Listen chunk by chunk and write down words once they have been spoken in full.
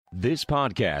This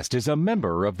podcast is a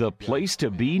member of the Place to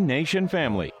Be Nation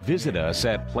family. Visit us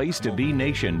at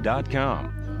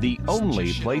placetobenation.com, the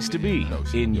only place to be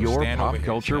in your pop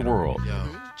culture world.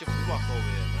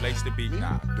 Place to be,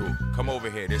 nah, dude. Come over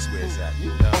here, this where it's at.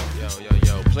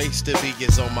 Yo. Place to be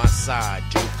is on my side,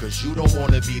 dude. Cause you don't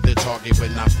wanna be the target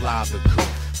when I fly the coop.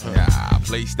 Nah,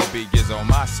 place to be is on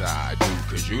my side, dude.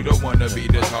 Cause you don't wanna be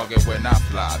the target when I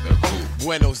fly the coop.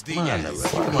 Buenos dias.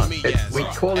 We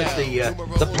call it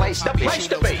the place to be. Yes, the place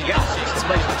to be.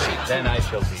 Then I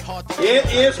shall be. It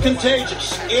is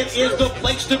contagious. It is the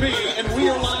place to be, and we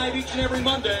are live each and every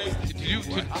Monday.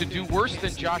 To do worse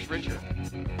than Josh Richard.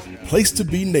 Place to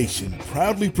Be Nation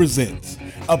proudly presents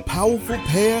a powerful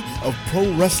pair of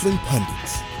pro wrestling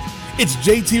pundits. It's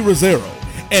JT Rosero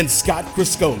and Scott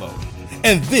Criscolo,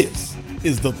 and this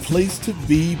is the Place to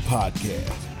Be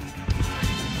podcast.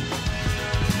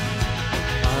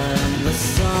 I'm the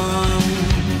sun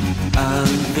and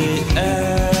the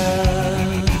air.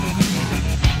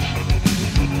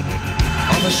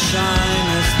 All the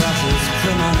shyness that is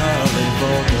criminally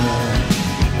vulgar.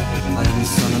 I am the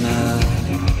sun and air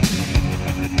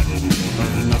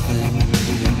of nothing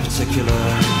in particular.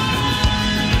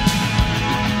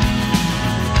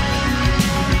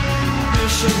 You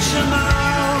shut your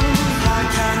mouth, how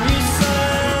can you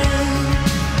say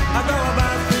I go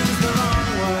about things the wrong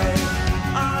way?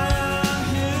 I am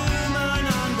human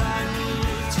and I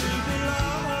need to be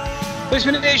loved.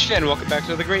 Placement Nation, welcome back to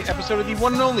another great episode of the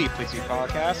one and only Place to Be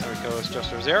podcast. I'm your co-host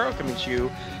Justin Rosero, coming to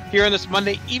you here on this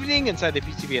Monday evening inside the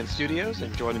PTBN studios,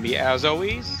 and joining me as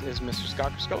always is Mr.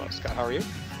 Scott Criscolo. Scott, how are you?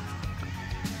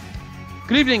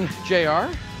 Good evening, JR.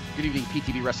 Good evening,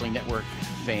 PTB Wrestling Network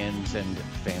fans and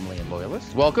family and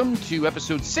loyalists. Welcome to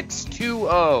episode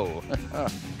 620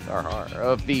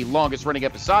 of the longest running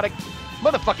episodic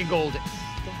motherfucking Gold.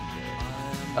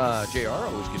 JR,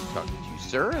 always good to talk to you,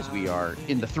 sir, as we are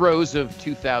in the throes of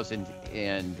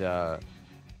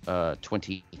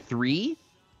 2023.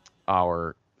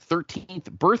 Our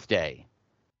 13th birthday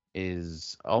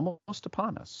is almost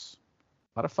upon us.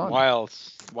 A lot of fun.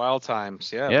 Wild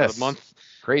times. Yeah, yes. About a month.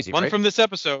 Crazy, month right? from this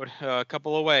episode, a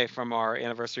couple away from our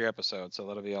anniversary episode, so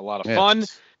that'll be a lot of fun. Of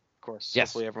course,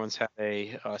 hopefully everyone's had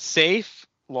a safe,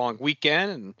 long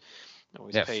weekend, and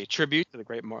always pay tribute to the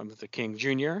great Martin Luther King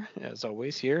Jr., as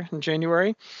always, here in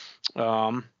January.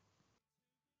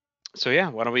 So yeah,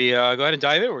 why don't we go ahead and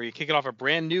dive in? We're kicking off a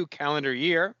brand new calendar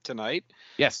year tonight.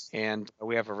 Yes. And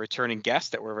we have a returning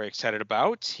guest that we're very excited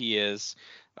about. He is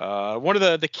one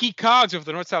of the key cogs of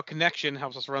the North-South Connection,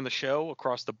 helps us run the show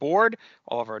across the board,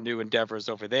 all of our new endeavors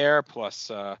over there. Plus,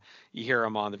 you hear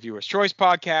him on the Viewer's Choice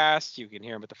podcast. You can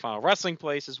hear him at the Final Wrestling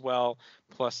Place as well,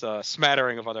 plus a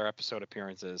smattering of other episode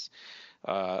appearances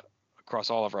across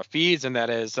all of our feeds. And that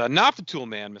is not the Tool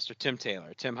Man, Mr. Tim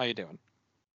Taylor. Tim, how you doing?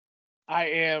 I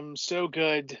am so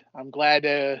good. I'm glad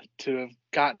to have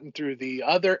gotten through the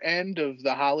other end of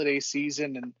the holiday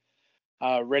season and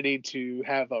ready to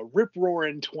have a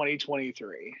rip-roaring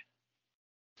 2023.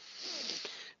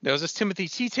 Now, is this Timothy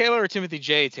T. Taylor or Timothy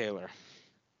J. Taylor?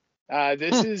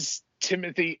 This is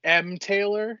Timothy M.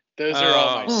 Taylor. Those are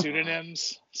all my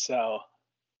pseudonyms. So,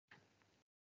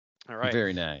 all right.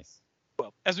 Very nice.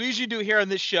 Well, as we usually do here on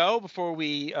this show, before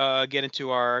we get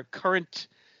into our current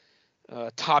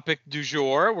topic du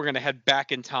jour, we're going to head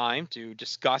back in time to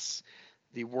discuss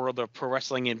the world of pro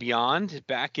wrestling and beyond.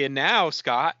 Back in now,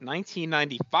 Scott,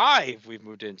 1995 we've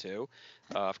moved into.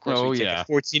 Of course, we take a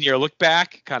 14-year look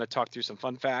back, kind of talk through some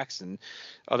fun facts and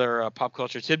other pop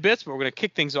culture tidbits, but we're going to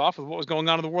kick things off with what was going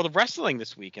on in the world of wrestling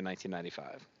this week in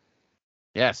 1995.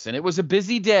 Yes, and it was a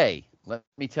busy day. Let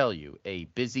me tell you, a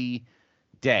busy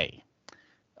day.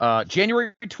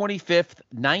 January 25th,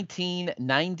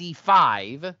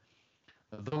 1995,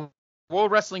 the World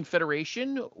Wrestling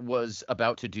Federation was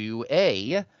about to do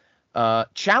a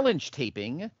challenge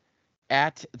taping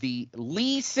at the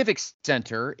Lee Civic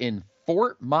Center in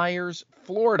Fort Myers,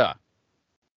 Florida.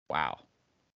 Wow.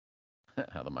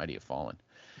 How the mighty have fallen.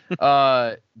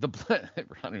 I don't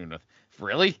even know.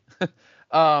 Really?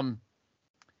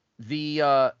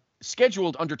 The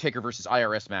scheduled Undertaker versus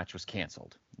IRS match was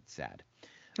canceled. It's sad.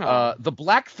 The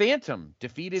Black Phantom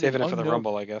defeated... Saving it for the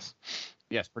Rumble, I guess.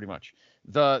 Yes, pretty much.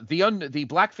 The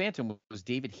Black Phantom was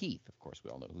David Heath. Of course,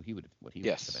 we all know what he would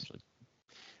eventually.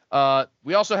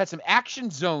 We also had some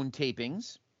Action Zone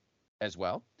tapings as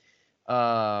well.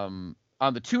 On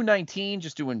the 219,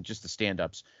 just the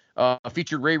stand-ups.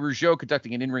 Featured Ray Rougeau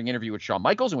conducting an in-ring interview with Shawn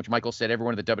Michaels, in which Michaels said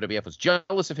everyone in the WWF was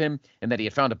jealous of him and that he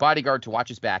had found a bodyguard to watch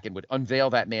his back and would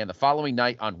unveil that man the following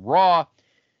night on Raw.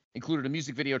 Included a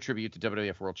music video tribute to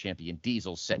WWF World Champion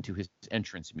Diesel set to his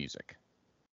entrance music.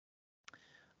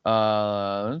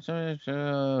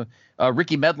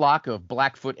 Ricky Medlock of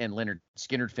Blackfoot and Leonard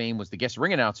Skinner fame was the guest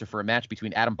ring announcer for a match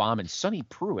between Adam Bomb and Sonny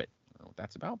Pruitt. I don't know what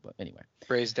that's about, but anyway.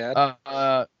 Praise Dad.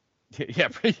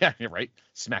 Yeah, you're right.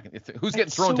 Smacking. Who's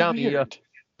getting thrown down weird.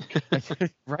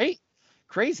 The right?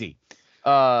 Crazy.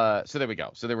 So there we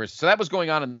go. So that was going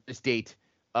on this date.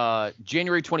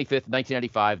 January 25th,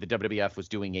 1995, the WWF was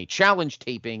doing a challenge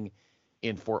taping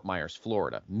in Fort Myers,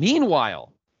 Florida.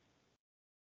 Meanwhile,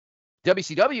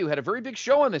 WCW had a very big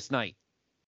show on this night.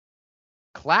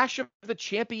 Clash of the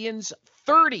Champions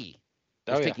 30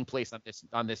 was taking place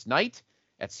on this night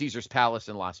at Caesars Palace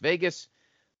in Las Vegas.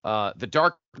 The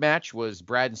dark match was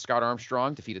Brad and Scott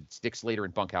Armstrong defeated Dick Slater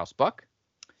and Bunkhouse Buck.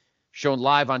 Shown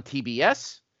live on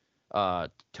TBS,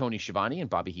 Tony Schiavone and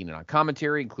Bobby Heenan on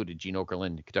commentary, included Gene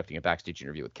Okerlund conducting a backstage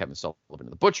interview with Kevin Sullivan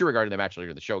and the Butcher regarding the match later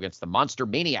in the show against the Monster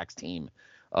Maniacs team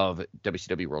of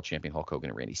WCW World Champion Hulk Hogan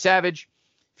and Randy Savage.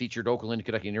 Featured Okerlund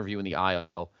conducting an interview in the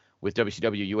aisle with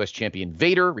WCW U.S. Champion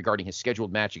Vader regarding his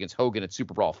scheduled match against Hogan at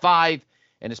Super Brawl 5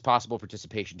 and his possible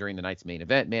participation during the night's main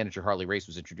event. Manager Harley Race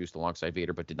was introduced alongside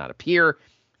Vader but did not appear.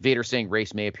 Vader saying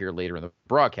Race may appear later in the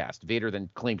broadcast. Vader then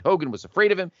claimed Hogan was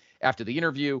afraid of him. After the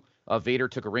interview, Vader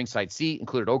took a ringside seat,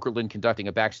 included Okerlund conducting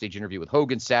a backstage interview with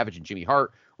Hogan, Savage, and Jimmy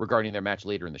Hart regarding their match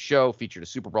later in the show. Featured a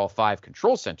Super Brawl 5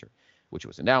 control center, which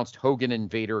was announced. Hogan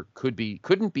and Vader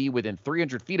couldn't be within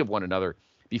 300 feet of one another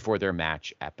before their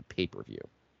match at the pay-per-view.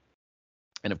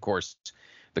 And, of course,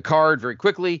 the card, very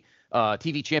quickly,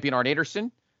 TV champion Arn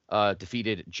Anderson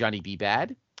defeated Johnny B.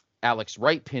 Bad. Alex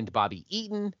Wright pinned Bobby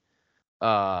Eaton.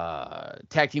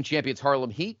 Tag team champions Harlem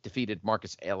Heat defeated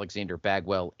Marcus Alexander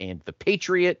Bagwell and The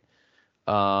Patriot.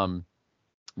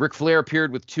 Ric Flair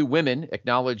appeared with two women,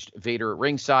 acknowledged Vader at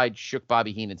ringside, shook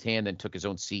Bobby Heenan's hand, then took his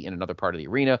own seat in another part of the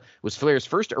arena. It was Flair's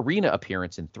first arena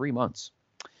appearance in 3 months.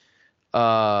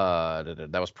 That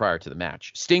was prior to the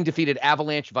match. Sting defeated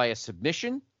Avalanche via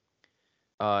submission.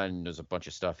 And there's a bunch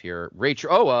of stuff here.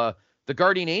 The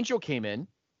Guardian Angel came in.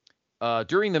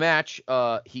 During the match,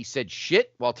 he said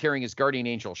shit while tearing his Guardian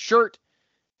Angel shirt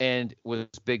and was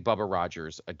Big Bubba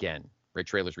Rogers again. Ray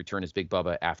Traylor's return as Big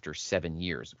Bubba after 7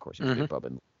 years. Of course, he was Big Bubba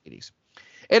in the 80s.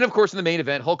 And, of course, in the main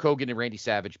event, Hulk Hogan and Randy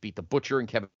Savage beat the Butcher and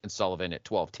Kevin Sullivan at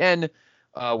 12:10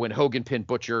 when Hogan pinned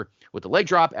Butcher with the leg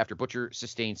drop after Butcher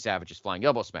sustained Savage's flying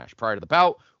elbow smash. Prior to the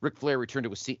bout, Ric Flair returned to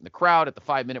his seat in the crowd. At the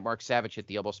 5-minute mark, Savage hit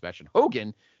the elbow smash on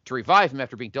Hogan to revive him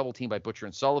after being double-teamed by Butcher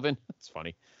and Sullivan. That's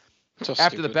funny. So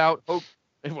after stupid. the bout,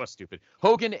 it was stupid.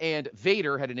 Hogan and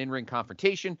Vader had an in-ring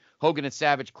confrontation. Hogan and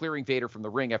Savage clearing Vader from the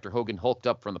ring after Hogan hulked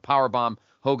up from the powerbomb.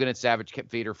 Hogan and Savage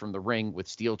kept Vader from the ring with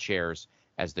steel chairs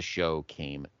as the show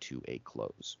came to a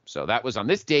close. So that was on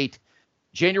this date,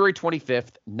 January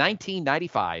 25th,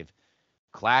 1995.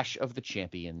 Clash of the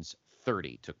Champions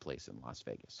 30 took place in Las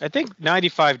Vegas. I think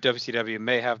 95 WCW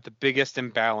may have the biggest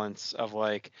imbalance of,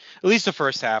 like, at least the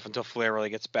first half until Flair really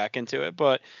gets back into it.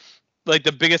 But, like,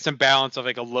 the biggest imbalance of,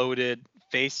 like, a loaded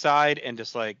face side and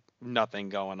just, like, nothing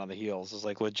going on the heels is,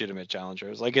 like, legitimate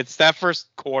challengers. Like, it's that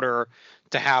first quarter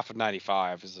to half of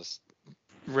 95 is just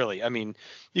really, I mean,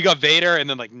 you got Vader and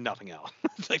then, like, nothing else.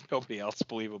 It's like nobody else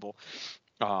believable.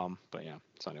 But yeah,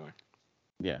 so anyway.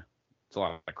 Yeah, it's a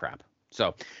lot of crap.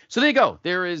 So there you go.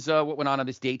 There is what went on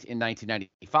this date in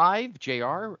 1995.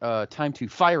 JR, time to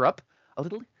fire up a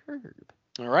little herb.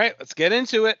 All right, let's get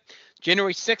into it.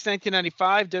 January 6,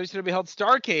 1995, WCW held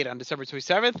Starrcade on December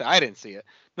 27th. I didn't see it.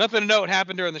 Nothing to note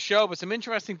happened during the show, but some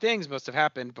interesting things must have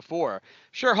happened before.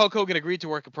 Sure, Hulk Hogan agreed to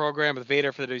work a program with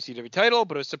Vader for the WCW title,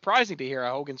 but it was surprising to hear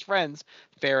how Hogan's friends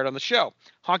fared on the show.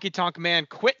 Honky Tonk Man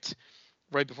quit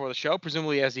right before the show,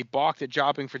 presumably as he balked at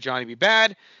jobbing for Johnny B.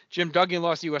 Bad. Jim Duggan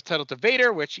lost the U.S. title to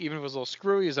Vader, which, even if it was a little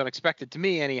screwy, is unexpected to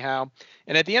me anyhow.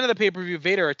 And at the end of the pay-per-view,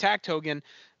 Vader attacked Hogan,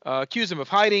 accused him of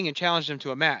hiding, and challenged him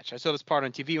to a match. I saw this part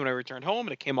on TV when I returned home,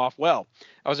 and it came off well.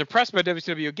 I was impressed by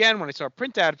WCW again when I saw a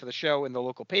print ad for the show in the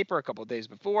local paper a couple of days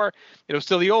before. It was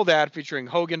still the old ad featuring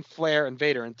Hogan, Flair, and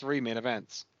Vader in 3 main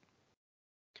events.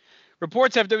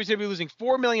 Reports have WCW losing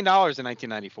 $4 million in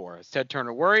 1994. Is Ted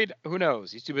Turner worried? Who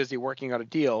knows? He's too busy working out a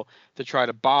deal to try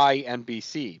to buy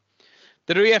NBC.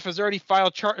 The WWF has already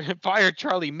fired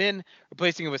Charlie Min,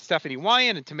 replacing him with Stephanie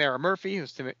Wyan and Tamara Murphy,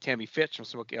 who's Tammy Fitch from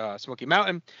Smoky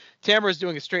Mountain. Tamara is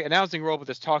doing a straight announcing role, but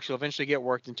this talk she'll eventually get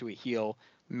worked into a heel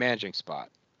managing spot.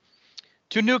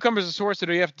 2 newcomers of sorts at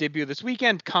WWF debut this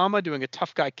weekend. Kama doing a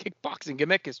tough guy kickboxing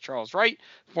gimmick is Charles Wright,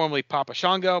 formerly Papa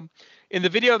Shango. In the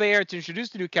video they aired to introduce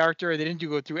the new character, they didn't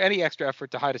go through any extra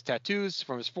effort to hide his tattoos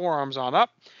from his forearms on up.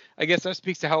 I guess that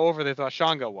speaks to how over they thought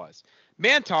Shango was.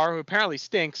 Mantar, who apparently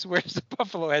stinks, wears a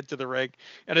buffalo head to the ring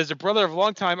and is a brother of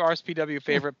longtime RSPW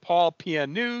favorite Paul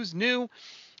Pianus.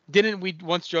 Didn't we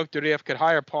once joke WWF could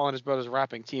hire Paul and his brother's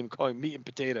rapping team, calling Meat and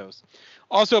Potatoes?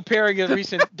 Also appearing in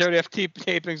recent WWF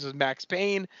tapings was Max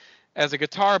Payne as a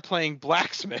guitar playing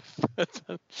blacksmith. I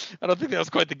don't think that was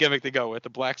quite the gimmick to go with, the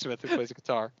blacksmith who plays a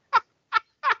guitar.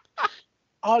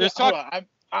 Hold on.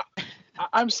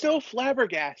 I'm still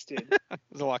flabbergasted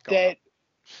There's a lot going that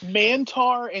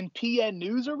Mantar and PN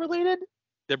News are related.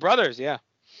 They're brothers, yeah.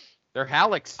 They're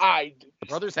Hallex. The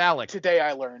brothers Hallex. Today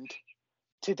I learned.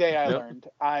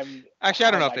 I'm actually,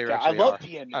 I don't know if they God. actually I love are.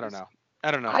 PN News. I don't know.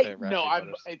 I don't know if they're no,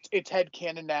 actually it's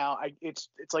headcanon now. It's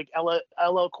like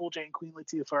LL Cool J and Queen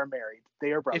Latifah are married.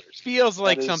 They are brothers. It feels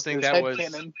like something that was.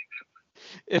 Headcanon.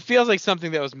 It feels like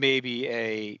something that was maybe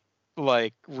a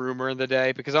like rumor in the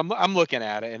day, because I'm looking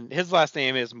at it and his last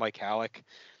name is Mike Halleck.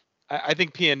 I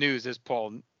think PN News is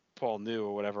Paul New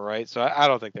or whatever, right? So I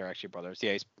don't think they're actually brothers.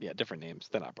 Yeah, different names.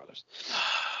 They're not brothers.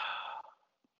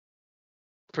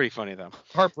 Pretty funny though.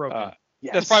 Heartbroken.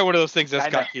 Yes. That's probably one of those things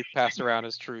that's got passed around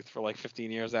as truth for like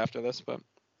 15 years after this, but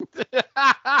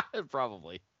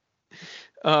probably.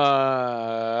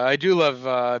 I do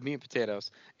love Meat and Potatoes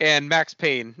and Max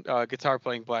Payne, guitar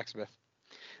playing blacksmith.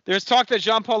 There's talk that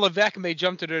Jean-Paul Levesque may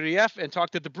jump to WWF, and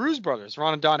talk that the Bruise Brothers,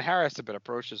 Ron and Don Harris, have been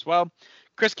approached as well.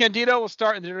 Chris Candido will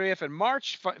start in the WWF in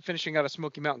March, finishing out of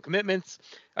Smoky Mountain commitments.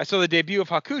 I saw the debut of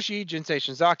Hakushi, Jinsei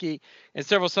Shinzaki, and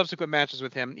several subsequent matches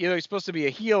with him. Either he's supposed to be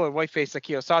a heel or whiteface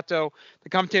Akio Sato. The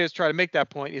commentators try to make that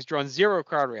point. He's drawn zero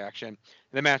crowd reaction in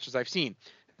the matches I've seen.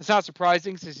 It's not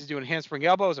surprising, since he's doing handspring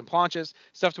elbows and planches,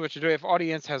 stuff to which the WWF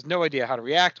audience has no idea how to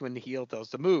react when the heel does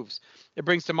the moves. It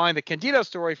brings to mind the Candido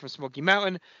story from Smoky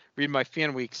Mountain. Read my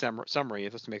Fan Week summary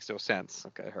if this makes no sense.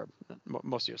 Okay, Herb,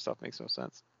 most of your stuff makes no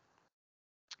sense.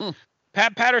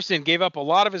 Pat Patterson gave up a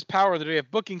lot of his power in the WWF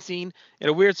booking scene. In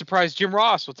a weird surprise, Jim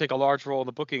Ross will take a large role in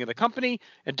the booking of the company,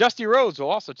 and Dusty Rhodes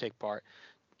will also take part.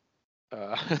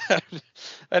 I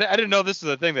didn't know this is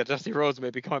a thing, that Dusty Rhodes may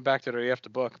be coming back to the WWF to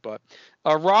book, but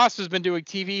Ross, who's been doing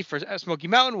TV for Smoky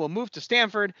Mountain, will move to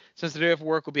Stanford, since the WWF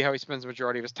work will be how he spends the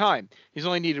majority of his time. He's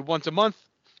only needed once a month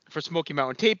for Smoky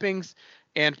Mountain tapings,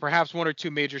 and perhaps one or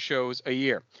two major shows a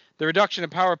year. The reduction in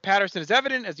power of Patterson is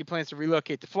evident as he plans to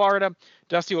relocate to Florida.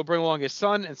 Dusty will bring along his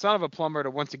son and son of a plumber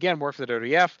to once again work for the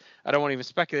WWF. I don't want to even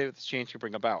speculate what this change could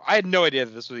bring about. I had no idea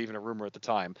that this was even a rumor at the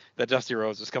time, that Dusty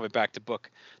Rhodes was coming back to book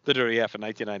the WWF in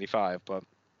 1995, but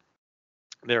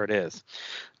there it is.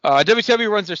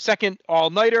 WCW runs their second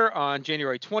all-nighter on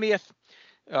January 20th.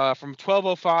 From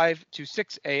 12:05 to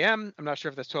 6 a.m. I'm not sure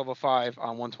if that's 12:05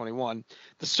 on 121.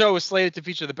 The show is slated to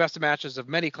feature the best matches of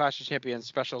many Clash of Champions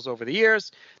specials over the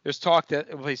years. There's talk that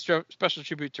it will pay special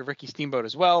tribute to Ricky Steamboat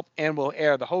as well, and will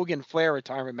air the Hogan Flair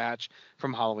retirement match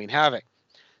from Halloween Havoc.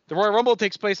 The Royal Rumble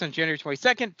takes place on January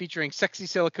 22nd, featuring sexy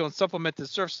silicone supplemented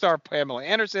surf star Pamela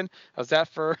Anderson. How's that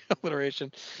for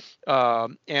alliteration?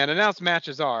 And announced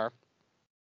matches are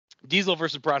Diesel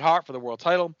versus Bret Hart for the world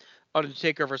title,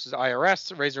 Undertaker versus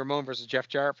IRS, Razor Ramon versus Jeff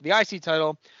Jarrett for the IC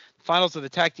title. Finals of the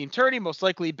tag team tourney, most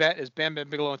likely bet is Bam Bam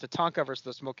Bigelow and Tatanka versus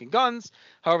the Smoking Guns.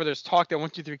 However, there's talk that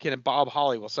 1-2-3 Kid and Bob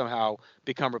Holly will somehow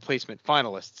become replacement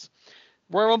finalists.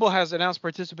 Royal Rumble has announced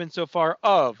participants so far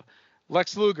of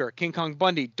Lex Luger, King Kong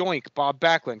Bundy, Doink, Bob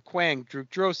Backlund, Quang, Drew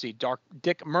Drosy,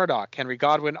 Dick Murdoch, Henry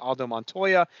Godwin, Aldo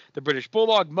Montoya, the British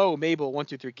Bulldog, Mo, Mabel,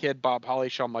 1-2-3 Kid, Bob Holly,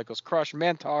 Shawn Michaels, Crush,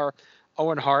 Mantar,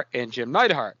 Owen Hart, and Jim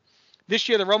Neidhart. This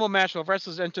year, the Rumble match will have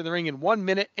wrestlers enter the ring in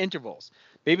 1-minute intervals.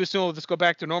 Maybe soon we'll just go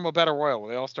back to normal Battle Royal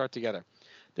where they all start together.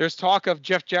 There's talk of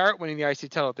Jeff Jarrett winning the IC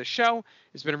title at the show.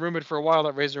 It's been rumored for a while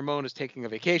that Razor Ramon is taking a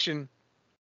vacation.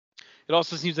 It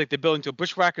also seems like they're building to a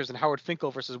Bushwhackers and Howard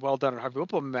Finkel versus Well Done and Harvey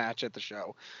Whipple match at the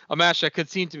show. A match that could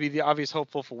seem to be the obvious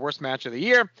hopeful for worst match of the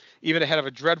year, even ahead of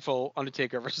a dreadful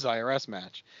Undertaker versus IRS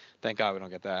match. Thank God we don't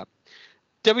get that.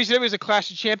 WCW is a Clash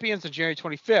of Champions on January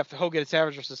 25th. Hogan and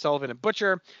Savage versus Sullivan and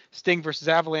Butcher. Sting versus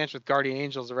Avalanche with Guardian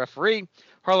Angel as the referee.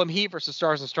 Harlem Heat versus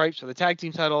Stars and Stripes for the tag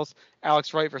team titles.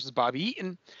 Alex Wright versus Bobby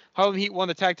Eaton. Harlem Heat won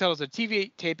the tag titles at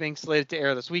TV taping slated to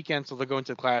air this weekend, so they'll go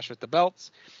into the Clash with the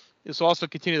belts. This will also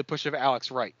continue the push of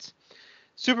Alex Wright.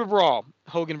 Super Brawl,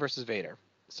 Hogan versus Vader.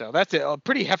 So that's it. A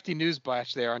pretty hefty news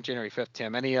batch there on January 5th,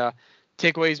 Tim. Any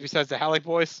takeaways besides the Halleck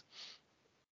boys?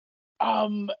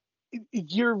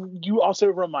 You also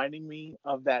reminding me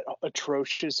of that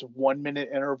atrocious 1-minute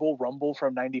interval Rumble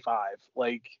from '95.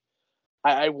 Like,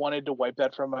 I wanted to wipe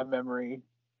that from my memory.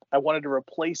 I wanted to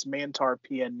replace Mantar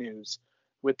PN News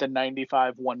with the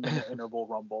 '95 1-minute interval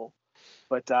Rumble,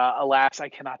 but alas, I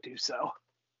cannot do so.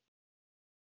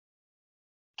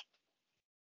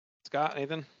 Scott,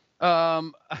 Nathan?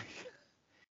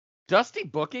 Dusty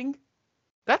booking?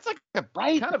 That's like a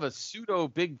kind of a pseudo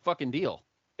big fucking deal.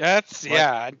 I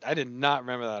did not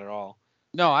remember that at all.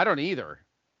 No, I don't either.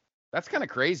 That's kind of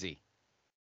crazy.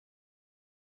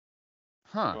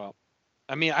 Huh. Well,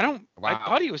 I mean, I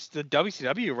thought he was the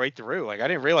WCW right through. Like, I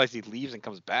didn't realize he leaves and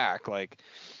comes back. Like,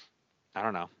 I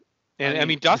don't know. And I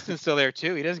mean Dustin's still there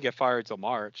too. He doesn't get fired till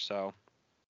March, so.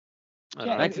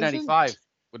 1995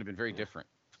 would have been very different.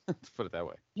 Let's put it that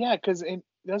way. Yeah, because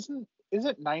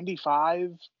isn't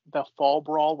 95 the fall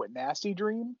brawl with Nasty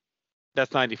Dream?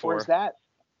 That's 94. Or is that?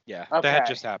 Yeah, okay. That had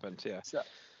just happened. Yeah.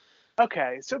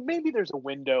 So maybe there's a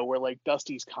window where like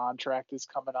Dusty's contract is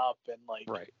coming up and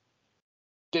like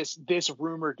this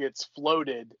rumor gets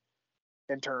floated,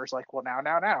 and Turner's like, well,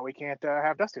 now we can't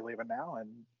have Dusty leaving now, and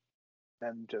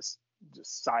then just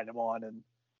sign him on and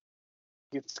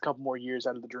gets a couple more years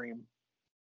out of the Dream.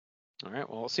 All right.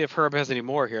 Well, we'll see if Herb has any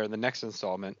more here in the next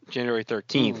installment, January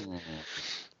 13th.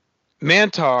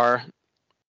 Mantar.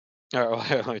 All right, well,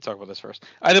 let me talk about this first.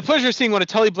 I had the pleasure of seeing one of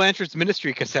Tully Blanchard's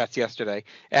ministry cassettes yesterday.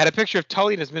 It had a picture of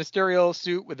Tully in his ministerial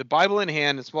suit with the Bible in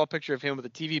hand and a small picture of him with a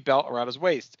TV belt around his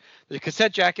waist. The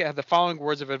cassette jacket had the following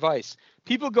words of advice.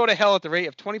 People go to hell at the rate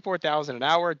of $24,000 an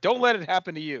hour. Don't let it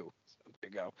happen to you. So there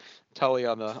you go. Tully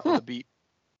on the beat.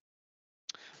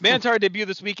 Mantar debuted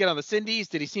this weekend on the Cindies.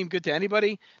 Did he seem good to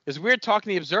anybody? There's weird talk in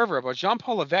The Observer about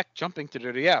Jean-Paul Levesque jumping to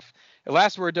WWF. At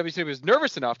last word, WCW was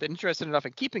nervous enough that interested enough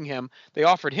in keeping him, they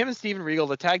offered him and Steven Regal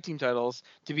the tag team titles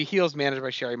to be heels managed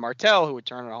by Sherry Martel, who would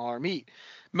turn on all our meat.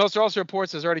 Meltzer also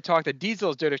reports there's already talked that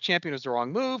Diesel as WWF champion was the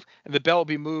wrong move, and the belt will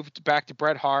be moved back to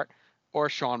Bret Hart or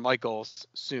Shawn Michaels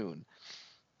soon.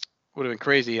 Would have been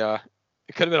crazy. It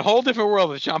could have been a whole different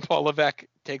world if Jean-Paul Levesque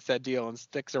takes that deal and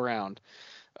sticks around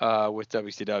with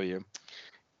WCW.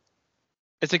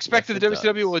 It's expected that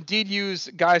WCW will indeed use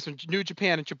guys from New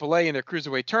Japan and AAA in their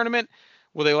Cruiserweight tournament.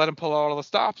 Will they let him pull out all the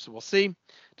stops? We'll see.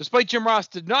 Despite Jim Ross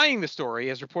denying the story,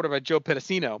 as reported by Joe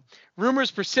Pedicino, rumors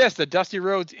persist that Dusty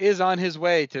Rhodes is on his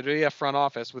way to the WWF front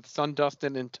office with son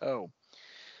Dustin in tow.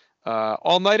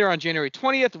 All-Nighter on January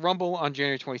 20th, Rumble on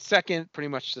January 22nd, pretty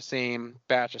much the same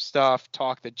batch of stuff.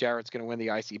 Talk that Jarrett's going to win the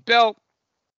IC belt.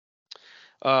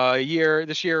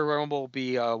 This year Rumble will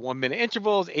be 1 minute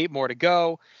intervals, 8 more to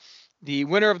go. The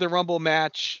winner of the Rumble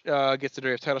match gets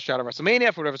the title shot at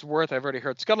WrestleMania. For whatever it's worth, I've already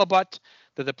heard scuttlebutt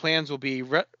that the plans will be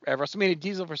at WrestleMania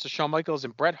Diesel versus Shawn Michaels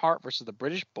and Bret Hart versus the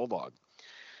British Bulldog.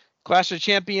 Clash of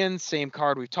Champions, same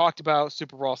card we've talked about.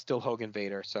 Super Raw, still Hogan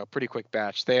Vader. So pretty quick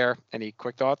batch there. Any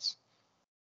quick thoughts?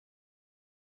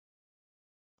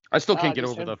 I still can't get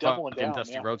over the fucking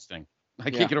Dusty Rhodes thing.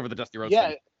 I can't get over the Dusty Rhodes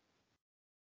thing.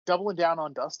 Doubling down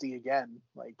on Dusty again.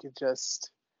 Like, it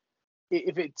just,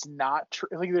 if it's not true,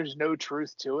 like there's no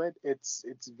truth to it, it's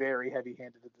very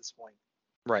heavy-handed at this point.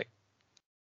 Right.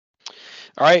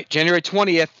 All right, January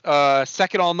 20th,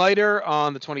 second all-nighter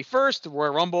on the 21st,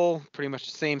 Royal Rumble, pretty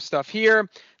much the same stuff here.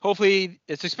 Hopefully,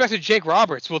 it's expected Jake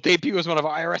Roberts will debut as one of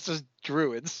IRS's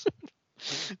druids.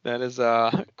 That is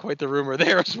quite the rumor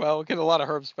there as well. We'll get a lot of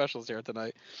Herb specials here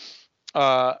tonight.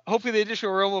 Hopefully the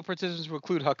additional Rumble participants will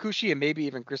include Hakushi and maybe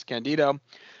even Chris Candido.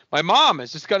 My mom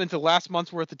has just got into last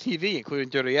month's worth of TV, including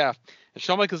WWF, and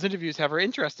Shawn Michaels interviews have her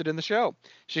interested in the show.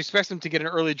 She expects him to get an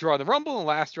early draw in the Rumble and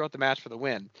last throughout the match for the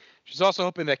win. She's also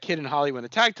hoping that Kid and Holly win the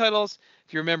tag titles.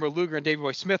 If you remember, Luger and Davey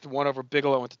Boy Smith won over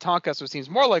Bigelow and Tatanka, so it seems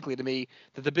more likely to me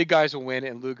that the big guys will win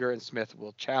and Luger and Smith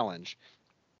will challenge.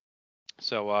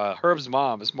 So Herb's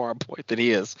mom is more on point than he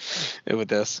is with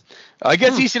this. I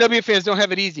guess ECW fans don't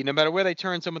have it easy. No matter where they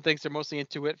turn, someone thinks they're mostly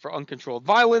into it for uncontrolled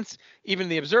violence. Even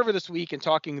The Observer this week, in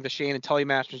talking the Shane and Tully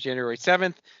match on January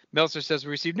 7th, Meltzer says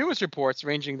we received numerous reports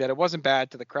ranging that it wasn't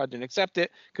bad to the crowd didn't accept it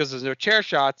because there's no chair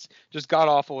shots, just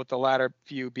god-awful with the latter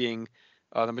few being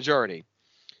the majority.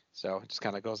 So it just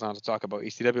kind of goes on to talk about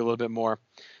ECW a little bit more.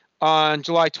 On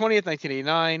July 20th,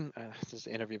 1989, this is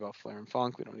an interview about Flair and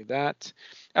Funk. We don't need that.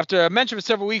 After a mention for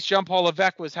several weeks, Jean-Paul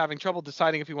Levesque was having trouble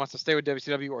deciding if he wants to stay with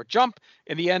WCW or jump.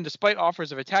 In the end, despite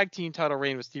offers of a tag team title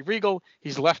reign with Steve Regal,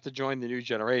 he's left to join the new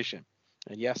generation.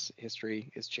 And yes,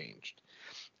 history is changed.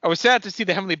 I was sad to see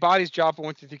the Heavenly Bodies job for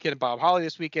 1-2-3 Kid and Bob Holly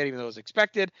this weekend, even though it was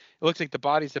expected. It looks like the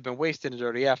bodies have been wasted in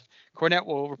WWF. Cornette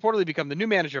will reportedly become the new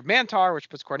manager of Mantar, which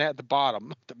puts Cornette at the bottom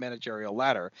of the managerial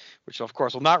ladder, which, of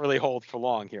course, will not really hold for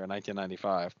long here in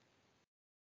 1995.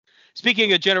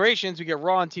 Speaking of generations, we get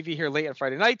Raw on TV here late on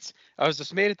Friday nights. I was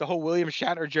dismayed at the whole William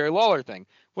Shatner, Jerry Lawler thing.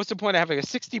 What's the point of having a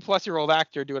 60-plus-year-old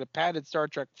actor doing a padded Star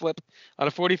Trek flip on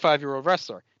a 45-year-old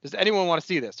wrestler? Does anyone want to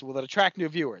see this? Will it attract new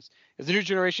viewers? Is the new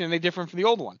generation any different from the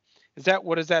old one?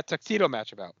 What is that tuxedo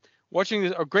match about? Watching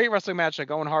a great wrestling match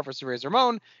like Owen Hart versus Razor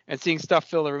Ramon and seeing stuff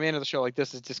fill the remainder of the show like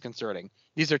this is disconcerting.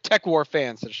 These are Tech War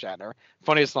fans, said Shatner.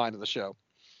 Funniest line of the show.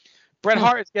 Bret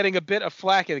Hart is getting a bit of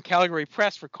flack in the Calgary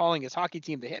press for calling his hockey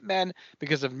team the Hitmen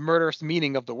because of murderous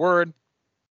meaning of the word.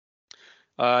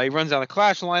 He runs down the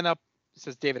Clash lineup.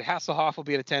 Says David Hasselhoff will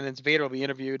be in attendance. Vader will be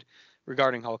interviewed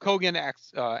regarding Hulk Hogan.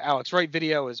 Alex Wright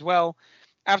video as well.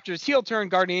 After his heel turn,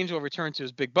 Guardian Angel will return to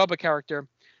his Big Bubba character.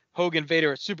 Hogan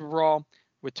Vader at Super Brawl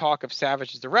with talk of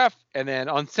Savage as the ref. And then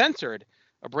Uncensored,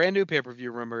 a brand new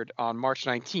pay-per-view rumored on March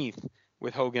 19th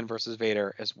with Hogan versus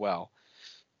Vader as well.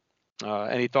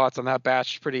 Any thoughts on that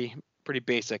batch? Pretty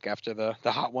basic after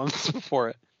the hot ones before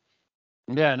it.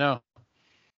 Yeah, no.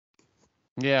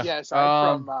 Yeah. Yeah,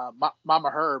 aside from Mama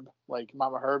Herb, like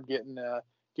Mama Herb getting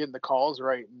the calls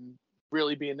right and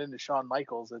really being into Shawn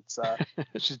Michaels, it's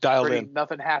she's dialed in.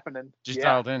 Nothing happening. She's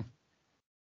dialed in.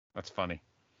 That's funny.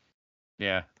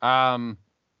 Yeah. I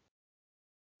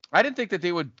didn't think that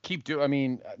they would keep doing. I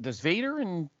mean, does Vader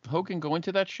and Hogan go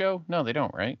into that show? No, they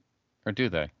don't, right? Or do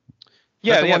they?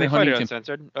 Yeah, they fight it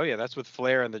Uncensored. Oh yeah, that's with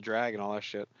Flair and the Drag and all that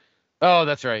shit. Oh,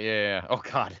 that's right. Yeah. Oh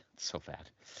God, it's so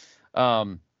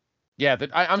bad. Yeah,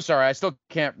 I'm sorry. I still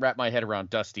can't wrap my head around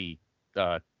Dusty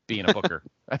being a booker.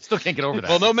 I still can't get over that.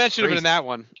 Well, no mention of it in that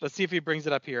one. Let's see if he brings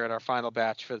it up here at our final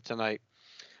batch for tonight.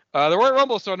 The Royal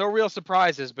Rumble saw no real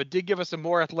surprises, but did give us a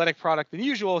more athletic product than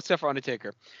usual, except for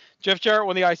Undertaker. Jeff Jarrett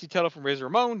won the IC title from Razor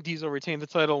Ramon. Diesel retained the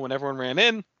title when everyone ran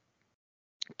in.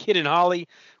 Kid and Holly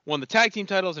won the tag team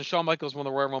titles, and Shawn Michaels won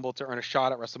the Royal Rumble to earn a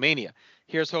shot at WrestleMania.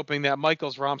 Here's hoping that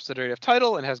Michaels romps the WWF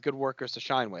title and has good workers to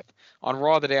shine with. On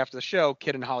Raw the day after the show,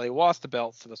 Kid and Holly lost the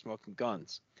belts to the Smoking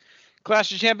Guns.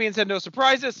 Clash of Champions had no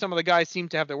surprises. Some of the guys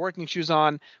seemed to have their working shoes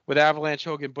on, with Avalanche,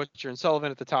 Hogan, Butcher, and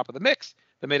Sullivan at the top of the mix.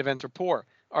 The main events were poor.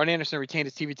 Arn Anderson retained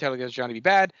his TV title against Johnny B.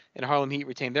 Bad, and Harlem Heat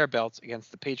retained their belts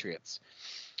against the Patriots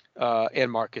and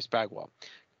Marcus Bagwell.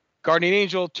 Guardian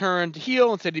Angel turned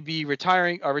heel and said he'd be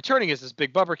returning as his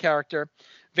Big Bubba character.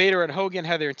 Vader and Hogan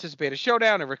had their anticipated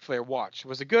showdown, and Ric Flair watched.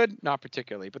 Was it good? Not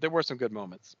particularly, but there were some good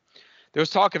moments. There was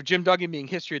talk of Jim Duggan being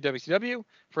history of WCW.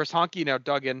 First Honky, now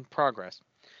Duggan, progress.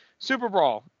 Super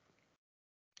Brawl.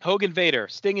 Hogan Vader,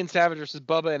 Sting and Savage versus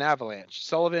Bubba and Avalanche,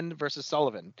 Sullivan versus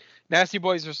Sullivan, Nasty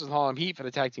Boys versus Harlem Heat for the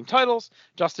tag team titles,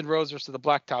 Justin Rose versus the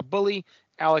Blacktop Bully,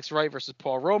 Alex Wright versus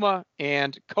Paul Roma,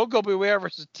 and Coco Beware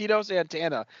versus Tito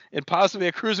Santana in possibly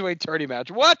a cruiserweight tourney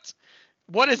match. What?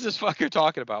 What is this fucker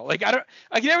talking about? Like, I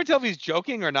can never tell if he's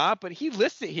joking or not, but he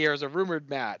lists it here as a rumored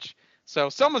match. So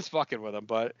someone's fucking with him,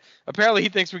 but apparently he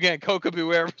thinks we're getting Coco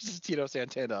Beware versus Tito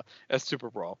Santana as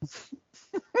Super Brawl.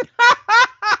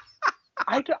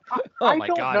 I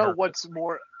don't know what's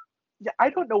more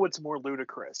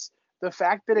ludicrous. The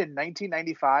fact that in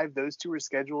 1995 those two were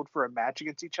scheduled for a match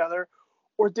against each other,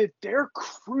 or that they're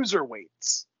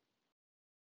cruiserweights.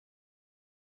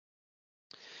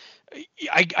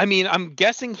 I mean, I'm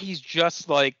guessing he's just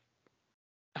like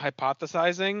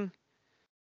hypothesizing.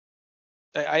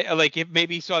 I like if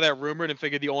maybe he saw that rumored and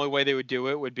figured the only way they would do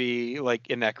it would be like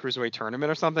in that cruiserweight tournament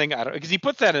or something. I don't, because he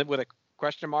puts that in with a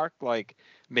question mark, like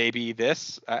maybe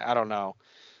this. I don't know.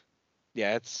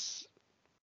 Yeah, it's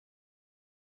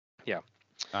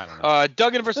I don't know.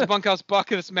 Duggan versus Bunkhouse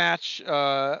Buck in this match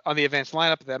on the advanced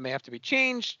lineup that may have to be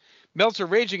changed. Meltzer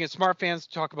raging and smart fans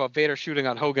talk about Vader shooting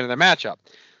on Hogan in their matchup.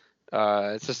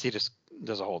 It's just he just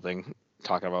does a whole thing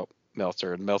talking about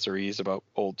Meltzer and Meltzerese about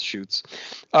old shoots.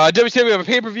 WCW have a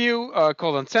pay-per-view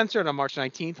called Uncensored on March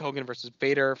 19th. Hogan versus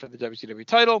Vader for the WCW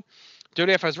title.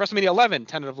 WWF has WrestleMania 11.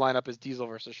 Tentative lineup is Diesel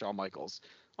versus Shawn Michaels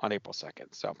on April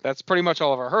 2nd. So that's pretty much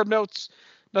all of our Herb notes.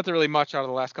 Nothing really much out of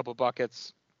the last couple of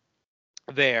buckets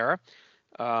there.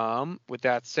 With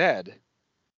that said,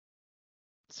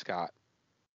 Scott,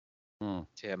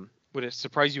 Tim, would it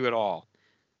surprise you at all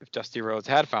if Dusty Rhodes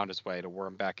had found his way to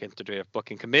worm back into the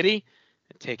booking committee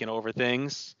and taken over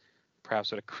things?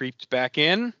 Perhaps would have creeped back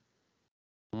in.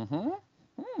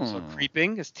 So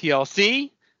creeping is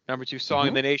TLC. Number 2 song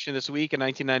in the nation this week in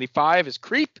 1995 is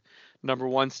Creep. Number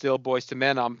 1 still Boyz II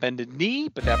Men on Bended Knee,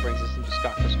 but that brings us into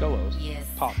Scott Friscolo's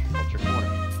Pop Culture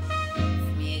Corner.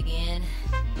 Me again.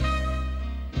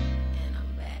 And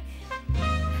I'm back.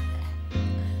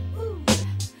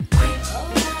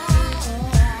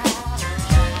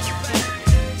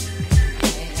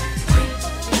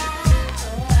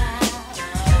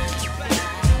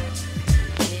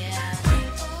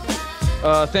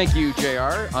 Thank you,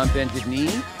 JR. On Bended Knee,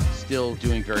 still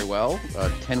doing very well.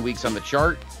 10 weeks on the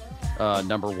chart.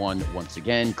 Number 1 once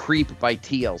again. Creep by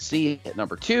TLC at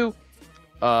number 2.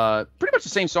 Pretty much the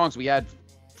same songs we had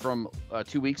from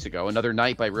 2 weeks ago. Another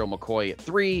Night by Real McCoy at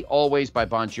 3. Always by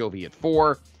Bon Jovi at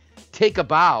 4. Take a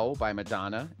Bow by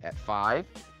Madonna at 5.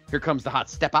 Here Comes the Hot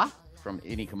Steppa from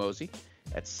Inni Kamosi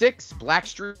at 6.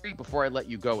 Blackstreet, Before I Let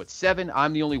You Go at 7.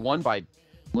 I'm the Only One by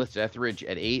Melissa Etheridge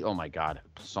at 8. Oh my God,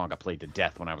 a song I played to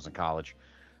death when I was in college.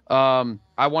 I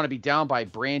Want to Be Down by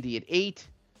Brandy at 8.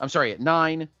 I'm sorry, at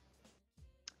 9.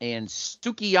 and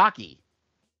Sukiyaki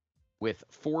with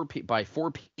 4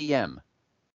 p.m.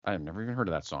 I've never even heard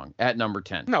of that song at number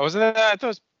 10. No, wasn't that? I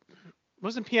thought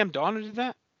wasn't PM Dawn who did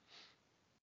that?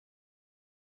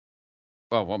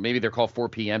 Oh, well, maybe they're called 4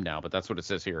 p.m. now, but that's what it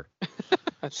says here.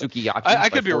 Sukiyaki. I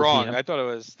could be 4 wrong. PM. I thought it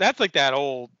was. That's like that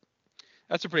old.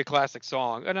 That's a pretty classic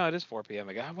song. Oh no, it is 4 p.m.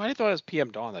 again. Why did I thought it was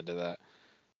PM Dawn that did that?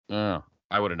 Oh,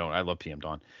 I would have known. I love PM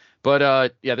Dawn.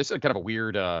 But yeah, this is kind of a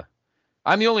weird.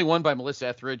 I'm the only one by Melissa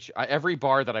Etheridge. Every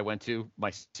bar that I went to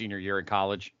my senior year in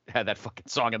college had that fucking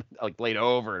song like played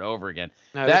over and over again.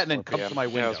 No, that and then Come to My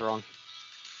Window. Yeah, I was wrong.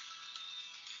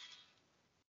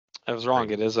 I was wrong.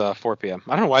 It is 4 p.m.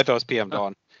 I don't know why I thought it was PM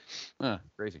Dawn.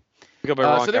 Crazy. Go by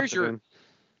wrong so there's afternoon.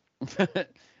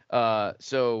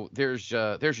 so there's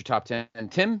your top 10.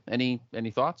 And Tim, any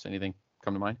thoughts? Anything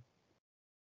come to mind?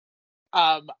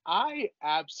 I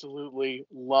absolutely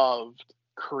loved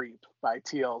Creep by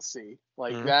TLC.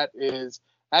 Like that's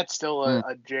still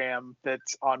a jam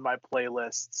that's on my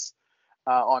playlists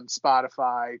on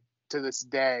Spotify to this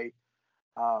day.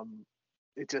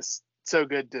 It's just so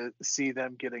good to see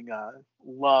them getting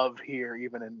love here,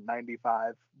 even in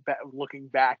 '95. Looking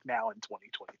back now in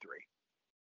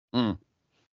 2023.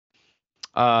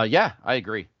 Yeah, I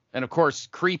agree. And of course,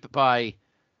 Creep by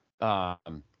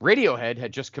Radiohead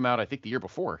had just come out, I think, the year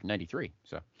before, '93.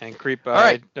 So. And Creep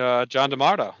by John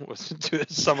DeMarco was the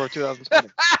summer of 2020.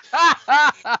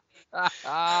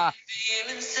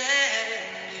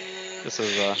 This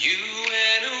is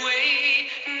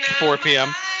 4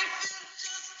 p.m.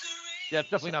 Yeah, it's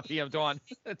definitely not PM Dawn.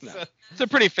 It's a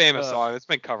pretty famous song. It's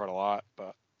been covered a lot,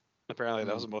 but apparently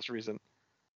that was the most recent.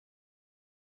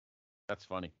 That's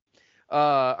funny.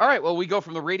 All right, well, we go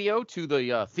from the radio to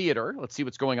the theater. Let's see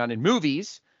what's going on in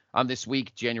movies on this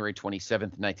week, January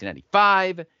 27th,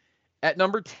 1995. At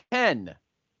number 10,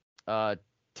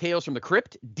 Tales from the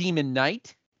Crypt, Demon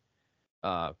Knight,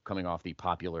 coming off the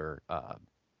popular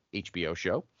HBO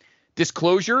show.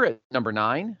 Disclosure at number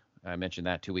 9. I mentioned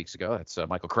that 2 weeks ago. That's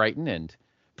Michael Crichton and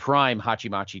prime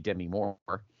Hachimachi Demi Moore.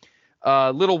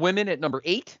 Little Women at number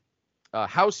 8.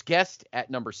 House Guest at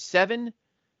number 7.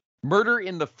 Murder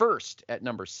in the First at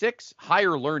number 6.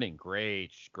 Higher Learning,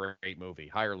 great movie.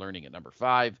 Higher Learning at number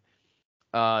 5.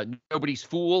 Nobody's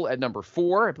Fool at number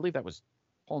 4. I believe that was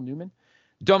Paul Newman.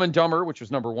 Dumb and Dumber, which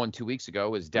was number 1 2 weeks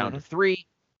ago, is down to 3.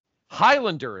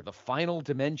 Highlander, The Final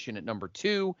Dimension at number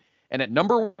 2. And at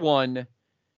number 1,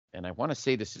 and I want to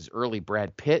say this is early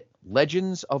Brad Pitt,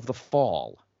 Legends of the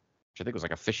Fall, which I think was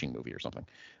like a fishing movie or something,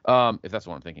 if that's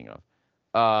what I'm thinking of.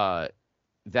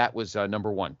 That was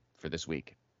number 1 for this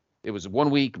week. It was 1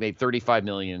 week, made $35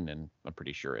 million, and I'm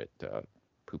pretty sure it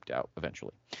pooped out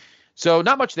eventually. So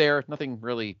not much there. Nothing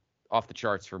really off the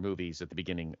charts for movies at the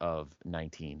beginning of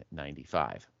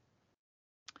 1995.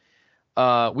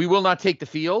 We will not take the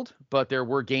field, but there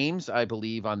were games, I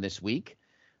believe, on this week.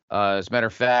 As a matter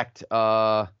of fact,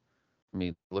 let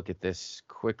me look at this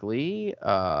quickly.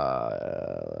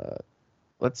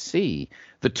 Let's see.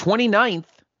 The 29th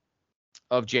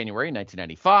of January,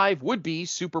 1995, would be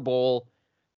Super Bowl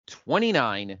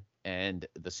 29, and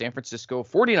the San Francisco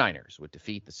 49ers would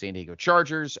defeat the San Diego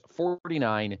Chargers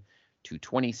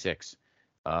 49-26.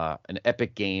 An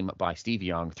epic game by Steve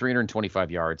Young,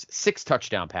 325 yards, 6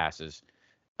 touchdown passes,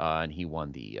 and he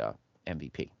won the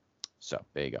MVP. So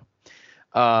there you go.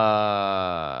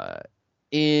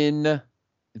 In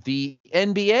the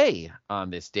NBA on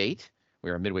this date,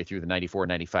 we are midway through the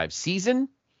 94-95 season.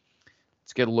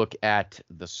 Let's get a look at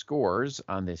the scores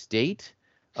on this date.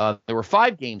 There were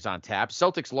 5 games on tap.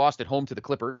 Celtics lost at home to the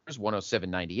Clippers,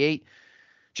 107-98.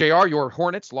 JR, your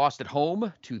Hornets lost at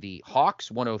home to the Hawks,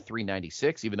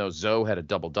 103-96, even though Zoe had a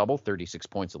double-double, 36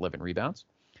 points, 11 rebounds.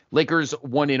 Lakers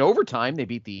won in overtime. They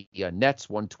beat the Nets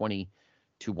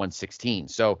 120-116.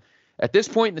 So at this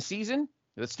point in the season,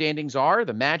 the standings are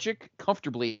the Magic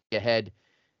comfortably ahead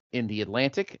in the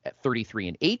Atlantic at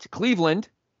 33-8. Cleveland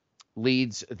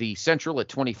leads the Central at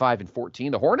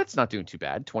 25-14. The Hornets not doing too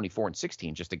bad,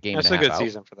 24-16, just a game and a half out. That's a good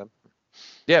season for them.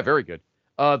 Yeah, very good.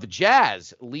 The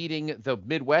Jazz leading the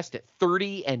Midwest at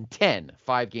 30-10,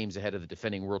 5 games ahead of the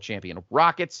defending world champion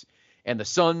Rockets, and the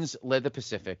Suns led the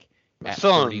Pacific at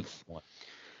 31.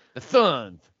 The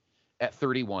Suns at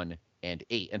 31-8.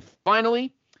 And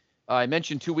finally, I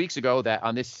mentioned 2 weeks ago that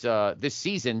on this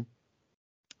season,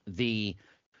 the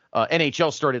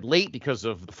NHL started late because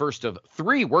of the first of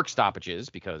 3 work stoppages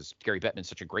because Gary Bettman's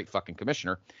such a great fucking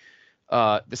commissioner.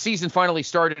 The season finally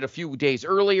started a few days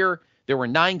earlier. There were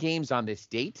 9 games on this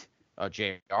date.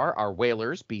 JR, our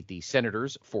Whalers beat the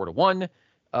Senators 4-1.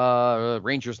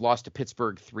 Rangers lost to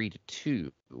Pittsburgh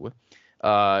 3-2.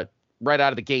 Right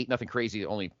out of the gate, nothing crazy.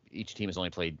 Only each team has only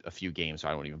played a few games, so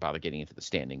I don't even bother getting into the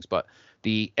standings. But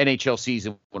the NHL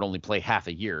season would only play half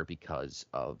a year because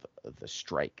of the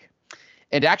strike.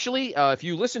 And actually, if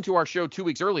you listened to our show 2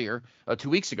 weeks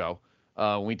ago,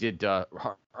 when we did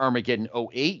Armageddon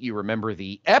 08, you remember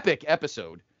the epic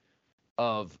episode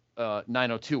of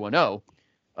 90210.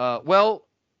 Well,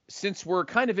 since we're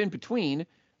kind of in between,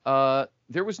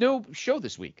 there was no show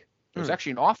this week. It was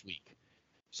actually an off week.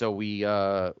 So we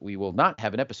will not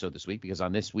have an episode this week because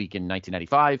on This Week in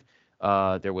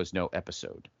 1995, there was no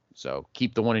episode. So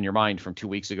keep the one in your mind from 2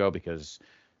 weeks ago because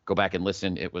go back and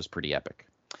listen. It was pretty epic.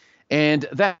 And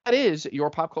that is your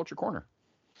Pop Culture Corner.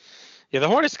 Yeah, the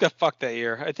Hornets got fucked that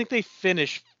year. I think they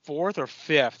finished 4th or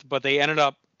 5th, but they ended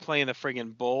up playing the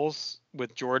friggin' Bulls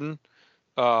with Jordan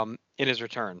in his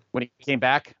return. When he came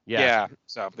back? Yeah.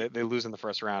 So they lose in the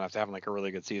first round after having like a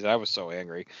really good season. I was so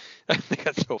angry. They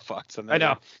got so fucked. I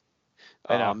know.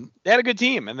 They had a good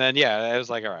team. And then, I was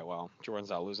like, all right, well, Jordan's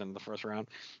not losing in the first round.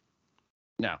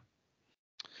 No.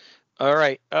 All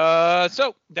right.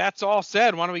 So that's all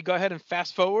said. Why don't we go ahead and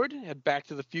fast forward, head back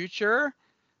to the future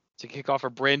to kick off a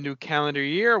brand new calendar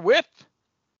year with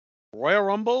Royal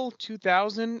Rumble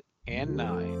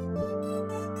 2009.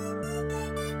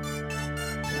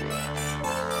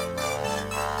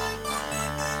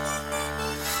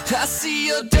 I see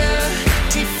your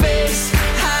dirty face,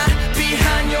 hide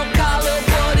behind your collar.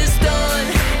 What is done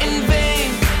in vain?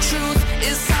 Truth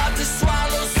is hard to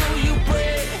swallow, so you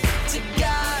pray to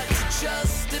God to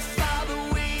justify the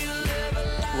way you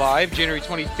live. Live January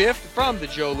 25th from the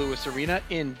Joe Louis Arena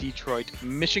in Detroit,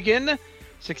 Michigan.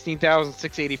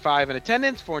 16,685 in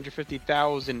attendance,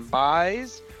 450,000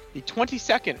 buys. The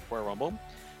 22nd Royal Rumble.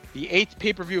 The 8th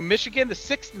pay-per-view in Michigan, the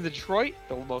 6th in Detroit.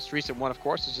 The most recent one, of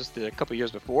course, is just a couple years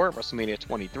before, WrestleMania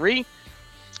 23.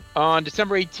 On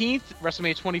December 18th,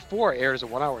 WrestleMania 24 airs a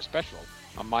 1-hour special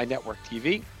on My Network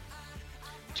TV.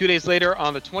 2 days later,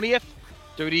 on the 20th,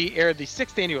 WWE aired the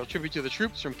 6th annual tribute to the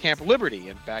troops from Camp Liberty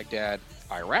in Baghdad,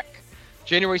 Iraq.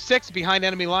 January 6th, Behind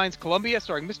Enemy Lines, Colombia,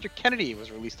 starring Mr. Kennedy, was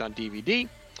released on DVD.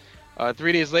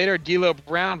 3 days later, D'Lo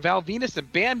Brown, Val Venus, and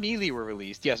Bam Neely were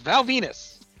released. Yes, Val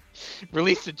Venus.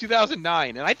 Released in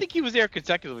 2009, and I think he was there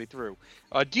consecutively through.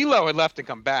 D'Lo had left and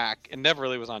come back and never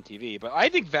really was on TV, but I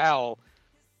think Val,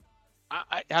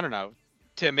 I don't know,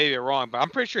 Tim, maybe I'm wrong, but I'm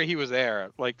pretty sure he was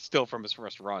there, like, still from his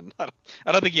first run. I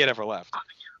don't think he had ever left.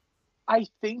 I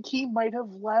think he might have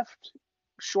left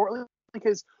shortly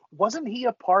because wasn't he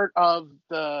a part of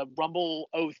the Rumble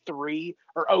 03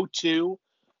 or 02,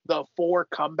 the 4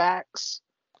 comebacks?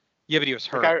 Yeah, but he was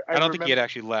hurt. Like, I don't think he had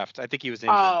actually left. I think he was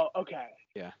injured. Oh, okay.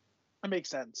 Yeah. That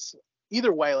makes sense.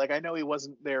 Either way, like I know he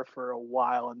wasn't there for a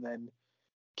while and then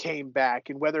came back,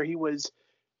 and whether he was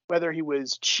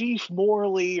Chief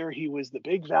Morley or he was the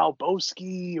Big Val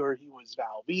Boski or he was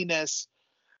Val Venus,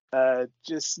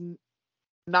 just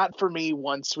not for me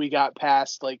once we got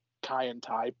past like Kai and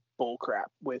Tai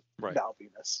bullcrap with Val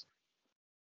Venus.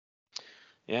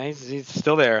 Yeah, he's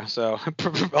still there. So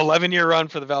 11-year run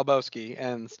for the Val Boski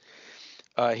ends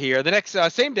here. The next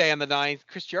same day on the 9th,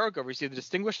 Chris Jericho received the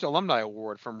Distinguished Alumni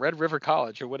Award from Red River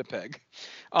College in Winnipeg.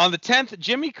 On the 10th,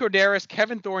 Jimmy Corderas,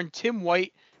 Kevin Thorne, Tim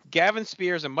White, Gavin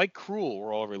Spears, and Mike Krul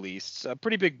were all released. A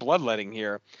pretty big bloodletting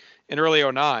here in early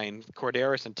 09.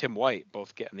 Corderas and Tim White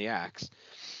both getting the axe.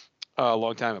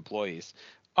 Longtime employees.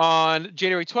 On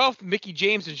January 12th, Mickey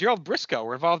James and Gerald Briscoe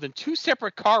were involved in 2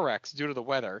 separate car wrecks due to the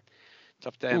weather.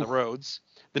 Tough day on the roads.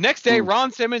 The next day,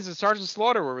 Ron Simmons and Sergeant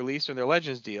Slaughter were released from their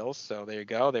Legends deals. So there you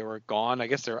go. They were gone. I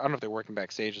guess I don't know if they're working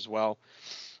backstage as well.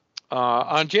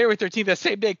 On January 13th, that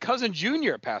same day, Cousin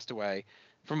Jr. passed away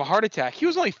from a heart attack. He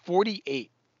was only 48.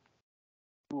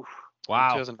 Oof.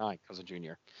 Wow. 2009, Cousin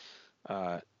Jr.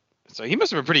 So he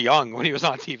must have been pretty young when he was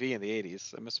on TV in the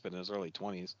 80s. It must have been in his early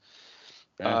 20s.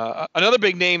 Yeah. Another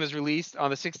big name is released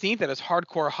on the 16th. That is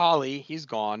Hardcore Holly. He's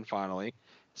gone finally.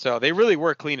 So they really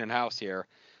were cleaning house here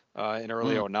in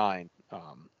early 09. A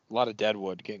lot of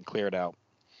deadwood getting cleared out.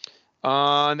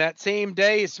 On that same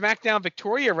day, SmackDown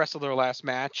Victoria wrestled her last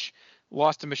match.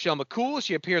 Lost to Michelle McCool.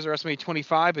 She appears at WrestleMania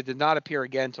 25, but did not appear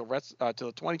again until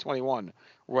the 2021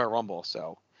 Royal Rumble.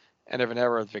 So, end of an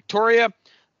era of Victoria.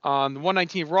 On the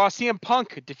 119 Raw, CM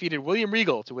Punk defeated William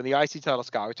Regal to win the IC title,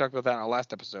 Scott. We talked about that in our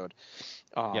last episode.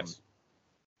 Yes.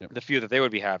 Yep. The feud that they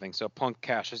would be having. So Punk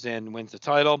cashes in, wins the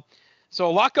title. So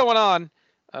a lot going on.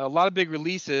 A lot of big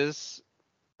releases.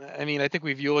 I mean, I think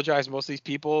we've eulogized most of these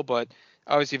people, but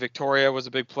obviously Victoria was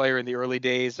a big player in the early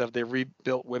days of the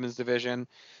rebuilt women's division.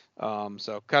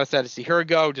 So kind of sad to see her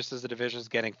go, just as the division's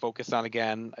getting focused on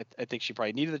again. I think she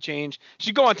probably needed the change.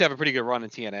 She'd go on to have a pretty good run in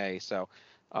TNA. So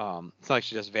It's not like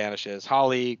she just vanishes.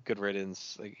 Holly, good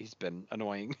riddance. Like, he's been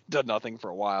annoying, done nothing for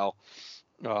a while.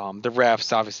 The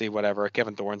refs, obviously, whatever.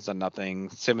 Kevin Thorne's done nothing.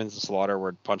 Simmons and Slaughter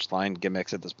were punchline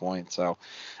gimmicks at this point. So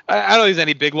I don't think there's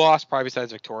any big loss, probably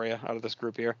besides Victoria out of this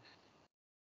group here.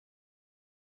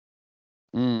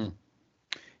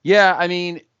 Yeah, I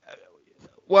mean,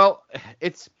 well,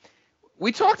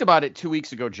 we talked about it 2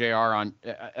 weeks ago, JR,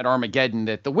 at Armageddon,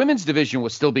 that the women's division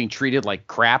was still being treated like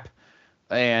crap.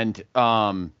 And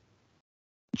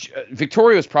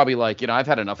Victoria was probably like, I've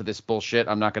had enough of this bullshit.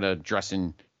 I'm not going to dress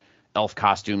in elf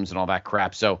costumes and all that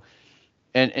crap. So,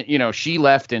 and she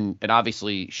left, and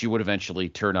obviously she would eventually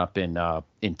turn up in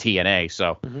TNA.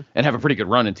 So, and have a pretty good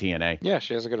run in TNA. Yeah,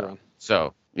 she has a good run.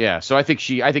 So yeah, so I think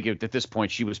at this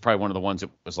point she was probably one of the ones that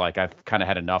was like, I've kind of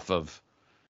had enough of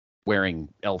wearing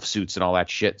elf suits and all that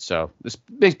shit. So this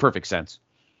makes perfect sense.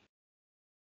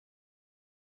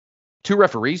 2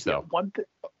 referees though.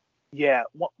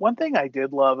 One thing I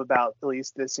did love about at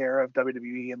least this era of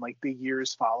WWE and like the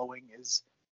years following is,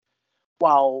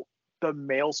 while the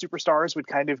male superstars would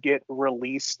kind of get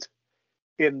released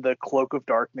in the cloak of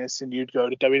darkness, and you'd go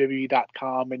to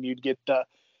WWE.com and you'd get the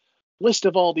list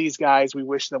of all these guys, we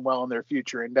wish them well in their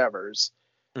future endeavors.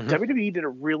 WWE did a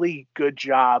really good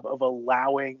job of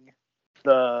allowing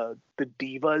the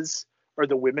divas or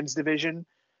the women's division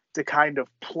to kind of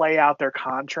play out their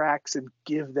contracts and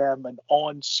give them an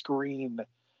on-screen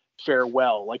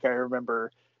farewell. Like I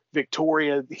remember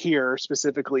Victoria here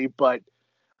specifically, but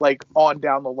like on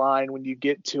down the line when you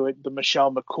get to it, the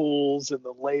Michelle McCools and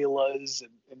the Laylas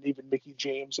and even Mickie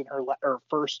James in her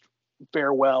first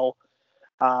farewell.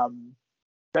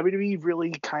 WWE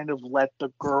really kind of let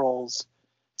the girls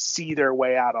see their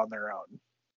way out on their own.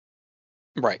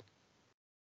 Right.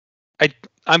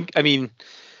 I'm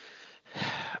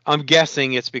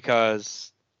guessing it's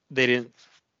because they didn't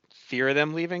fear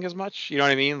them leaving as much. You know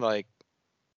what I mean? Like,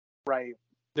 right.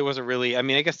 There wasn't really. I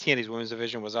mean, I guess TNA's women's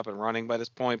division was up and running by this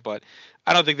point, but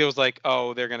I don't think there was like,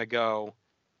 oh, they're gonna go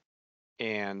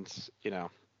and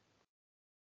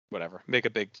whatever, make a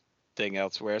big thing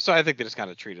elsewhere. So I think they just kind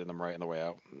of treated them right on the way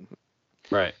out.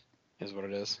 Right. Is what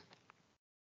it is.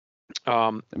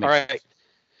 All right.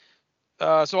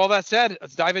 So all that said,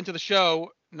 let's dive into the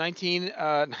show.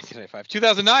 1995,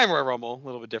 2009 Royal Rumble, a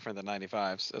little bit different than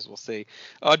 95, as we'll see.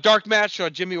 Dark match,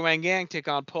 Jimmy Wang Yang take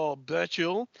on Paul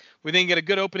Burchill. We then get a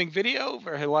good opening video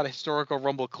for a lot of historical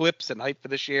Rumble clips and hype for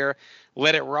this year.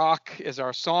 Let It Rock is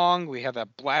our song. We have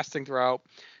that blasting throughout.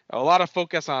 A lot of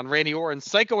focus on Randy Orton's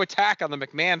psycho attack on the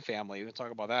McMahon family. We'll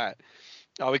talk about that.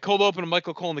 We cold open with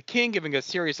Michael Cole and the King giving a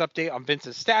serious update on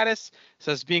Vince's status.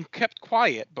 Says being kept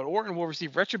quiet, but Orton will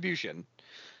receive retribution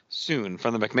soon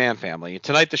from the McMahon family.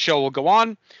 Tonight the show will go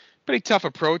on. Pretty tough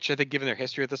approach, I think, given their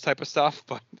history with this type of stuff,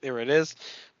 but there it is.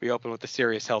 We open with a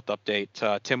serious health update.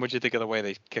 Tim, what'd you think of the way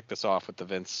they kicked this off with the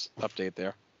Vince update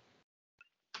there?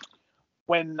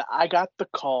 When I got the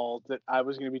call that I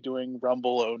was going to be doing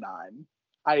Rumble 09,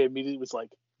 I immediately was like,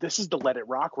 this is the Let It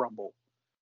Rock Rumble.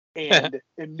 And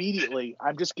immediately,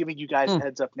 I'm just giving you guys a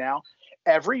heads up now,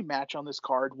 every match on this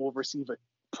card will receive a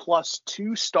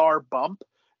 +2-star bump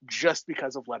just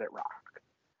because of Let It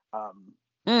Rock.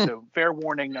 So fair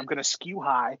warning, I'm going to skew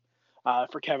high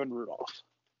for Kevin Rudolph.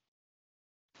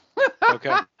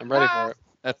 Okay, I'm ready for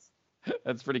it.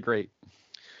 That's pretty great.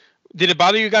 Did it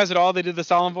bother you guys at all? They did the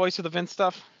solemn voice of the Vince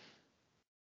stuff?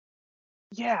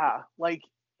 Yeah, like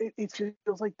it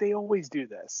feels like they always do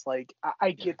this. Like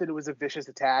I get that it was a vicious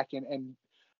attack, and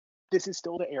this is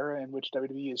still the era in which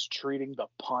WWE is treating the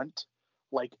punt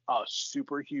like a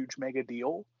super huge mega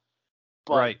deal.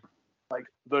 But right. Like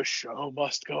the show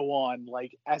must go on.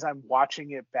 Like as I'm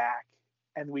watching it back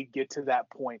and we get to that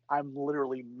point, I'm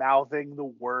literally mouthing the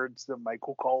words that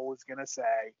Michael Cole is gonna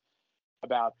say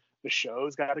about the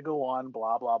show's got to go on,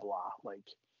 blah blah blah. Like,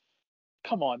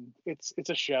 come on, it's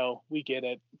a show. We get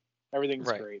it. Everything's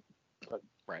right. Great. But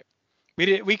right.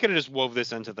 We could have just wove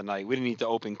this into the night. We didn't need to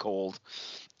open cold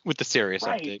with the serious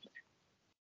update.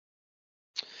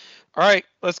 All right,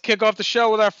 let's kick off the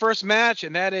show with our first match,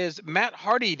 and that is Matt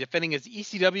Hardy defending his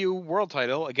ECW World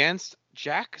Title against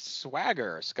Jack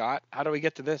Swagger. Scott, how do we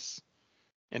get to this?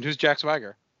 And who's Jack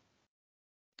Swagger?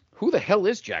 Who the hell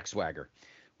is Jack Swagger?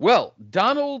 Well,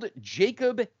 Donald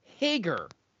Jacob Hager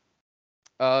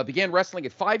began wrestling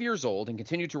at 5 years old and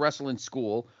continued to wrestle in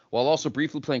school while also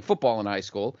briefly playing football in high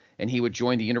school, and he would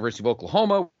join the University of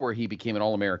Oklahoma, where he became an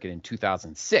All-American in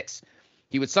 2006.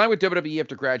 He would sign with WWE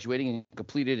after graduating and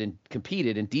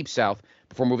competed in Deep South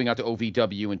before moving out to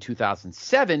OVW in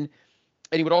 2007.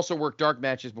 And he would also work dark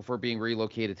matches before being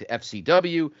relocated to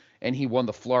FCW, and he won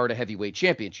the Florida Heavyweight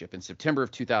Championship. In September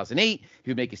of 2008, he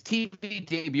would make his TV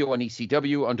debut on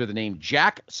ECW under the name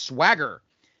Jack Swagger,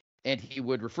 and he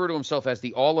would refer to himself as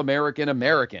the All-American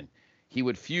American. He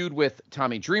would feud with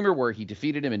Tommy Dreamer, where he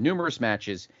defeated him in numerous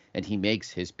matches, and he makes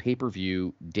his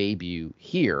pay-per-view debut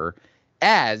here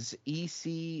as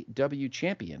ECW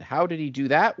champion. How did he do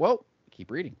that? Well,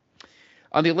 keep reading.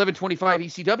 On the 11/25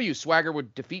 ECW, Swagger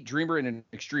would defeat Dreamer in an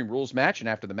Extreme Rules match, and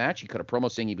after the match, he cut a promo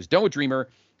saying he was done with Dreamer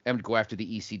and would go after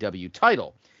the ECW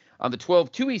title. On the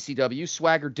 12/2 ECW,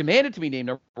 Swagger demanded to be named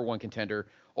number one contender,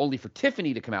 only for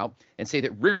Tiffany to come out and say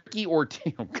that Ricky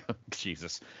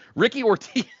Ortiz, Ricky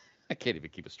Ortiz, I can't even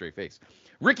keep a straight face.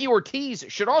 Ricky Ortiz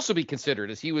should also be considered,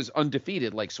 as he was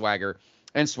undefeated like Swagger,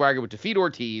 and Swagger would defeat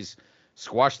Ortiz,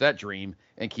 squash that dream,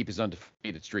 and keep his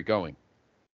undefeated streak going.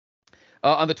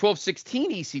 On the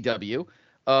 12/16 ECW,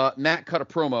 Matt cut a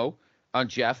promo on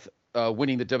Jeff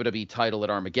winning the WWE title at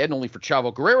Armageddon, only for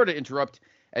Chavo Guerrero to interrupt,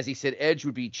 as he said Edge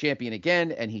would be champion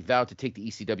again, and he vowed to take the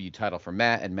ECW title from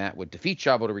Matt, and Matt would defeat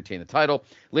Chavo to retain the title.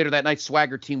 Later that night,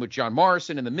 Swagger teamed with John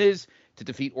Morrison and The Miz to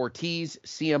defeat Ortiz,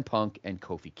 CM Punk, and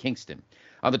Kofi Kingston.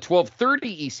 On the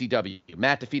 12/30 ECW,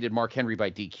 Matt defeated Mark Henry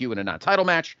by DQ in a non-title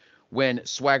match when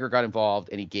Swagger got involved,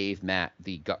 and he gave Matt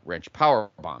the gut-wrench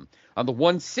powerbomb. On the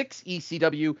 1/6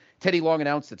 ECW, Teddy Long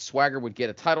announced that Swagger would get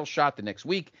a title shot the next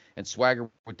week, and Swagger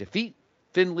would defeat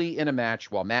Finlay in a match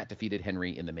while Matt defeated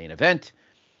Henry in the main event.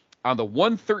 On the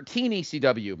 1/13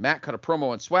 ECW, Matt cut a promo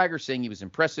on Swagger saying he was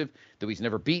impressive, though he's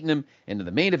never beaten him. And in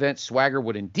the main event, Swagger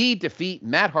would indeed defeat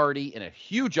Matt Hardy in a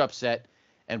huge upset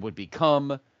and would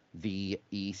become the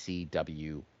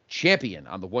ECW champion.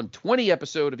 On the 120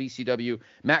 episode of ECW,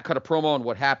 Matt cut a promo on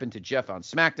what happened to Jeff on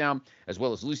SmackDown, as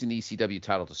well as losing the ECW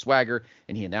title to Swagger,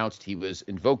 and he announced he was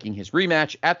invoking his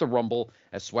rematch at the Rumble,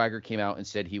 as Swagger came out and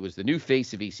said he was the new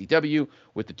face of ECW,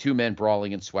 with the two men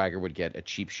brawling, and Swagger would get a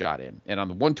cheap shot in. And on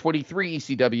the 123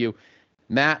 ECW,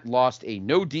 Matt lost a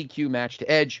no DQ match to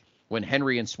Edge when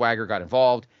Henry and Swagger got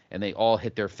involved, and they all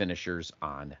hit their finishers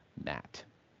on Matt.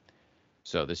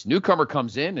 So this newcomer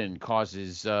comes in and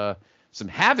causes some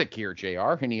havoc here,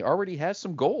 JR, and he already has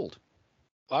some gold.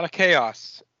 A lot of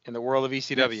chaos in the world of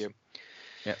ECW.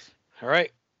 Yes. All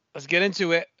right, let's get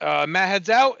into it. Matt heads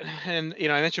out, and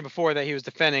I mentioned before that he was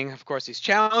defending. Of course, he's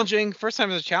challenging. First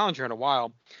time as a challenger in a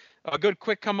while. A good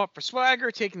quick come up for Swagger,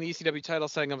 taking the ECW title,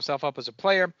 setting himself up as a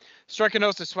player. Striker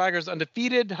notes that Swagger's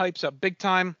undefeated, hypes up big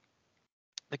time.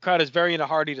 The crowd is very into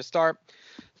Hardy to start.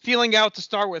 Feeling out to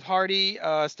start with Hardy,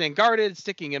 staying guarded,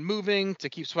 sticking and moving to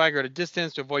keep Swagger at a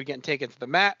distance to avoid getting taken to the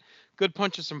mat. Good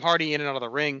punches from Hardy in and out of the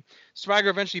ring. Swagger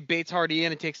eventually baits Hardy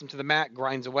in and takes him to the mat,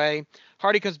 grinds away.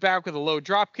 Hardy comes back with a low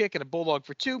drop kick and a bulldog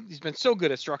for two. He's been so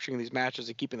good at structuring these matches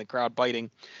and keeping the crowd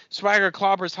biting. Swagger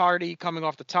clobbers Hardy coming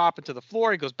off the top into the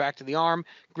floor. He goes back to the arm.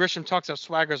 Grisham tucks up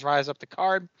Swagger's rise up the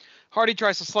card. Hardy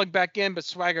tries to slug back in, but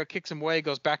Swagger kicks him away,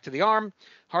 goes back to the arm.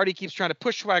 Hardy keeps trying to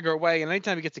push Swagger away, and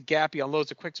anytime he gets a gap, he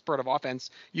unloads a quick spurt of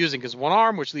offense using his one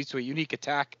arm, which leads to a unique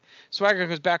attack. Swagger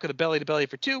comes back with a belly-to-belly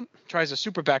for two, tries a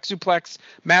super back suplex.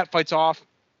 Matt fights off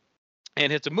and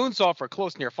hits a moonsault for a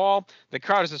close near fall. The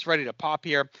crowd is just ready to pop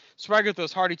here. Swagger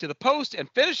throws Hardy to the post and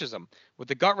finishes him with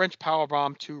the gut-wrench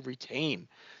powerbomb to retain.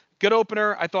 Good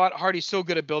opener. I thought Hardy's so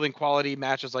good at building quality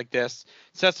matches like this.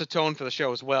 Sets the tone for the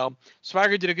show as well.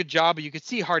 Swagger did a good job, but you could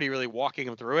see Hardy really walking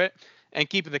him through it and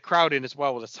keeping the crowd in as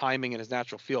well with his timing and his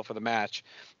natural feel for the match.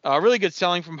 Really good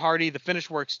selling from Hardy. The finish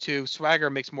works too. Swagger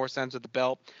makes more sense with the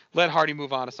belt. Let Hardy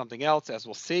move on to something else, as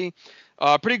we'll see.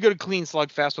 Pretty good, clean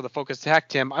slugfest with a focused attack,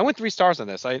 Tim. I went 3 stars on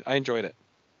this. I enjoyed it.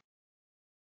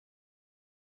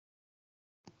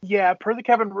 Yeah, per the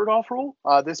Kevin Rudolph rule,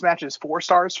 this match is 4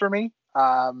 stars for me.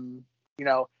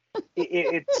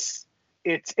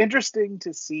 It's interesting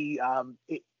to see.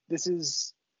 This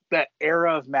is that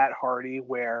era of Matt Hardy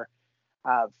where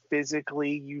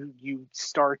physically you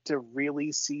start to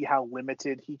really see how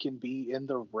limited he can be in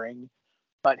the ring,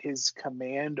 but his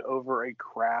command over a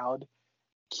crowd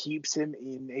keeps him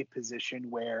in a position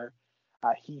where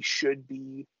he should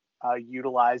be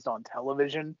utilized on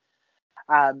television.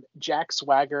 Jack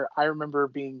Swagger, I remember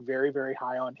being very, very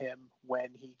high on him when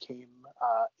he came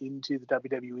into the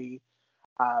WWE.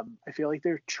 I feel like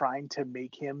they're trying to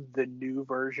make him the new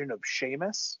version of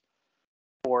Sheamus,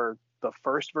 or the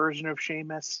first version of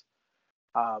Sheamus,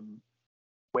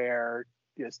 where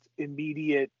just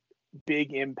immediate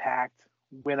big impact,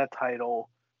 win a title,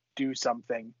 do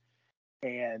something.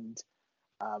 And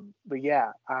but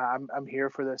yeah, I'm here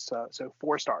for this. So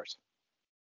 4 stars.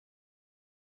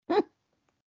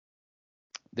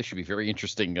 This should be very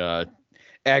interesting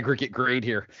aggregate grade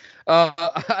here.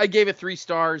 I gave it 3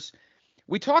 stars.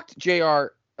 we talked, JR,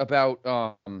 about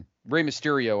Rey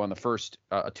Mysterio on the first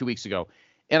 2 weeks ago,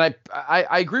 and I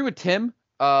agree with Tim.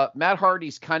 Matt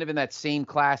Hardy's kind of in that same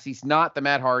class. He's not the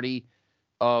Matt Hardy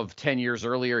of 10 years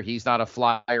earlier. He's not a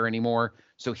flyer anymore.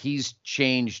 So he's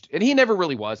changed, and he never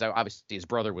really was. Obviously, his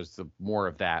brother was the more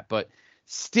of that, but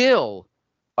still,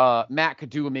 Matt could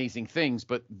do amazing things,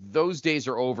 but those days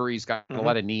are over. He's got a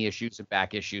lot of knee issues and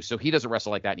back issues, so he doesn't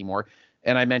wrestle like that anymore.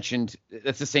 And I mentioned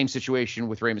that's the same situation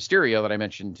with Rey Mysterio that I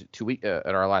mentioned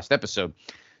at our last episode.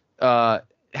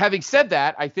 Having said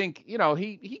that, I think,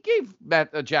 he gave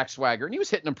Matt Jack swagger, and he was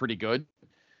hitting him pretty good.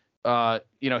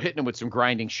 Hitting him with some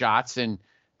grinding shots, and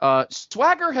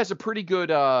Swagger has a pretty good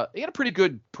he had a pretty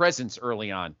good presence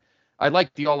early on. I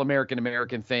liked the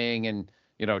All-American thing, and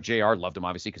JR loved him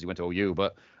obviously because he went to OU,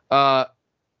 but I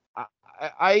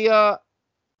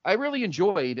really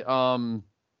enjoyed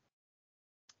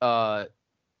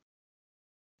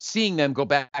seeing them go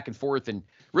back and forth and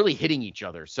really hitting each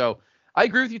other. So I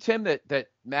agree with you, Tim, that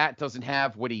Matt doesn't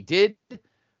have what he did,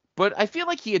 but I feel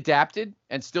like he adapted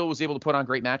and still was able to put on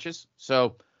great matches.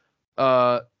 So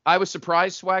I was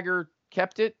surprised Swagger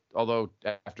kept it, although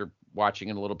after watching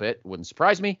it a little bit, it wouldn't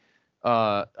surprise me.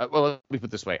 Well, let me put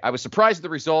it this way. I was surprised at the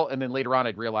result, and then later on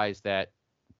I'd realized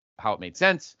how it made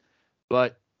sense.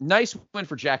 But nice win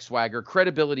for Jack Swagger.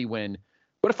 Credibility win.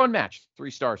 What a fun match. 3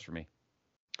 stars for me.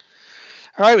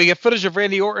 All right, we get footage of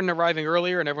Randy Orton arriving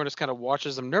earlier, and everyone just kind of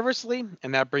watches them nervously.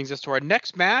 And that brings us to our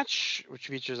next match, which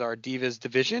features our Divas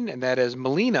division, and that is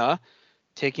Melina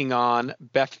taking on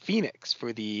Beth Phoenix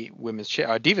for the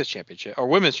Divas Championship, or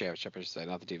Women's Championship, I should say,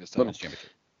 not the Divas title. Women's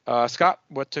Championship. Scott,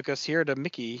 what took us here to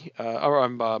Mickey,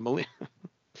 Melina?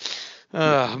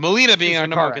 Melina being our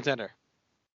number one contender.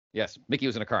 Yes, Mickey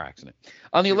was in a car accident.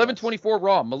 On the 11/24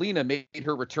 Raw, Melina made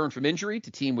her return from injury to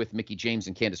team with Mickie James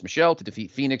and Candice Michelle to defeat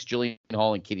Phoenix, Jillian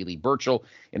Hall, and Katie Lee Burchill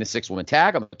in a 6-woman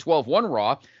tag. On the 12/1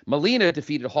 Raw, Melina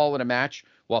defeated Hall in a match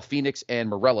while Phoenix and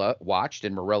Morella watched,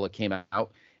 and Morella came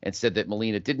out and said that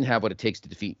Melina didn't have what it takes to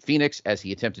defeat Phoenix as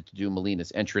he attempted to do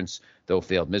Melina's entrance, though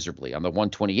failed miserably. On the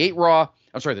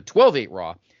 12/8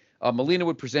 Raw, Melina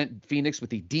would present Phoenix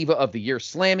with the Diva of the Year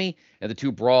Slammy, and the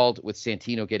two brawled with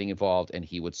Santino getting involved, and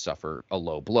he would suffer a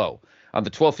low blow. On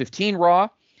the 12/15 Raw,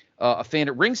 a fan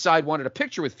at ringside wanted a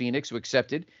picture with Phoenix, who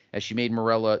accepted as she made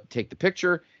Morella take the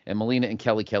picture, and Melina and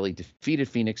Kelly defeated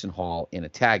Phoenix and Hall in a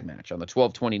tag match. On the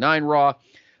 12/29 Raw,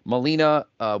 Melina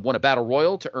won a battle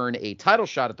royal to earn a title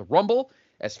shot at the Rumble,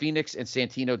 as Phoenix and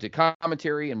Santino did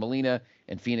commentary, and Melina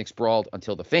and Phoenix brawled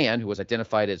until the fan, who was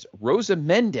identified as Rosa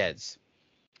Mendez,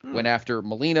 went after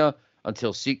Melina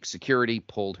until security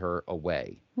pulled her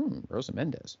away. Rosa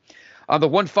Mendez. On the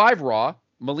 1/5 Raw,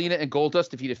 Melina and Goldust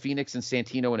defeated Phoenix and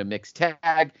Santino in a mixed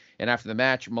tag, and after the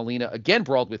match, Melina again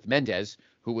brawled with Mendez,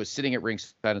 who was sitting at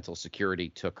ringside until security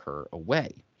took her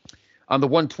away. On the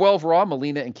 1/12 Raw,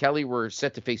 Melina and Kelly were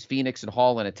set to face Phoenix and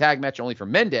Hall in a tag match, only for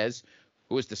Mendez,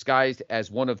 who was disguised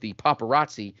as one of the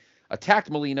paparazzi, attacked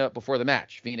Melina before the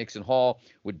match. Phoenix and Hall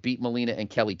would beat Melina and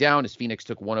Kelly down as Phoenix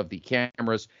took one of the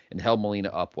cameras and held Melina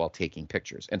up while taking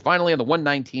pictures. And finally, on the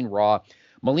 119 Raw,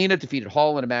 Melina defeated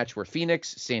Hall in a match where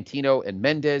Phoenix, Santino, and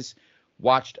Mendez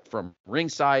watched from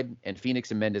ringside, and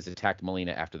Phoenix and Mendez attacked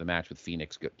Melina after the match, with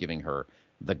Phoenix giving her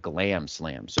the Glam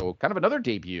Slam. So kind of another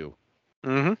debut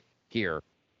here.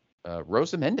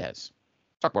 Rosa Mendez.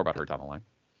 Talk more about her down the line.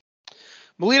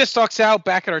 Melina stalks out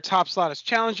back at her top slot as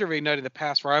challenger, reigniting the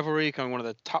past rivalry, becoming one of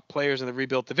the top players in the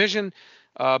rebuilt division.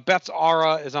 Beth's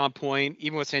aura is on point,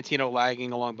 even with Santino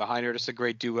lagging along behind her. Just a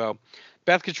great duo.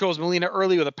 Beth controls Melina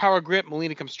early with a power grip.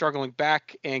 Melina comes struggling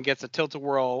back and gets a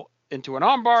tilt-a-whirl into an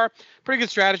armbar. Pretty good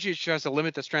strategy. She tries to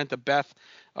limit the strength of Beth,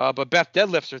 but Beth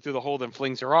deadlifts her through the hold and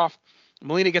flings her off.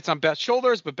 Melina gets on Beth's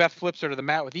shoulders, but Beth flips her to the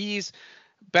mat with ease.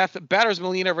 Beth batters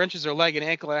Melina, wrenches her leg and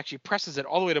ankle, and actually presses it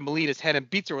all the way to Melina's head and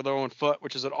beats her with her own foot,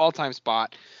 which is an all-time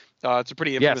spot. It's a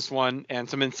pretty infamous one, and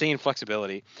some insane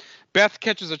flexibility. Beth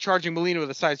catches a charging Melina with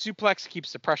a side suplex,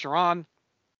 keeps the pressure on.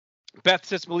 Beth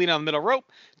sits Melina on the middle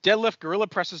rope. Deadlift, gorilla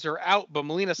presses her out, but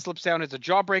Melina slips down as a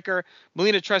jawbreaker.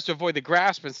 Melina tries to avoid the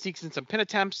grasp and sneaks in some pin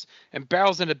attempts and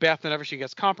barrels into Beth whenever she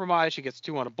gets compromised. She gets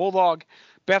 2 on a bulldog.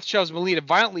 Beth shoves Melina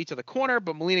violently to the corner,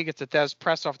 but Melina gets a Thez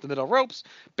press off the middle ropes.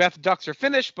 Beth ducks her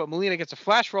finish, but Melina gets a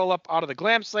flash roll up out of the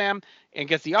Glam Slam and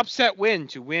gets the upset win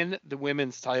to win the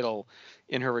women's title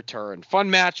in her return. Fun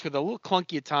match with a little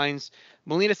clunky at times.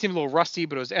 Melina seemed a little rusty,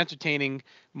 but it was entertaining.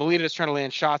 Melina is trying to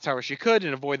land shots however she could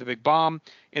and avoid the big bomb.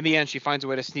 In the end, she finds a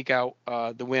way to sneak out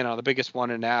the win on the biggest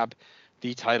one and nab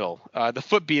the title. The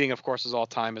foot beating, of course, is all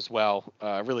time as well.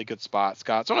 Really good spot,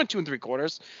 Scott. So only 2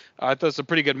 3/4. I thought it was a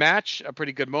pretty good match, a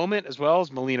pretty good moment as well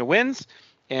as Melina wins.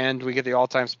 and we get the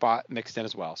all-time spot mixed in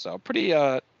as well. So pretty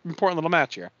important little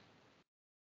match here.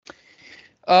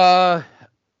 I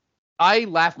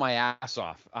laughed my ass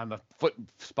off on the foot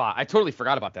spot. I totally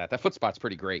forgot about that. That foot spot's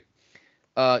pretty great.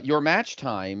 Your match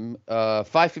time,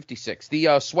 5:56.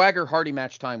 The Swagger Hardy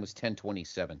match time was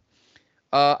 10:27.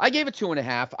 I gave it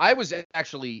 2.5. I was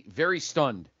actually very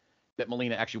stunned that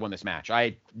Melina actually won this match. I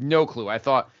had no clue.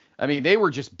 They were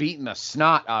just beating the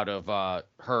snot out of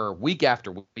her week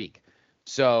after week.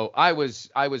 So I was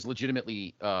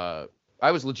legitimately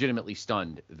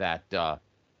stunned that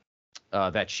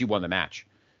she won the match.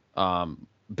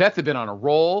 Beth had been on a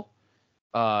roll.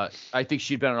 I think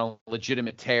she'd been on a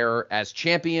legitimate tear as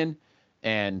champion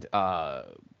and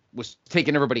was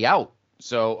taking everybody out.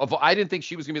 So I didn't think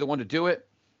she was going to be the one to do it,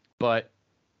 but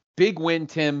big win,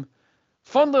 Tim.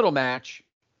 Fun little match.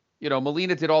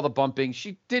 Melina did all the bumping.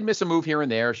 She did miss a move here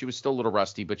and there. She was still a little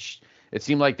rusty, but it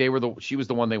seemed like she was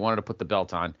the one they wanted to put the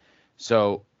belt on.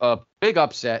 So a big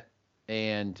upset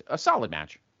and a solid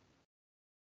match.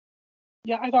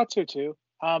 Yeah, I thought so too.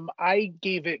 I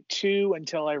gave it 2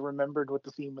 until I remembered what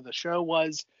the theme of the show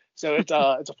was. So it's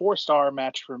a 4-star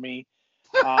match for me.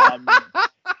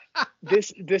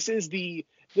 This is the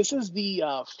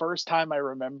first time I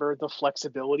remember the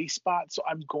flexibility spot, so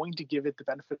I'm going to give it the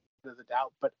benefit of the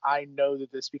doubt. But I know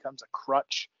that this becomes a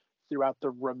crutch throughout the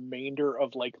remainder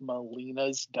of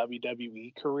Melina's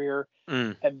WWE career,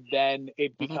 and then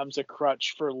it becomes a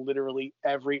crutch for literally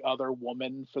every other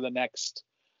woman for the next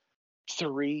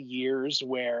 3 years,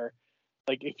 where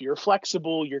if you're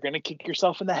flexible, you're going to kick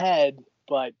yourself in the head.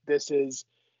 But this is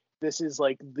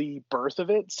the birth of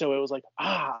it. So it was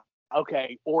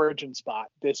okay, origin spot.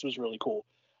 This was really cool.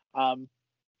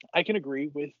 I can agree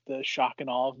with the shock and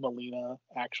awe of Melina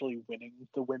actually winning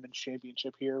the women's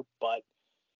championship here, but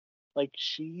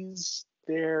she's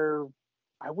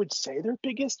I would say their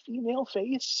biggest female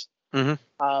face. Coming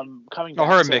back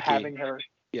her to Mickey. having her.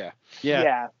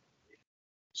 Yeah.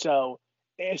 So,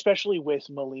 especially with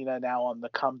Melina now on the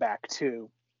comeback too,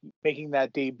 making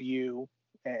that debut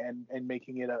and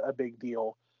making it a big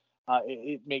deal,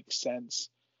 it makes sense.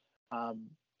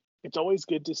 It's always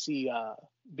good to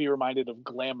be reminded of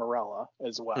Glamorella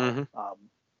as well.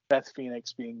 Beth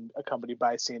Phoenix being accompanied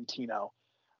by Santino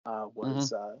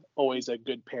was always a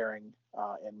good pairing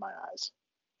in my eyes.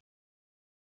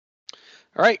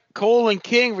 All right, Cole and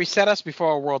King reset us before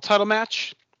our world title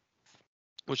match,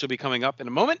 which will be coming up in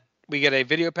a moment. We get a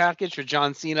video package for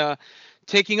John Cena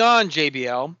taking on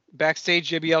JBL. Backstage,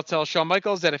 JBL tells Shawn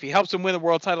Michaels that if he helps him win the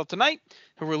world title tonight,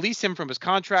 he'll release him from his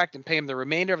contract and pay him the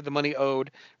remainder of the money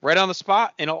owed right on the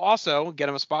spot, and he'll also get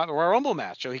him a spot in the Royal Rumble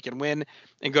match so he can win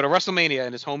and go to WrestleMania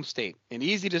in his home state. An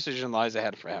easy decision lies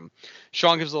ahead for him.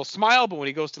 Shawn gives a little smile, but when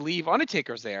he goes to leave,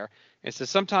 Undertaker's there and says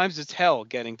sometimes it's hell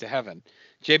getting to heaven.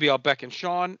 JBL beckons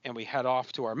Shawn, and we head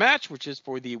off to our match, which is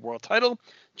for the world title.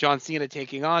 John Cena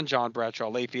taking on John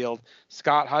Bradshaw Layfield.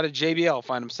 Scott, how did JBL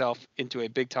find himself into a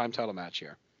big-time title match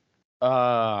here?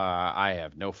 I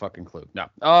have no fucking clue. No.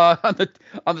 On the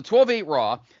 12/8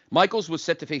 Raw, Michaels was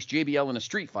set to face JBL in a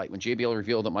street fight when JBL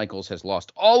revealed that Michaels has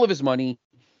lost all of his money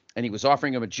and he was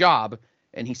offering him a job,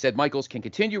 and he said Michaels can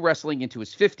continue wrestling into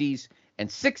his 50s and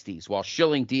 60s while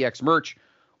shilling DX merch,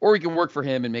 or he can work for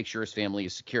him and make sure his family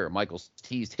is secure. Michaels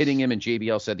teased hitting him, and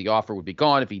JBL said the offer would be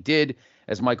gone if he did,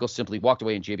 as Michaels simply walked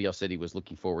away, and JBL said he was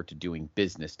looking forward to doing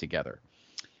business together.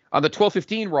 On the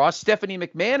 12/15 Raw, Stephanie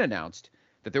McMahon announced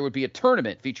that there would be a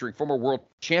tournament featuring former world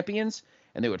champions,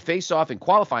 and they would face off in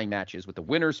qualifying matches with the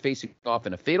winners facing off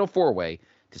in a fatal four-way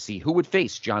to see who would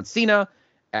face John Cena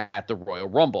at the Royal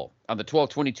Rumble. On the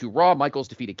 12/22 Raw, Michaels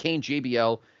defeated Kane,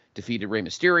 JBL defeated Rey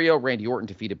Mysterio, Randy Orton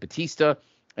defeated Batista,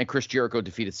 and Chris Jericho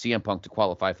defeated CM Punk to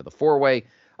qualify for the four-way.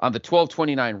 On the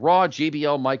 12/29 Raw,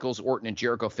 JBL, Michaels, Orton, and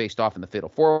Jericho faced off in the fatal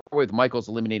four-way, with Michaels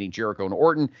eliminating Jericho and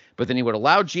Orton, but then he would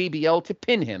allow JBL to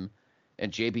pin him,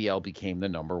 and JBL became the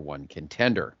 #1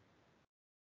 contender.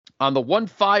 On the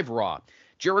 1/5 Raw,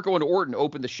 Jericho and Orton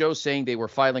opened the show saying they were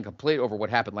filing a complaint over what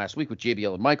happened last week with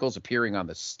JBL and Michaels appearing on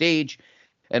the stage,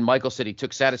 and Michaels said he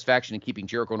took satisfaction in keeping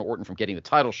Jericho and Orton from getting the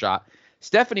title shot.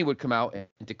 Stephanie would come out and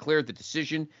declare the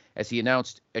decision as she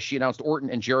announced Orton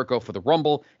and Jericho for the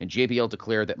Rumble, and JBL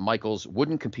declared that Michaels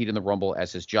wouldn't compete in the Rumble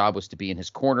as his job was to be in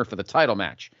his corner for the title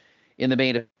match. In the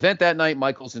main event that night,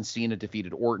 Michaels and Cena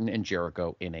defeated Orton and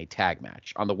Jericho in a tag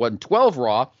match. On the 1/12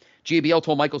 Raw, JBL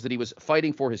told Michaels that he was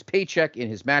fighting for his paycheck in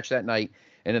his match that night,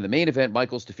 and in the main event,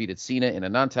 Michaels defeated Cena in a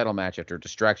non-title match after a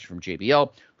distraction from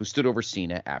JBL, who stood over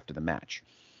Cena after the match.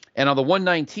 And on the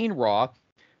 1/19 Raw,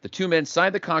 the two men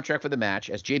signed the contract for the match,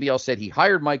 as JBL said he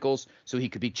hired Michaels so he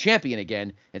could be champion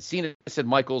again, and Cena said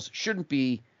Michaels shouldn't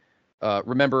be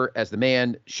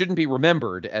shouldn't be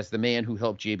remembered as the man who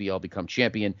helped JBL become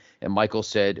champion. And Michaels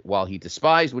said while he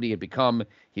despised what he had become,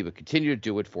 he would continue to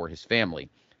do it for his family.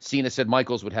 Cena said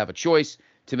Michaels would have a choice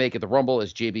to make it the Rumble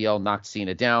as JBL knocked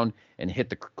Cena down and hit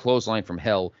the clothesline from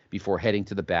hell before heading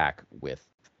to the back with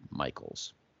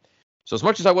Michaels. So as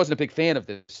much as I wasn't a big fan of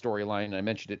this storyline, and I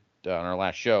mentioned it on our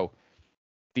last show,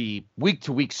 the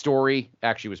week-to-week story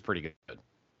actually was pretty good.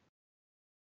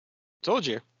 Told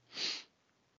you.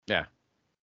 Yeah.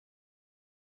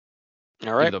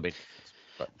 All right.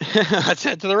 Let's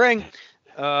head to the ring.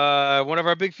 One of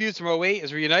our big feuds from 08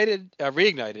 is reignited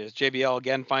as JBL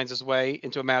again finds his way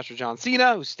into a match with John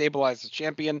Cena, who stabilized the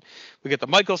champion. We get the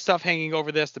Michaels stuff hanging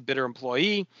over this, the bitter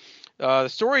employee. The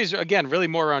story is, again, really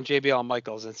more around JBL and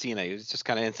Michaels than Cena. It's just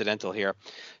kind of incidental here.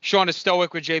 Shawn is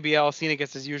stoic with JBL. Cena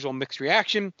gets his usual mixed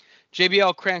reaction.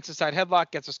 JBL cranks a side headlock,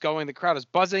 gets us going. The crowd is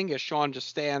buzzing as Shawn just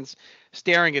stands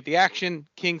staring at the action.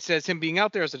 King says him being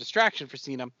out there is a distraction for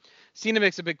Cena. Cena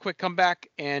makes a big quick comeback,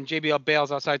 and JBL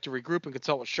bails outside to regroup and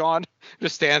consult with Shawn.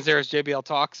 Just stands there as JBL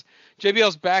talks.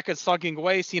 JBL's back and slugging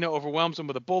away. Cena overwhelms him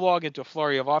with a bulldog into a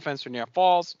flurry of offense for near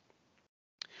falls.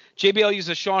 JBL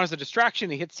uses Shawn as a distraction.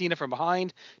 He hits Cena from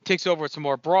behind, takes over with some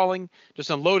more brawling, just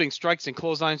unloading strikes and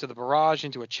clotheslines to the barrage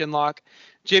into a chinlock.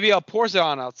 JBL pours it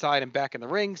on outside and back in the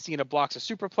ring. Cena blocks a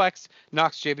superplex,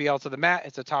 knocks JBL to the mat.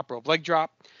 It's a top rope leg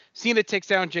drop. Cena takes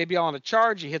down JBL on a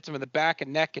charge. He hits him in the back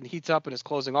and neck and heats up in his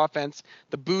closing offense.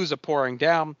 The boos are pouring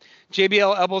down.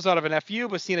 JBL elbows out of an FU,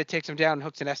 but Cena takes him down and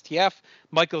hooks an STF.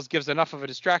 Michaels gives enough of a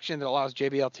distraction that allows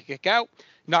JBL to kick out.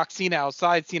 Knocks Cena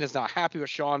outside. Cena's not happy with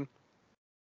Shawn.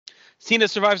 Cena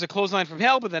survives a clothesline from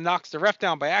hell, but then knocks the ref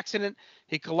down by accident.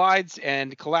 He collides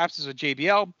and collapses with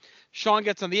JBL. Shawn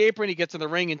gets on the apron. He gets in the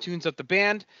ring and tunes up the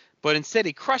band, but instead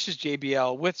he crushes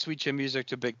JBL with Sweet Chin Music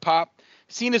to a big pop.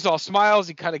 Cena's all smiles.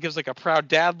 He kind of gives like a proud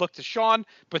dad look to Shawn,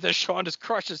 but then Shawn just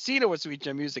crushes Cena with Sweet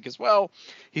Chin Music as well.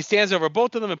 He stands over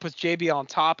both of them and puts JBL on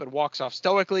top and walks off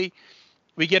stoically.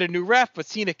 We get a new ref, but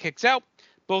Cena kicks out.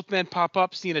 Both men pop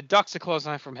up. Cena ducks a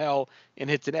clothesline from hell and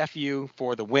hits an FU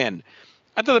for the win.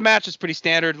 I thought the match was pretty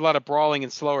standard, a lot of brawling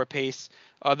and slower pace.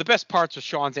 The best parts was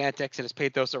Shawn's antics and his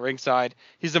pathos at ringside.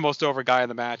 He's the most over guy in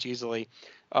the match easily.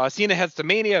 Cena heads to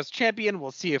Mania as champion.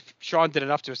 We'll see if Shawn did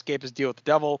enough to escape his deal with the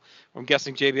devil. I'm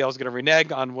guessing JBL is going to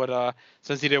renege on what,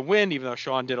 since he didn't win, even though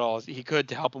Shawn did all he could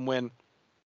to help him win.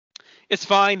 It's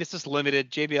fine. It's just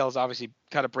limited. JBL is obviously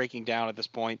kind of breaking down at this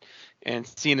point, and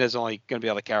Cena is only going to be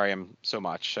able to carry him so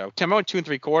much. So 10 2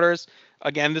 3/4.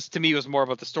 Again, this to me was more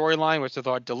about the storyline, which I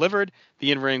thought delivered.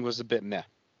 The in-ring was a bit meh.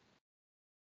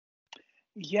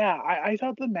 Yeah, I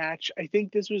thought the match, I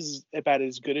think this was about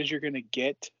as good as you're going to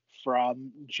get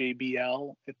from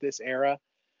JBL at this era.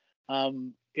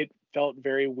 It felt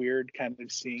very weird kind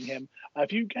of seeing him.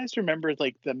 If you guys remember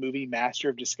like the movie Master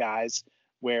of Disguise,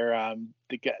 where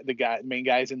the main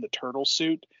guy's in the turtle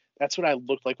suit, that's what I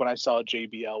looked like when I saw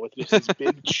JBL, with just his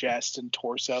big chest and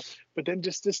torso, but then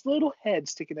just this little head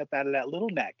sticking up out of that little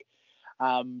neck.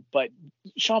 But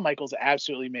Shawn Michaels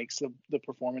absolutely makes the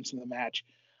performance in the match.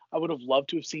 I would have loved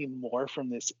to have seen more from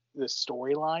this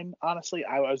storyline. Honestly,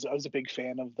 I was a big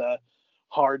fan of the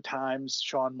hard times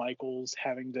Shawn Michaels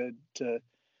having to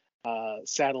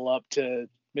saddle up to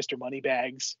Mr.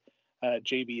 Moneybags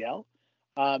JBL.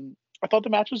 I thought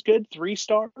the match was good, 3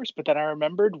 stars, but then I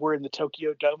remembered we're in the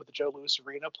Tokyo Dome at the Joe Louis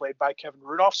Arena, played by Kevin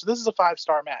Rudolph, so this is a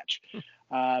 5-star match.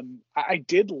 I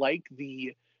did like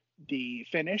the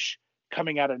finish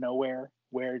coming out of nowhere,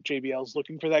 where JBL's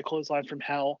looking for that clothesline from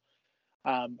hell,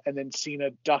 and then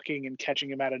Cena ducking and catching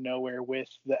him out of nowhere with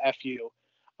the FU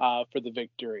for the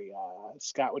victory.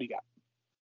 Scott, what do you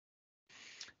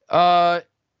got?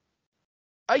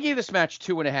 I gave this match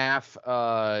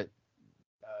 2.5.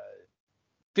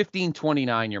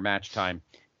 15:29 your match time.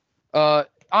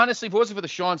 Honestly, if it wasn't for the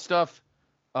Shawn stuff,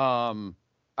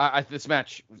 this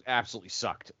match absolutely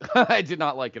sucked. I did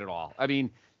not like it at all. I mean,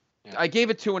 I gave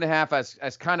it 2.5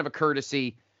 as kind of a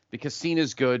courtesy because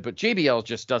Cena's good, but JBL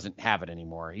just doesn't have it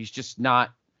anymore. He's just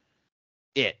not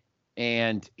it.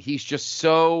 And he's just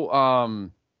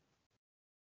so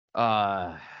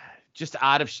just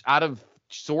out of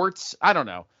sorts. I don't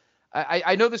know.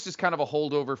 I know this is kind of a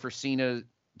holdover for Cena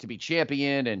to be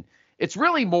champion, and it's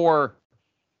really more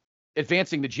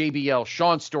advancing the JBL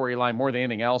Shawn storyline more than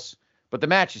anything else, but the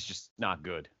match is just not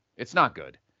good. It's not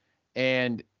good.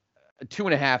 And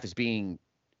 2.5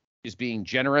 is being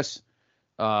generous.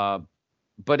 But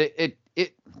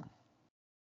it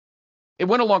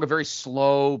went along a very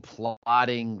slow,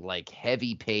 plodding, like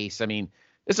heavy pace. I mean,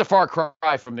 it's a far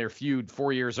cry from their feud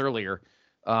 4 years earlier.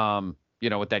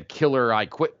 With that killer I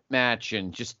Quit match,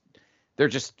 and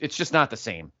it's just not the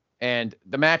same. And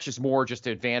the match is more just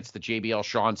to advance the JBL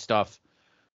Sean stuff,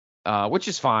 which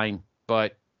is fine.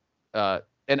 But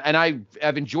and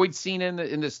I've enjoyed Cena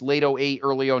in this late 08,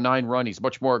 early 09 run. He's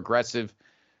much more aggressive.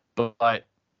 But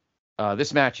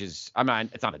this match is,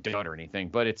 it's not a dud or anything,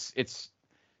 but it's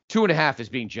 2.5 is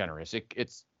being generous.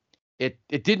 It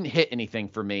didn't hit anything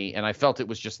for me, and I felt it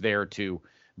was just there to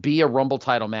be a Rumble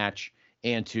title match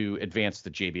and to advance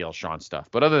the JBL Sean stuff.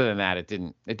 But other than that, it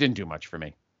didn't do much for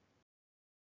me.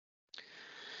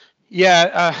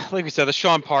 Yeah, like we said, the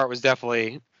Sean part was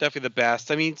definitely the best.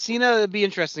 I mean, Cena, it'd be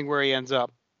interesting where he ends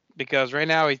up, because right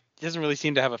now he doesn't really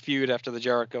seem to have a feud after the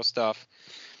Jericho stuff.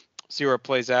 See where it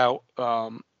plays out.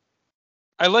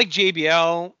 I like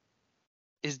JBL,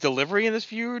 his delivery in this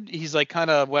feud. He's like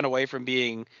kind of went away from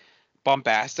being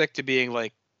bombastic to being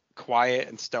like quiet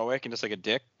and stoic and just like a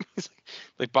dick.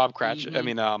 Like Bob Cratchit. I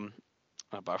mean,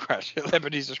 not Bob Cratchit.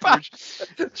 Ebenezer Scrooge.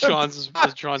 Sean's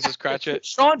just Cratchit.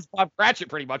 Sean's Bob Cratchit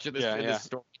pretty much in this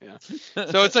story. Yeah.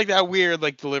 So it's like that weird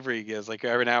like delivery he gives. Like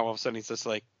every now all of a sudden he's just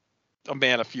like a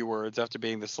man of few words after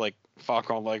being this like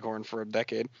Foghorn Leghorn for a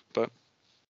decade. But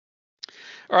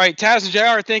all right, Taz and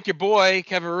JR, thank your boy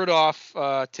Kevin Rudolph.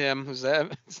 Tim, who's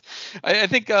that? I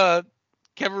think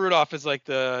Kevin Rudolph is like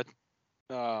the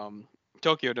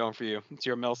Tokyo Dome for you. It's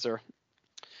your Meltzer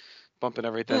bumping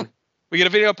everything. We get a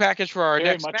video package for our Very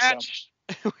next much match,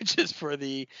 which is for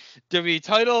the WWE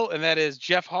title, and that is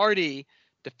Jeff Hardy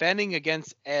defending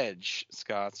against Edge,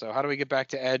 Scott. So how do we get back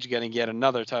to Edge getting yet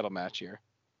another title match here?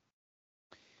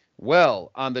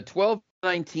 Well, on the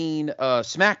 12/19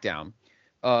 SmackDown,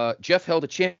 Jeff held a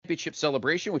championship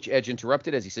celebration, which Edge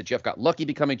interrupted as he said Jeff got lucky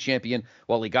becoming champion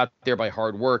while he got there by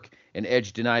hard work, and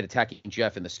Edge denied attacking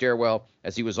Jeff in the stairwell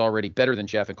as he was already better than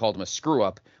Jeff and called him a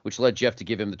screw-up, which led Jeff to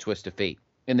give him the twist of fate.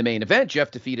 In the main event,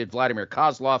 Jeff defeated Vladimir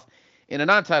Kozlov in a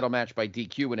non-title match by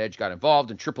DQ when Edge got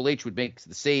involved, and Triple H would make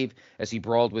the save as he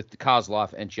brawled with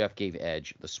Kozlov, and Jeff gave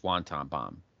Edge the Swanton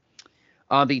Bomb.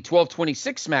 On the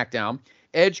 12/26 SmackDown,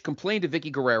 Edge complained to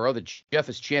Vicky Guerrero that Jeff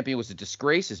as champion was a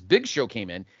disgrace as Big Show came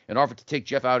in and offered to take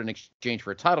Jeff out in exchange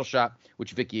for a title shot,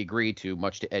 which Vicky agreed to,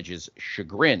 much to Edge's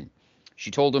chagrin.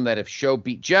 She told him that if Show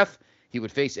beat Jeff, he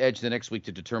would face Edge the next week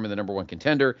to determine the number one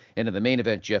contender, and in the main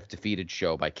event, Jeff defeated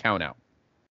Show by countout.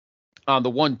 On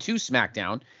the 1/2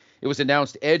 SmackDown, it was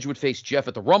announced Edge would face Jeff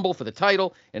at the Rumble for the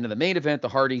title, and in the main event, the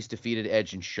Hardys defeated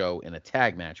Edge and Show in a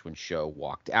tag match when Show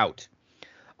walked out.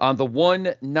 On the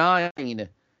 1/9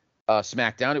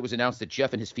 SmackDown, it was announced that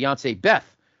Jeff and his fiancée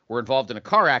Beth were involved in a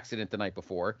car accident the night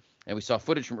before, and we saw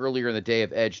footage from earlier in the day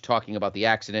of Edge talking about the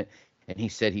accident, and he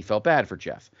said he felt bad for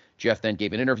Jeff. Jeff then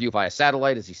gave an interview via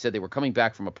satellite as he said they were coming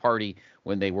back from a party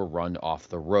when they were run off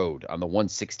the road. On the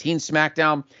 1/16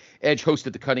 SmackDown, Edge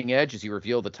hosted the Cutting Edge as he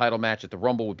revealed the title match at the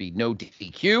Rumble would be no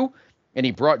DQ, and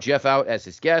he brought Jeff out as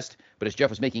his guest, but as Jeff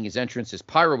was making his entrance, his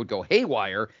pyro would go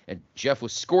haywire, and Jeff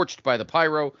was scorched by the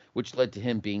pyro, which led to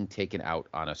him being taken out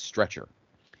on a stretcher.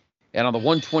 And on the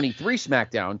 1/23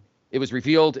 SmackDown, it was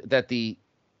revealed that the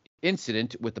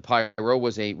incident with the pyro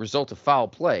was a result of foul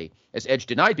play, as Edge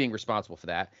denied being responsible for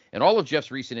that and all of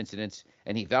Jeff's recent incidents,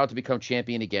 and he vowed to become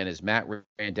champion again as Matt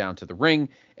ran down to the ring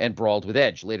and brawled with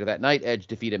Edge. Later that night, Edge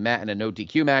defeated Matt in a no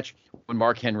DQ match when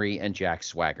Mark Henry and Jack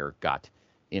Swagger got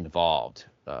involved.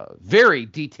 Very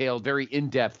detailed, very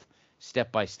in-depth,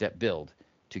 step-by-step build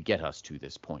to get us to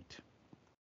this point.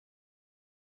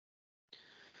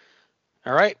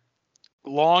 All right.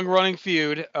 Long-running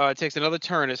feud takes another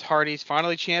turn as Hardy's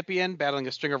finally champion, battling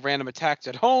a string of random attacks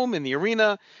at home in the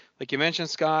arena, like you mentioned,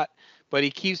 Scott, but he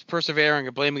keeps persevering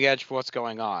and blaming Edge for what's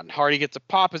going on. Hardy gets a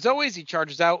pop as always. He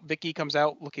charges out. Vicky comes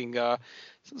out looking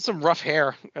some rough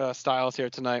hair styles here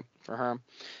tonight for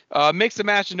her. Makes the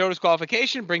match a no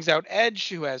disqualification, brings out Edge,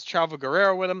 who has Chavo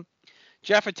Guerrero with him.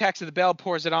 Jeff attacks to the bell,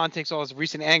 pours it on, takes all his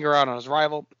recent anger out on his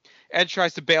rival. Edge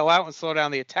tries to bail out and slow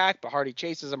down the attack, but Hardy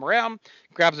chases him around,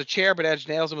 grabs a chair, but Edge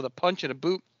nails him with a punch and a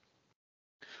boot.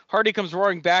 Hardy comes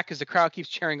roaring back as the crowd keeps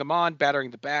cheering him on,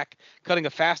 battering the back, cutting a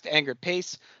fast, angered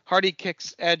pace. Hardy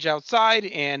kicks Edge outside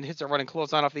and hits a running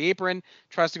clothesline off the apron,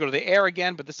 tries to go to the air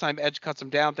again, but this time Edge cuts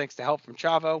him down thanks to help from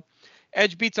Chavo.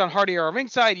 Edge beats on Hardy around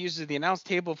ringside, uses the announce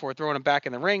table before throwing him back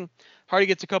in the ring. Hardy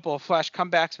gets a couple of flash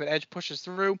comebacks, but Edge pushes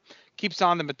through, keeps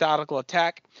on the methodical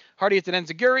attack. Hardy hits an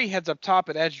enziguri, heads up top,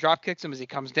 and Edge drop kicks him as he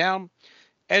comes down.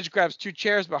 Edge grabs two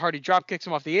chairs, but Hardy drop kicks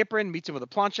him off the apron, meets him with a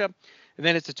plancha, and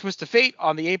then it's a twist of fate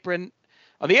on the apron,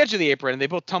 on the edge of the apron, and they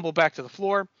both tumble back to the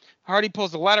floor. Hardy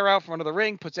pulls the ladder out from under the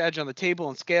ring, puts Edge on the table,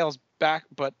 and scales back,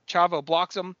 but Chavo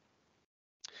blocks him.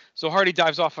 So Hardy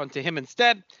dives off onto him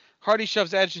instead. Hardy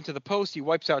shoves Edge into the post. He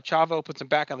wipes out Chavo, puts him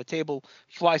back on the table,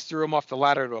 flies through him off the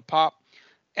ladder to a pop.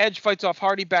 Edge fights off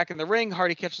Hardy back in the ring.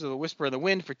 Hardy catches a whisper in the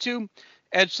wind for 2.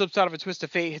 Edge slips out of a twist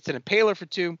of fate, hits an impaler for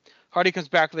 2. Hardy comes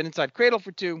back with an inside cradle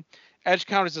for 2. Edge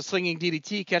counters a slinging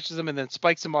DDT, catches him, and then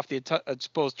spikes him off the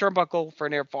exposed turnbuckle for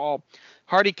an air fall.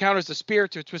 Hardy counters a spear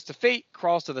to a twist of fate,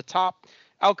 crawls to the top.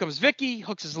 Out comes Vicky,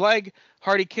 hooks his leg.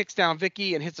 Hardy kicks down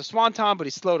Vicky and hits a swanton, but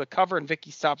he's slow to cover, and Vicky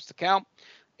stops the count.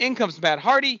 In comes Matt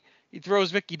Hardy. He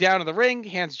throws Vicky down to the ring,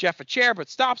 hands Jeff a chair, but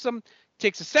stops him.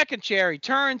 Takes a second chair, he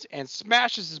turns and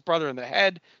smashes his brother in the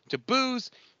head to boos.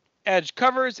 Edge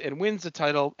covers and wins the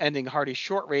title, ending Hardy's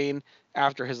short reign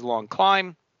after his long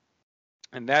climb.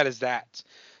 And that is that.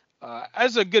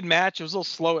 As a good match, it was a little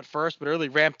slow at first, but it really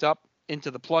ramped up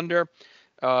into the plunder,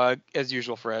 as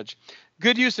usual for Edge.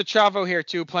 Good use of Chavo here,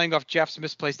 too, playing off Jeff's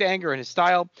misplaced anger and his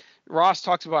style. Ross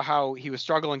talks about how he was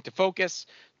struggling to focus.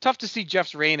 Tough to see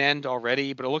Jeff's reign end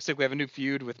already, but it looks like we have a new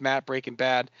feud with Matt Breaking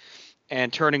Bad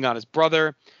and turning on his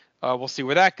brother. We'll see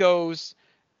where that goes.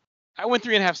 I went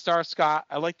 3.5 stars, Scott.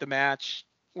 I like the match.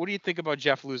 What do you think about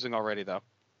Jeff losing already, though?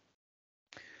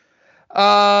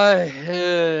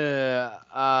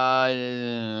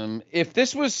 If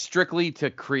this was strictly to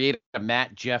create a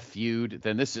Matt Jeff feud,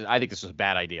 then I think this is a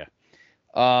bad idea.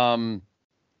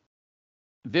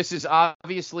 This is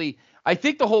obviously, I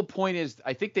think the whole point is,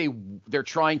 I think they're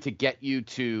trying to get you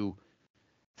to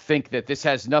think that this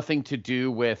has nothing to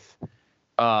do with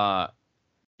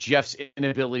Jeff's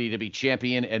inability to be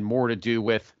champion and more to do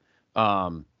with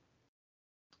a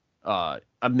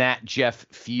Matt Jeff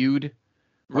feud,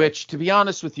 which, to be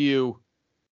honest with you,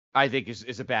 I think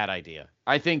is a bad idea.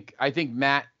 I think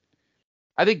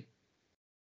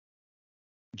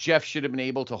Jeff should have been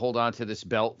able to hold on to this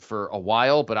belt for a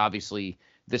while, but obviously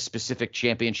this specific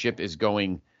championship is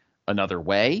going another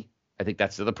way. I think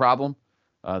that's the problem.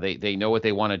 They know what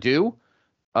they want to do.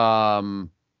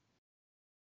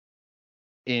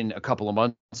 In a couple of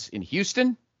months in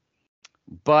Houston,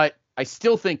 but I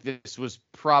still think this was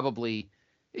probably,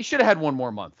 he should have had one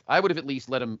more month. I would have at least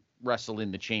let him wrestle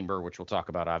in the chamber, which we'll talk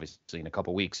about obviously in a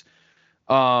couple weeks.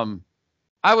 I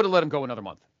would have let him go another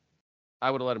month.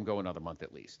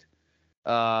 At least.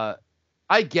 I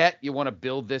get you want to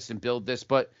build this,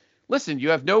 but listen, you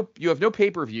have no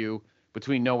pay-per-view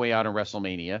between No Way Out and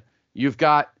WrestleMania. You've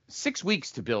got 6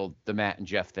 weeks to build the Matt and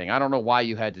Jeff thing. I don't know why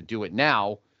you had to do it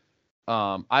now.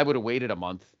 I would have waited a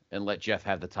month and let Jeff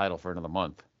have the title for another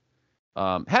month.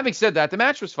 Having said that, the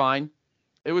match was fine.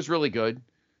 It was really good.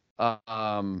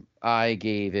 I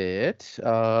gave it,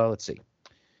 let's see.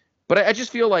 But I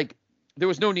just feel like there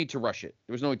was no need to rush it.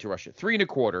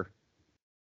 3.25.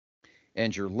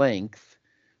 And your length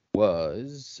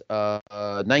was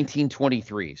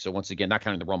 19:23. So once again, not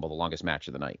counting the Rumble, the longest match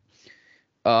of the night.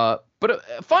 But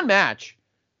a fun match.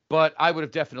 But I would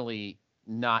have definitely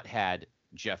not had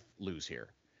Jeff lose here.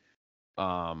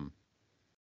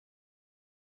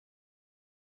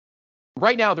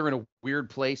 Right now they're in a weird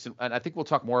place, and I think we'll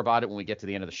talk more about it when we get to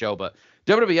the end of the show, but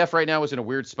WWF right now is in a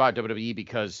weird spot, WWE,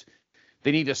 because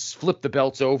they need to flip the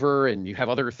belts over, and you have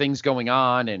other things going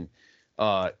on, and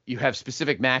you have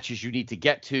specific matches you need to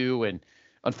get to, and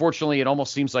unfortunately it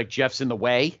almost seems like Jeff's in the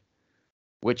way,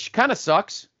 which kind of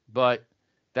sucks, but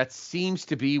that seems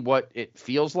to be what it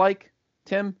feels like,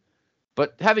 Tim.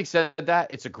 But having said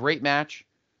that, it's a great match.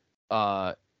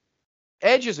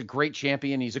 Edge is a great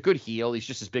champion. He's a good heel. He's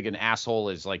just as big an asshole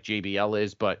as like JBL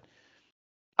is, but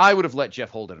I would have let Jeff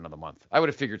hold it another month. I would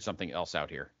have figured something else out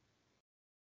here.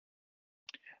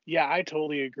 Yeah, I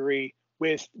totally agree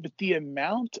with the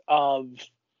amount of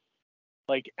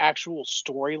like actual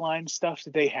storyline stuff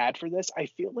that they had for this. I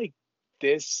feel like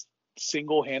this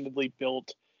single-handedly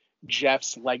built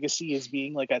Jeff's legacy as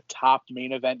being like a top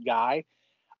main event guy.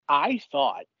 I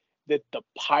thought that the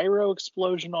pyro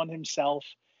explosion on himself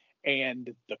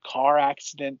and the car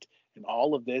accident and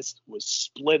all of this was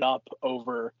split up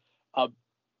over a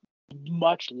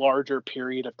much larger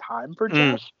period of time for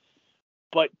Jeff.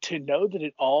 But to know that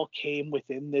it all came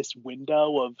within this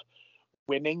window of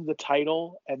winning the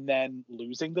title and then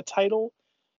losing the title,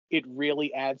 it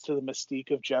really adds to the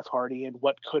mystique of Jeff Hardy and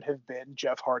what could have been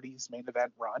Jeff Hardy's main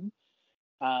event run.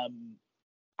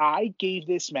 I gave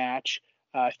this match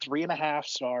 3.5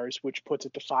 stars, which puts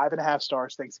it to 5.5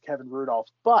 stars thanks to Kevin Rudolph.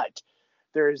 But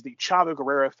there is the Chavo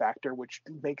Guerrero factor, which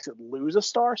makes it lose a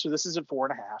star. So this isn't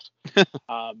 4.5.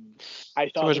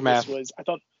 I thought too much math.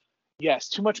 Yes,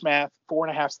 too much math.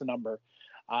 4.5's the number.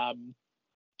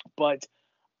 But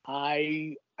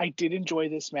I did enjoy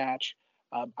this match.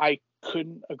 I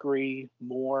couldn't agree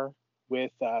more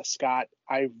with Scott.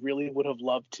 I really would have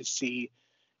loved to see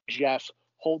Jeff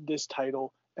hold this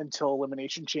title until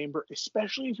Elimination Chamber,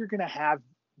 especially if you're going to have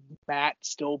Matt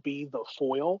still be the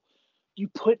foil you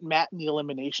put Matt in the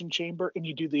Elimination Chamber and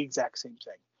you do the exact same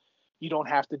thing. You don't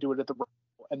have to do it at the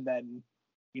Rumble and then,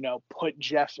 put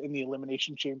Jeff in the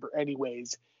Elimination Chamber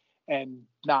anyways and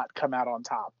not come out on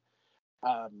top.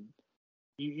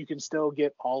 You can still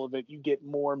get all of it. You get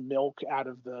more milk out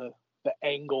of the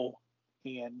angle,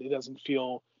 and it doesn't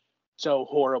feel so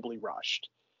horribly rushed.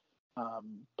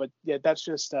 But yeah, that's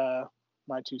just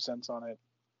my 2 cents on it.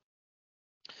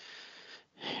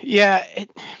 Yeah,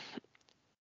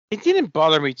 it didn't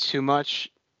bother me too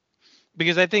much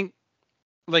because I think,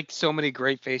 like so many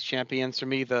great face champions, for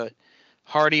me, the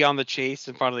Hardy on the chase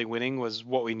and finally winning was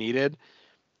what we needed.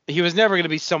 He was never going to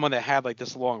be someone that had like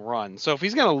this long run. So if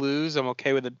he's going to lose, I'm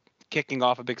okay with it kicking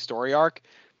off a big story arc.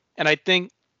 And I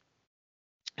think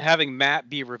having Matt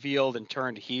be revealed and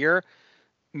turned here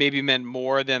maybe meant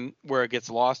more than where it gets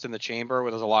lost in the chamber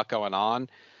where there's a lot going on.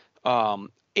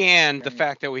 And the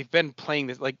fact that we've been playing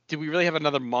this, like, do we really have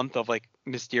another month of like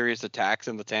mysterious attacks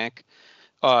in the tank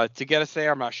to get us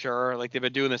there? I'm not sure. Like, they've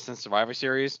been doing this since Survivor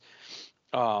Series.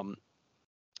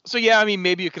 So yeah, I mean,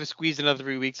 maybe you could have squeezed another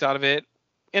 3 weeks out of it.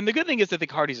 And the good thing is that the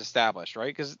Hardy's established,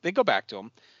 right? Because they go back to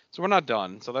him. So we're not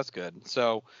done. So that's good.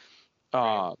 So,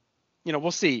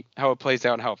 we'll see how it plays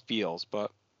out and how it feels.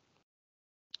 But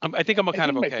I think I'm kind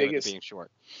of okay with it being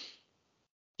short.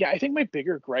 Yeah, I think my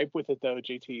bigger gripe with it, though,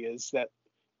 JT, is that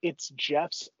it's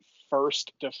Jeff's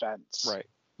first defense. Right.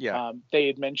 Yeah. They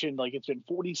had mentioned, like, it's been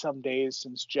 40-some days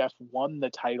since Jeff won the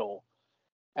title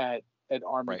at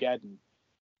Armageddon.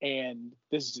 Right. And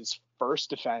this is his first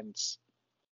defense.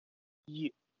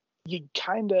 You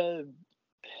kind of,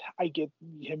 I get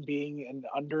him being an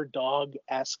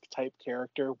underdog-esque type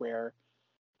character where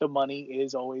the money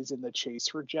is always in the chase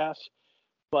for Jeff.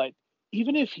 But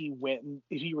even if he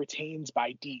retains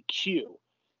by DQ,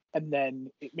 and then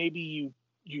maybe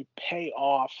you pay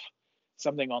off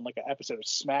something on like an episode of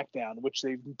SmackDown, which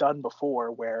they've done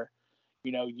before, where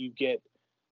you get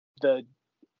the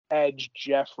Edge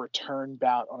Jeff return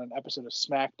bout on an episode of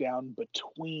SmackDown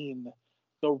between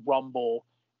the Rumble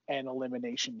and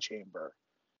Elimination Chamber,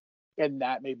 and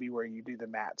that may be where you do the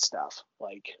Matt stuff.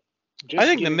 Like, I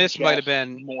think the miss might have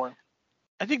been more.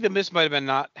 I think the miss might have been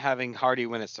not having Hardy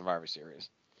win at Survivor Series.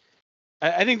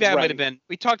 I think that might have been.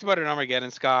 We talked about it in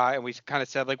Armageddon, Scott, and we kind of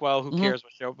said like, well, who cares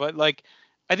what show? But like,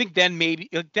 I think then maybe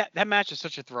that match is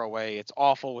such a throwaway. It's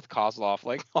awful with Kozlov,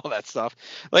 like all that stuff.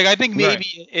 Like, I think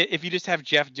maybe if you just have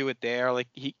Jeff do it there, like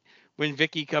when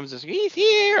Vicky comes, he's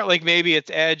here. Like, maybe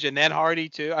it's Edge and then Hardy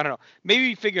too. I don't know. Maybe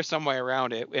you figure some way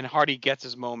around it, and Hardy gets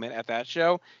his moment at that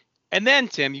show, and then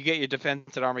Tim, you get your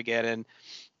defense at Armageddon.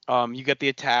 You get the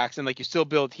attacks, and like you still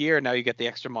build here. Now you get the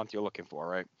extra month you're looking for,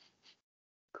 right?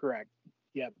 Correct.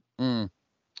 Yep. All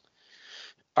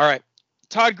right.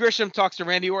 Todd Grisham talks to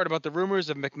Randy Orton about the rumors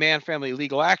of McMahon family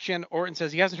legal action. Orton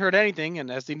says he hasn't heard anything,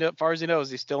 and as far as he knows,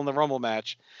 he's still in the Rumble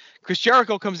match. Chris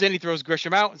Jericho comes in, he throws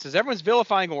Grisham out and says everyone's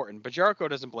vilifying Orton, but Jericho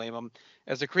doesn't blame him.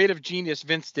 As the creative genius,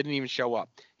 Vince didn't even show up.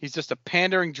 He's just a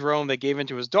pandering drone that gave in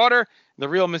to his daughter. The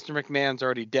real Mr. McMahon's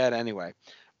already dead anyway.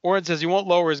 Orton says he won't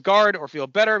lower his guard or feel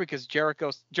better because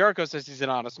Jericho says he's an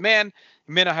honest man.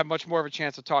 He may not have much more of a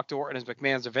chance to talk to Orton as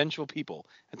McMahon's eventual people.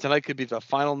 And tonight could be the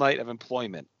final night of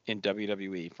employment in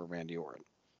WWE for Randy Orton.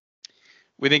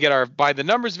 We then get our By the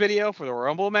Numbers video for the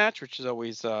Rumble match, which is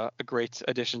always a great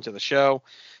addition to the show.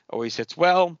 Always hits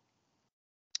well.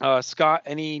 Scott,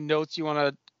 any notes you want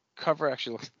to cover?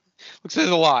 Actually, looks there's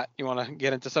a lot. You want to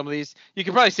get into some of these? You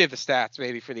can probably save the stats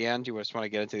maybe for the end. You just want to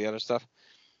get into the other stuff?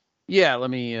 Yeah, let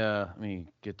me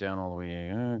get down all the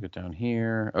way. Get down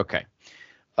here. Okay.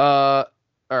 All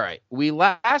right. We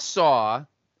last saw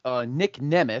Nick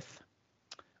Nemeth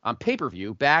on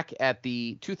pay-per-view back at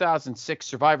the 2006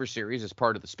 Survivor Series as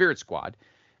part of the Spirit Squad,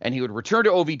 and he would return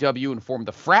to OVW and form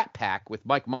the Frat Pack with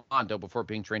Mike Mondo before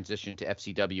being transitioned to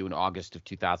FCW in August of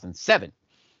 2007.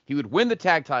 He would win the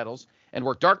tag titles and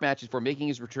work dark matches before making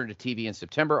his return to TV in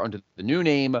September under the new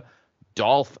name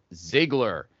Dolph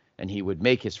Ziggler. And he would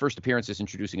make his first appearances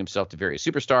introducing himself to various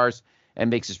superstars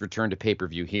and makes his return to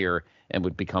pay-per-view here and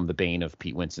would become the bane of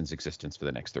Pete Winston's existence for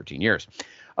the next 13 years.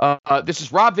 This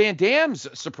is Rob Van Dam's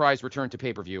surprise return to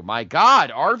pay-per-view. My God,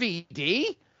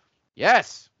 RVD?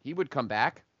 Yes, he would come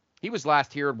back. He was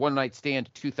last here at One Night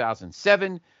Stand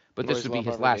 2007, but this would be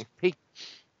his last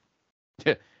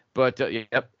but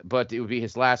it would be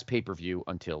his last pay-per-view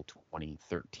until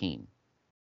 2013.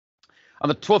 On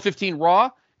the 12:15 Raw,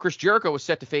 Chris Jericho was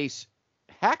set to face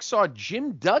Hacksaw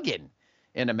Jim Duggan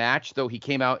in a match, though he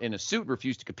came out in a suit and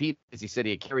refused to compete as he said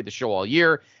he had carried the show all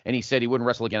year, and he said he wouldn't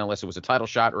wrestle again unless it was a title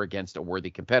shot or against a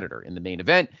worthy competitor. In the main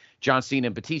event, John Cena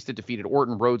and Batista defeated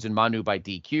Orton, Rhodes, and Manu by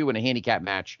DQ in a handicap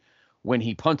match when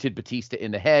he punted Batista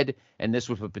in the head, and this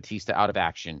would put Batista out of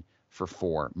action for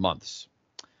 4 months.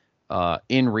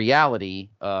 In reality,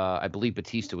 I believe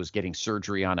Batista was getting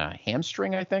surgery on a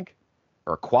hamstring, I think,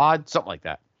 or a quad, something like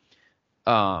that.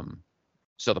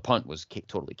 So the punt was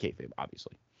totally kayfabe,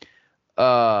 obviously.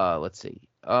 Let's see.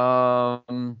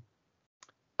 On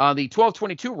the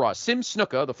 12/22 Raw, Sim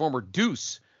Snuka, the former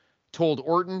Deuce, told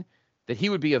Orton that he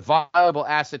would be a viable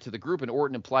asset to the group, and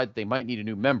Orton implied that they might need a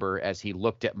new member as he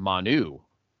looked at Manu.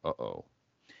 Uh-oh.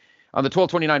 On the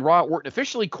 12/29 Raw, Orton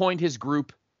officially coined his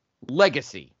group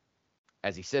Legacy,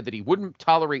 as he said that he wouldn't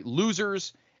tolerate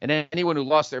losers, and anyone who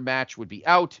lost their match would be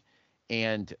out.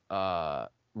 And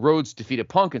Rhodes defeated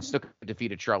Punk, and Snuka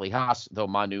defeated Charlie Haas, though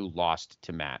Manu lost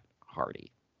to Matt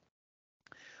Hardy.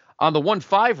 On the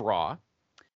 1/5 Raw,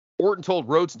 Orton told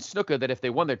Rhodes and Snuka that if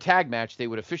they won their tag match, they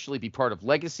would officially be part of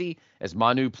Legacy, as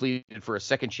Manu pleaded for a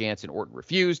second chance and Orton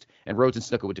refused, and Rhodes and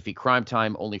Snuka would defeat Crime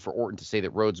Time, only for Orton to say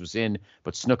that Rhodes was in,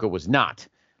 but Snuka was not.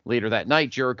 Later that night,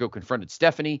 Jericho confronted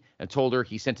Stephanie and told her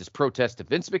he sent his protest to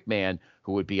Vince McMahon,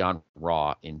 who would be on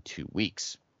Raw in 2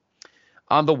 weeks.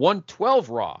 On the 1/12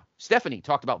 Raw, Stephanie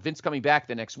talked about Vince coming back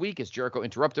the next week as Jericho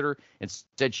interrupted her and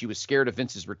said she was scared of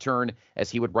Vince's return as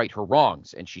he would right her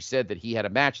wrongs. And she said that he had a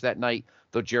match that night,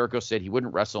 though Jericho said he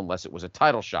wouldn't wrestle unless it was a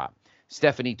title shot.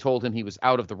 Stephanie told him he was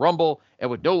out of the Rumble and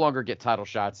would no longer get title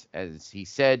shots, as he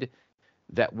said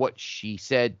that what she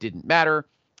said didn't matter,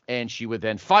 and she would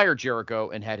then fire Jericho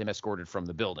and had him escorted from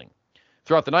the building.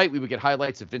 Throughout the night, we would get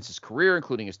highlights of Vince's career,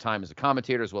 including his time as a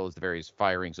commentator, as well as the various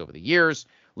firings over the years.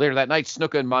 Later that night,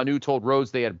 Snuka and Manu told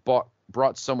Rhodes they had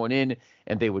brought someone in,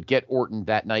 and they would get Orton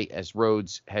that night, as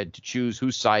Rhodes had to choose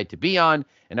whose side to be on.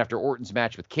 And after Orton's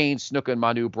match with Kane, Snuka and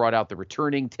Manu brought out the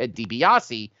returning Ted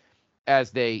DiBiase as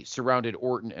they surrounded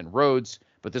Orton and Rhodes.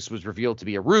 But this was revealed to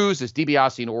be a ruse, as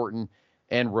DiBiase and Orton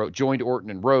and joined Orton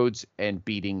and Rhodes and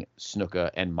beating Snuka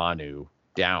and Manu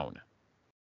down.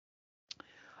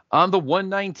 On the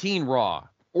 119 Raw,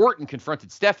 Orton confronted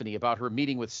Stephanie about her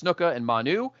meeting with Snuka and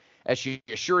Manu, as she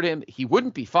assured him he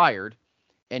wouldn't be fired,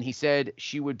 and he said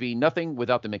she would be nothing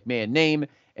without the McMahon name,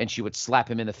 and she would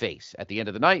slap him in the face. At the end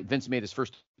of the night, Vince made his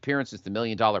first appearance since the $1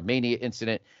 Million Mania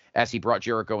incident, as he brought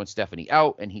Jericho and Stephanie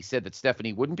out, and he said that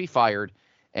Stephanie wouldn't be fired,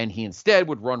 and he instead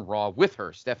would run Raw with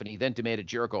her. Stephanie then demanded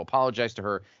Jericho apologize to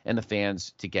her and the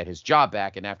fans to get his job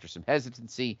back, and after some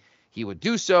hesitancy, he would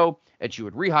do so, and she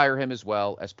would rehire him as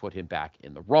well as put him back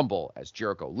in the Rumble. As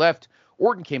Jericho left,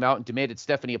 Orton came out and demanded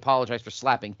Stephanie apologize for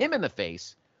slapping him in the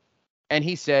face, and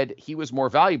he said he was more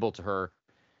valuable to her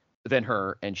than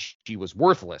her, and she was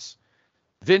worthless.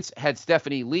 Vince had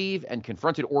Stephanie leave and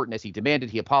confronted Orton as he demanded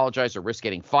he apologize or risk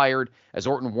getting fired, as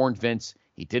Orton warned Vince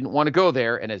he didn't want to go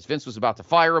there, and as Vince was about to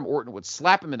fire him, Orton would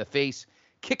slap him in the face,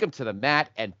 kick him to the mat,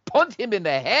 and punt him in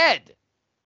the head.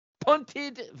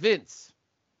 Punted Vince.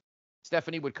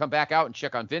 Stephanie would come back out and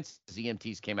check on Vince as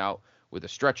EMTs came out with a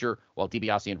stretcher, while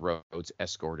DiBiase and Rhodes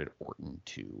escorted Orton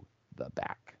to the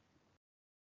back.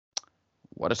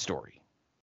 What a story.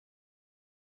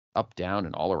 Up, down,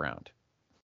 and all around.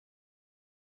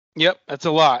 Yep, that's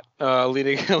a lot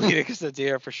leading us to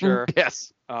here for sure.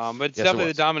 Yes. But it's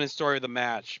definitely the dominant story of the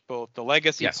match, both the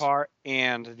legacy part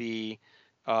and the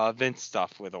Vince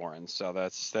stuff with Orton. So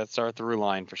that's our through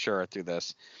line for sure through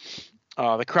this.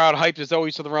 The crowd hyped as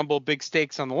always for the Rumble. Big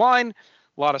stakes on the line.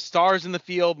 A lot of stars in the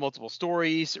field, multiple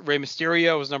stories. Rey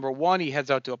Mysterio was number 1. He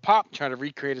heads out to a pop, trying to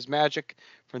recreate his magic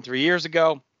from 3 years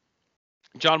ago.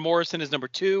 John Morrison is number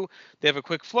 2. They have a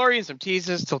quick flurry and some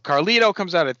teases till Carlito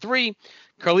comes out at 3.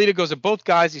 Carlito goes at both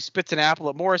guys. He spits an apple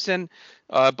at Morrison,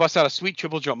 busts out a sweet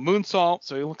triple jump moonsault.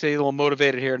 So he looks like he's a little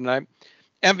motivated here tonight.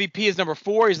 MVP is number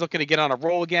 4. He's looking to get on a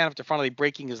roll again after finally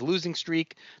breaking his losing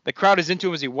streak. The crowd is into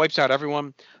him as he wipes out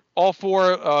everyone. All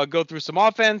 4 go through some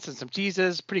offense and some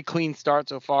teases. Pretty clean start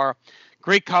so far.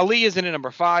 Great Khali is in at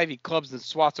number 5. He clubs and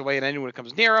swats away at anyone who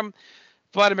comes near him.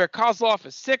 Vladimir Kozlov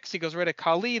is 6. He goes right at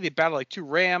Khali. They battle like 2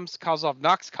 rams. Kozlov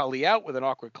knocks Khali out with an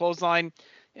awkward clothesline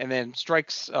and then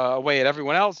strikes away at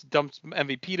everyone else. Dumps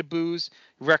MVP to booze.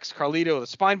 Wrecks Carlito with a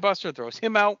spine buster. Throws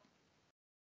him out.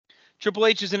 Triple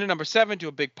H is in at number 7 to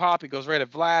a big pop. He goes right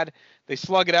at Vlad. They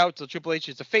slug it out till Triple H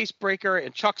is a face breaker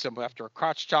and chucks him after a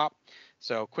crotch chop.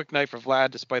 So quick night for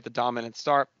Vlad despite the dominant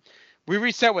start. We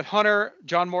reset with Hunter,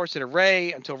 John Morrison, and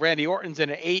Ray until Randy Orton's in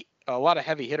at 8. A lot of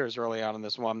heavy hitters early on in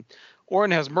this one.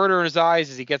 Orton has murder in his eyes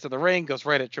as he gets in the ring, goes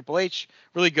right at Triple H.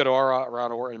 Really good aura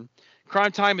around Orton.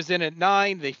 Crime Time is in at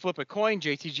 9. They flip a coin.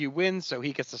 JTG wins, so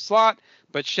he gets the slot.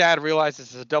 But Shad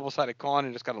realizes it's a double-sided coin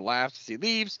and just kind of laughs as he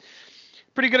leaves.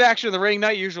 Pretty good action in the ring.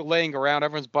 Not usual laying around.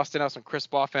 Everyone's busting out some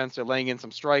crisp offense. They're laying in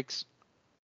some strikes.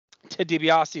 Ted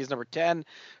DiBiase is number 10.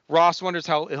 Ross wonders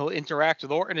how he'll interact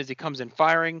with Orton as he comes in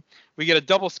firing. We get a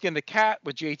double skin the cat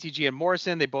with JTG and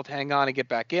Morrison. They both hang on and get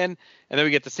back in. And then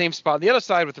we get the same spot on the other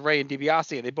side with Ray and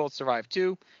DiBiase, and they both survive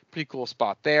too. Pretty cool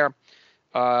spot there.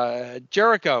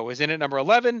 Jericho is in at number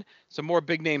 11. Some more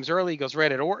big names early. He goes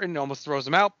right at Orton, almost throws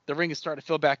him out. The ring is starting to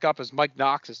fill back up as Mike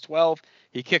Knox is 12.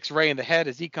 He kicks Ray in the head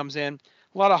as he comes in.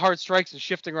 A lot of hard strikes and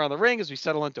shifting around the ring as we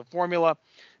settle into a formula.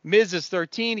 Miz is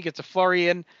 13. He gets a flurry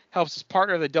in, helps his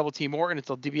partner, the double team Orton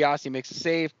until DiBiase makes a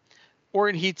save.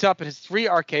 Orton heats up and his 3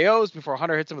 RKOs before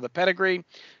Hunter hits him with a pedigree.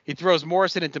 He throws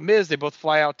Morrison into Miz. They both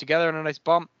fly out together in a nice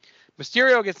bump.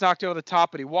 Mysterio gets knocked over the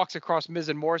top, but he walks across Miz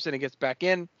and Morrison and gets back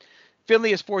in.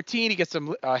 Finley is 14. He gets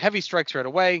some heavy strikes right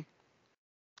away.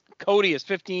 Cody is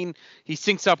 15. He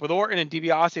syncs up with Orton and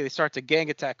DiBiase. They start to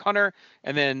gang attack Hunter,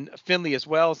 and then Finley as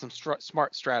well. Some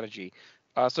smart strategy.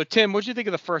 So, Tim, what did you think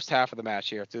of the first half of the match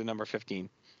here through number 15?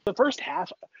 The first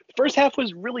half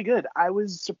was really good. I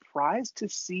was surprised to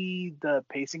see the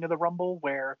pacing of the Rumble,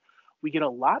 where we get a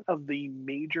lot of the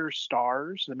major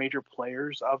stars, the major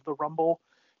players of the Rumble,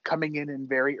 coming in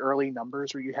very early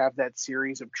numbers, where you have that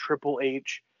series of Triple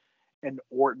H and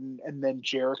Orton, and then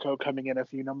Jericho coming in a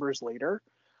few numbers later.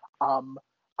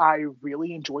 I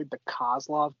really enjoyed the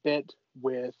Kozlov bit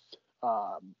with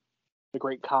the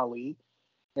Great Khali,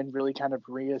 and really kind of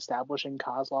reestablishing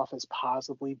Kozlov as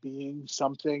possibly being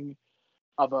something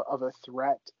of a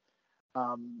threat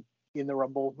in the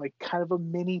Rumble, like kind of a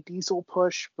mini Diesel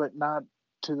push, but not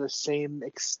to the same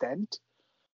extent.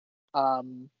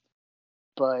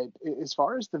 But as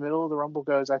far as the middle of the Rumble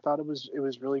goes, I thought it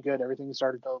was really good. Everything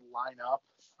started to line up.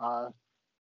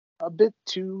 A bit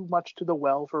too much to the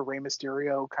well for Rey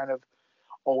Mysterio, kind of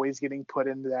always getting put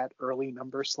into that early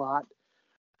number slot.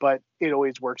 But it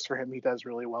always works for him. He does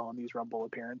really well in these Rumble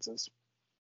appearances.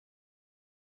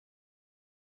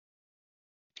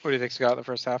 What do you think, Scott, the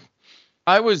first half?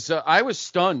 I was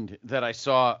stunned that I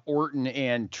saw Orton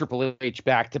and Triple H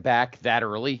back to back that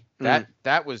early. That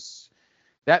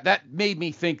made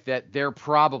me think that they're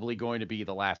probably going to be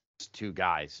the last 2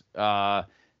 guys.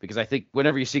 Because I think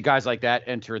whenever you see guys like that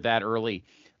enter that early,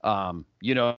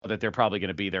 you know that they're probably going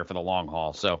to be there for the long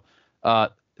haul. So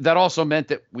that also meant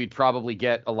that we'd probably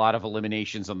get a lot of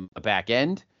eliminations on the back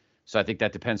end. So I think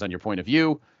that depends on your point of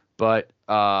view. But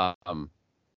I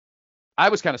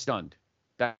was kind of stunned.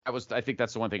 I think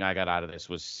that's the one thing I got out of this,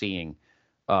 was seeing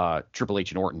Triple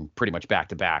H and Orton pretty much back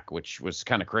to back, which was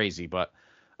kind of crazy. But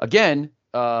again,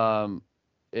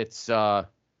 it's a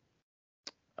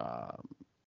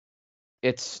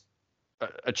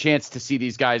chance to see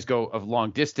these guys go a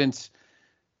long distance.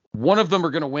 One of them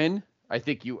are going to win. I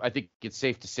think it's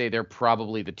safe to say they're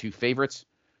probably the 2 favorites.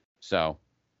 So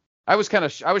I was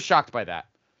shocked by that.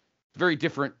 Very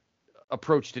different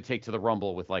approach to take to the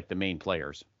Rumble with like the main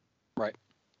players. Right.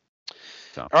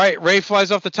 So. All right. Ray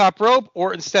flies off the top rope.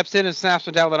 Orton steps in and snaps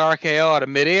him down with an RKO out of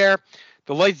midair.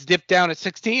 The lights dip down at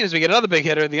 16 as we get another big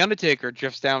hitter. The Undertaker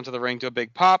drifts down to the ring to a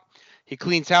big pop. He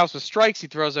cleans house with strikes. He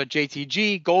throws out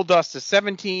JTG. Goldust is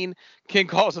 17. King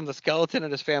calls him the skeleton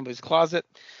in his family's closet.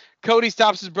 Cody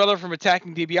stops his brother from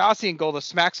attacking DiBiase, and Goldust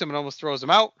smacks him and almost throws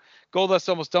him out. Goldust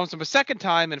almost dumps him a second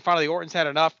time, and finally Orton's had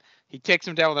enough. He takes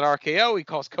him down with an RKO. He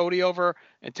calls Cody over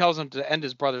and tells him to end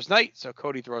his brother's night, so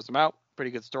Cody throws him out. Pretty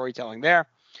good storytelling there.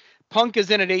 Punk is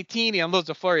in at 18. He unloads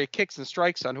a flurry of kicks and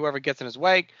strikes on whoever gets in his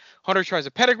way. Hunter tries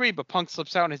a pedigree, but Punk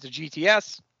slips out and hits a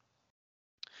GTS.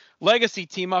 Legacy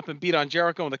team up and beat on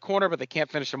Jericho in the corner, but they can't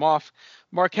finish him off.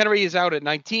 Mark Henry is out at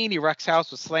 19. He wrecks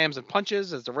house with slams and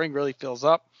punches as the ring really fills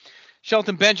up.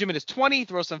 Shelton Benjamin is 20.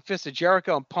 Throws some fists at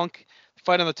Jericho and Punk.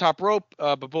 Fight on the top rope,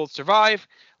 but both survive.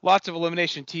 Lots of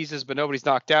elimination teases, but nobody's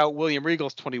knocked out. William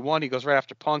Regal's 21. He goes right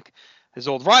after Punk, his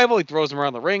old rival. He throws him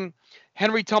around the ring.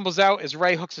 Henry tumbles out as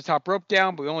Ray hooks the top rope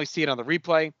down, but we only see it on the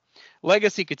replay.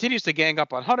 Legacy continues to gang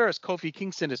up on Hunter as Kofi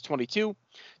Kingston is 22.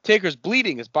 Taker's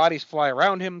bleeding as bodies fly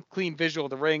around him. Clean visual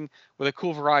of the ring with a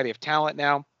cool variety of talent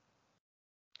now.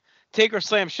 Taker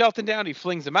slams Shelton down. He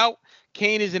flings him out.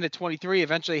 Kane is in at 23.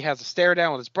 Eventually he has a stare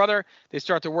down with his brother. They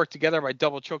start to work together by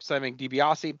double choke slamming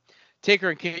DiBiase.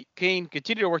 Taker and Kane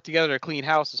continue to work together to clean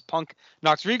house as Punk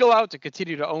knocks Regal out to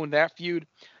continue to own that feud.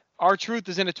 R-Truth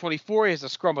is in at 24. He has a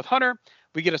scrum with Hunter.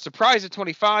 We get a surprise at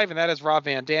 25, and that is Rob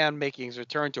Van Dam making his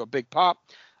return to a big pop.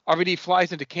 RVD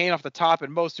flies into Kane off the top,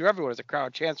 and most through everyone as a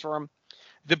crowd chants for him.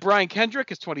 The Brian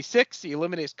Kendrick is 26. He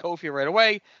eliminates Kofi right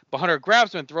away, but Hunter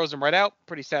grabs him and throws him right out.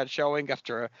 Pretty sad showing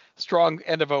after a strong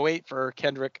end of 08 for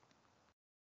Kendrick.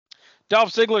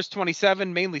 Dolph Ziggler's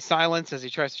 27, mainly silence as he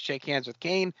tries to shake hands with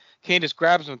Kane. Kane just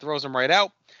grabs him and throws him right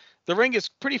out. The ring is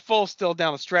pretty full still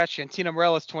down the stretch. Santino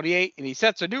Morella's 28, and he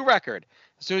sets a new record.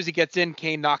 As soon as he gets in,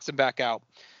 Kane knocks him back out.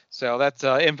 So that's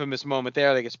an infamous moment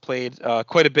there that gets played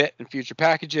quite a bit in future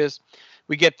packages.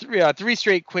 We get three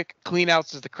straight quick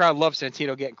cleanouts as the crowd loves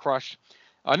Santino getting crushed.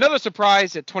 Another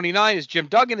surprise at 29 is Jim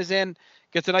Duggan is in.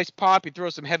 Gets a nice pop. He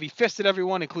throws some heavy fists at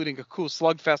everyone, including a cool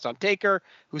slugfest on Taker,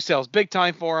 who sells big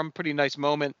time for him. Pretty nice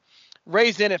moment.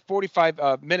 Ray's in at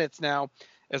 45 minutes now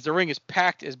as the ring is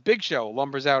packed as Big Show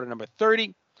lumbers out at number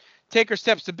 30. Taker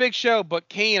steps to Big Show, but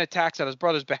Kane attacks on his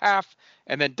brother's behalf.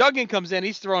 And then Duggan comes in.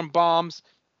 He's throwing bombs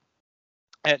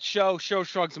at Show. Show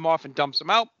shrugs him off and dumps him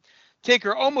out.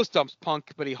 Taker almost dumps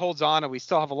Punk, but he holds on, and we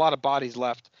still have a lot of bodies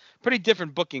left. Pretty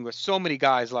different booking with so many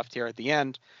guys left here at the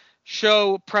end.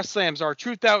 Show press slams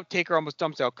R-Truth out. Taker almost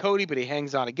dumps out Cody, but he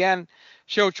hangs on again.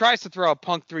 Show tries to throw out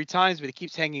Punk 3 times, but he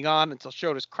keeps hanging on until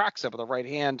Show just cracks up with a right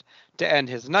hand to end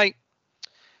his night.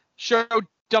 Show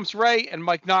dumps Ray and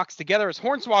Mike Knox together as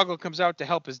Hornswoggle comes out to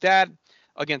help his dad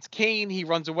against Kane. He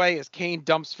runs away as Kane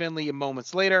dumps Finley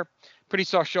moments later. Pretty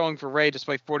soft showing for Ray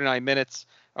despite 49 minutes.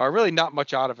 Really not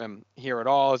much out of him here at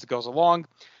all as it goes along.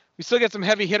 We still get some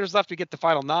heavy hitters left to get the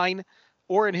final 9.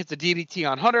 Orton hits a DDT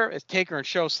on Hunter as Taker and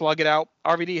Show slug it out.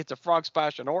 RVD hits a frog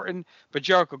splash on Orton, but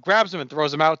Jericho grabs him and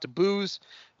throws him out to booze.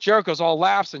 Jericho's all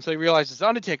laughs until he realizes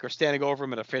Undertaker standing over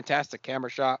him in a fantastic camera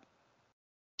shot.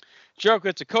 Jericho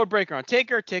hits a code breaker on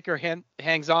Taker. Taker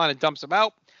hangs on and dumps him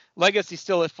out. Legacy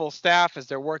still at full staff as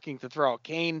they're working to throw out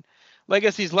Kane.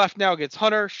 Legacy's left now against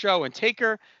Hunter, Show, and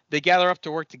Taker. They gather up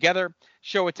to work together.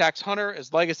 Show attacks Hunter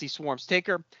as Legacy swarms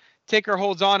Taker. Taker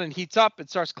holds on and heats up and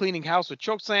starts cleaning house with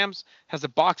chokeslams. Has a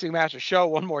boxing match with Show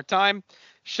one more time.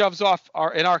 Shoves off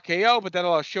an RKO, but that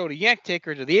allows Show to yank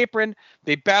Taker to the apron.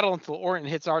 They battle until Orton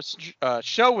hits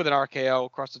Show with an RKO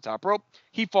across the top rope.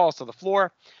 He falls to the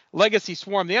floor. Legacy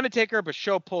swarm the Undertaker, but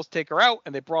Show pulls Taker out,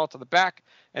 and they brawl to the back.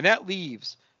 And that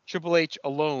leaves Triple H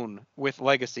alone with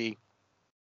Legacy.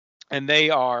 And they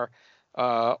are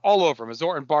all over him. As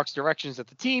Orton barks directions at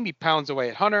the team, he pounds away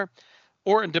at Hunter.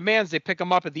 Orton demands they pick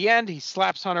him up at the end. He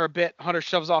slaps Hunter a bit. Hunter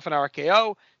shoves off an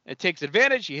RKO and takes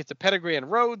advantage. He hits a pedigree on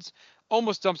Rhodes.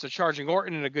 Almost dumps a charging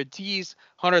Orton in a good tease.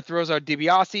 Hunter throws out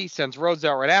DiBiase, sends Rhodes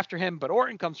out right after him, but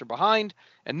Orton comes from behind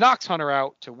and knocks Hunter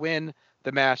out to win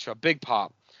the match. A big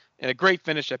pop. And a great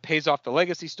finish that pays off the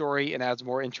Legacy story and adds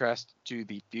more interest to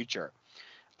the future.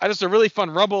 Just a really fun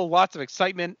Rumble. Lots of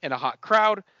excitement and a hot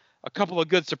crowd. A couple of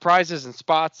good surprises and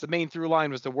spots. The main through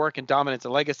line was the work and dominance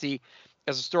of Legacy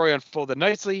as the story unfolded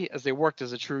nicely as they worked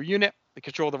as a true unit. They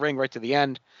controlled the ring right to the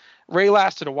end. Ray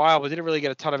lasted a while, but didn't really get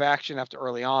a ton of action after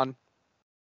early on.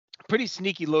 Pretty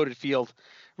sneaky loaded field.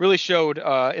 Really showed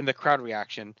in the crowd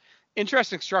reaction.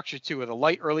 Interesting structure, too, with a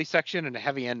light early section and a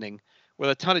heavy ending, with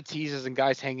a ton of teases and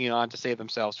guys hanging on to save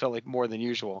themselves. Felt like more than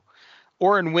usual.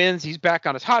 Orton wins. He's back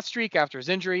on his hot streak after his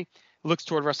injury. Looks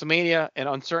toward WrestleMania and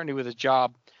uncertainty with his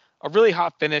job. A really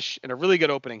hot finish and a really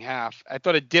good opening half. I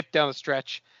thought it dipped down the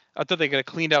stretch. I thought they could have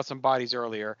cleaned out some bodies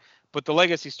earlier. But the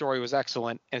Legacy story was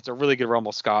excellent, and it's a really good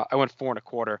Rumble, Scott. I went 4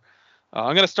 1/4.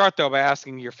 I'm going to start, though, by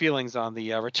asking your feelings on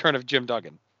the return of Jim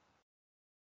Duggan.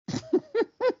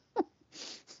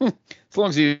 As long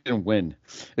as he didn't win.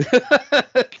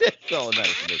 That's all that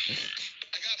matters to me.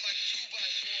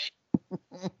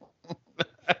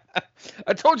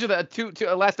 I told you that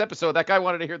last episode, that guy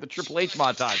wanted to hear the Triple H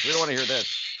montage. We don't want to hear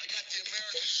this.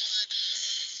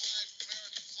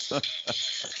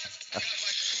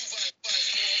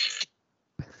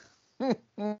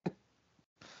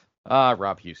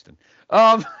 Rob Houston.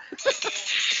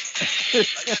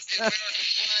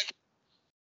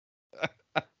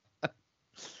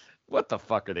 What the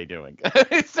fuck are they doing?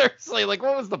 Seriously, like,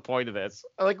 what was the point of this?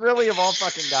 Like, really, of all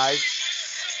fucking guys?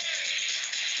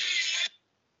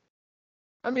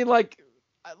 I mean, like,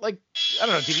 I don't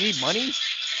know. Do you need money?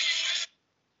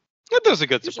 That was a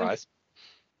good surprise.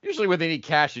 Usually when they need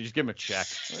cash, you just give them a check.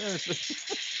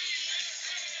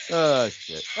 Oh,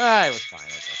 shit. It was fine, I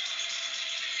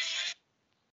guess.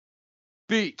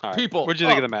 People. What'd you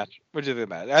think of the match? I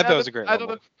thought it was a great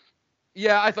one.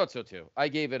 Yeah, I thought so too. I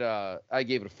gave it a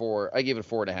 4. I gave it a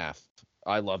 4.5.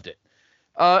 I loved it.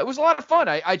 It was a lot of fun.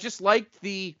 I just liked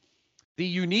the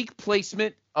unique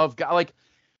placement of guys. Like,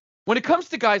 when it comes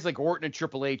to guys like Orton and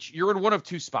Triple H, you're in one of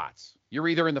two spots. You're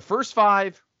either in the first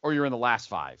 5 or you're in the last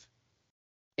 5.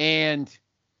 And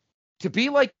to be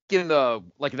like in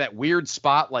that weird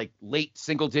spot, like late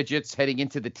single digits heading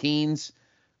into the teens,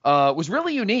 was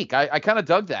really unique. I kind of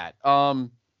dug that.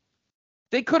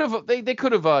 They could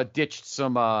have ditched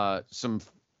some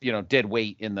dead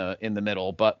weight in the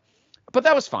middle, but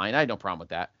that was fine. I had no problem with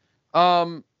that.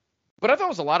 But I thought it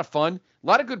was a lot of fun. A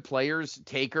lot of good players.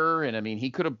 Taker, and I mean, he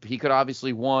could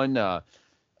obviously won.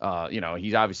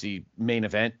 He's obviously main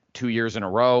event 2 years in a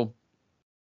row.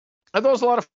 I thought it was a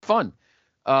lot of fun.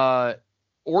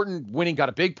 Orton winning got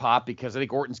a big pop because I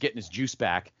think Orton's getting his juice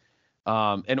back.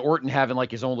 And Orton having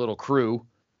like his own little crew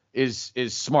is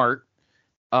smart.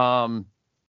 Because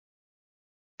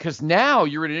now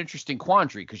you're in an interesting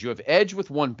quandary because you have Edge with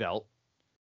one belt,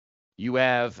 you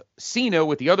have Cena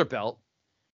with the other belt,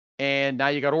 and now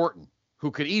you got Orton,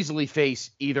 who could easily face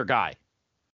either guy.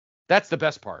 That's the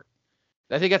best part.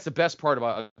 I think that's the best part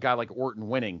about a guy like Orton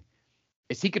winning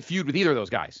is he could feud with either of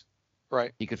those guys.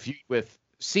 Right. He could feud with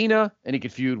Cena and he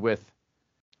could feud with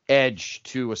Edge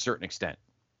to a certain extent.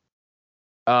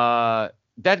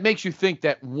 That makes you think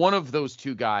that one of those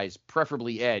two guys,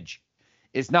 preferably Edge,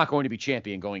 is not going to be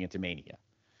champion going into Mania.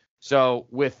 So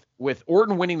with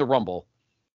Orton winning the Rumble,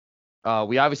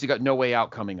 we obviously got No Way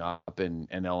Out coming up, and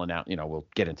they'll announce, we'll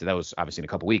get into those obviously in a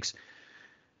couple weeks.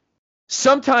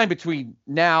 Sometime between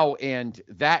now and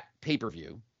that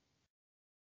pay-per-view,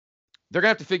 they're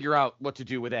going to have to figure out what to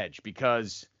do with Edge,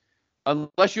 because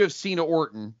unless you have Cena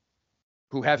Orton,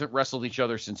 who haven't wrestled each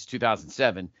other since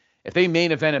 2007, if they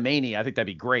main event a Mania, I think that'd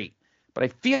be great. But I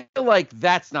feel like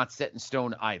that's not set in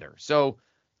stone either. So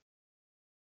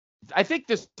I think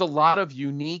there's a lot of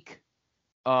unique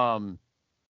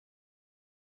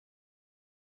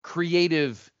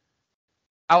creative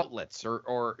outlets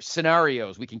or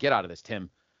scenarios we can get out of this, Tim.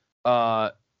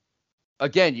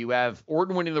 Again, you have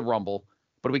Orton winning the Rumble,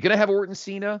 but are we going to have Orton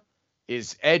Cena?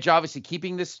 Is Edge obviously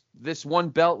keeping this one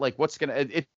belt? Like, what's going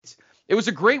to... It was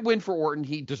a great win for Orton.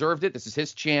 He deserved it. This is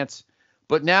his chance.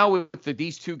 But now with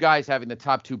these two guys having the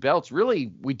top two belts,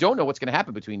 really, we don't know what's going to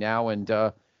happen between now and,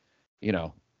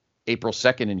 April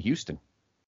 2nd in Houston.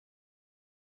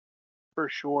 For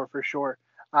sure.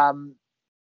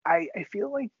 I feel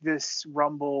like this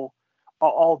Rumble,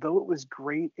 although it was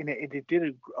great and it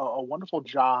did a wonderful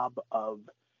job of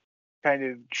kind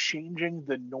of changing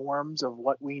the norms of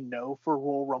what we know for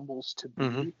Royal Rumbles to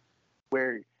be,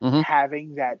 where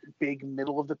having that big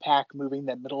middle of the pack, moving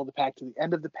that middle of the pack to the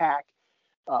end of the pack,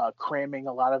 cramming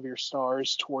a lot of your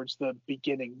stars towards the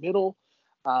beginning middle,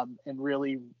 and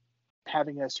really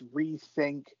having us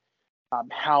rethink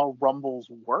how Rumbles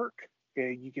work.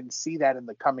 You can see that in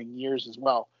the coming years as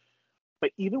well.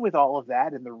 But even with all of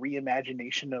that and the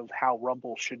reimagination of how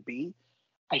Rumble should be,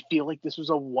 I feel like this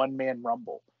was a one-man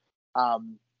Rumble.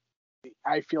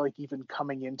 I feel like even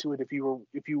coming into it, if you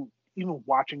even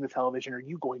watching the television or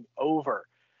you going over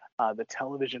the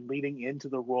television leading into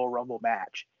the Royal Rumble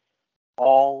match,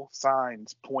 all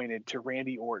signs pointed to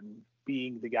Randy Orton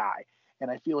being the guy. And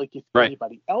I feel like if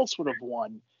anybody else would have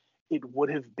won, it would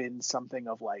have been something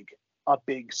of like a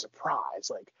big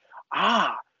surprise.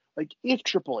 Like if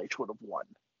Triple H would have won,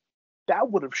 that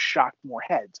would have shocked more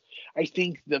heads. I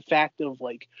think the fact of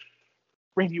like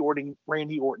Randy Orton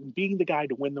being the guy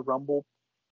to win the Rumble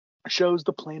shows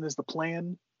the plan is the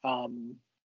plan.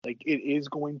 Like it is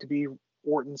going to be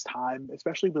Orton's time,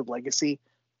 especially with Legacy.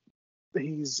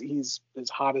 He's as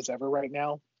hot as ever right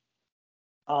now.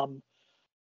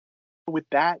 With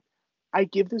that, I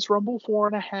give this Rumble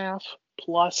 4.5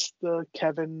 plus the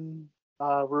Kevin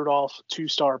Rudolph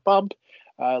 2-star bump,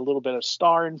 a little bit of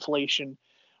star inflation,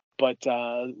 but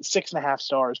 6.5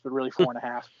 stars, but really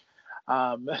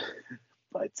 4.5.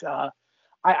 But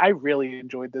I really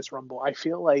enjoyed this Rumble. I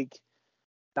feel like,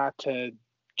 not to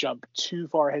jump too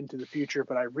far ahead into the future,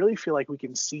 but I really feel like we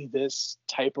can see this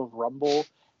type of Rumble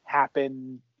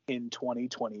happen in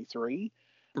 2023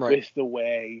 with the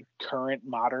way current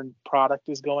modern product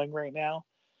is going right now,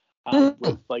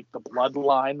 with like the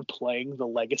Bloodline playing the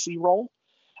legacy role.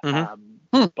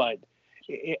 But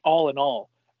all in all,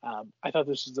 I thought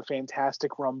this was a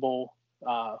fantastic Rumble.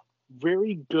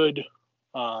 Very good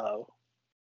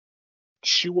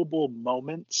chewable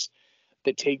moments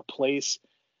that take place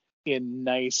in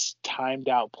nice timed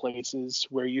out places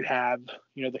where you have,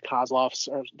 the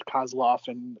Kozlov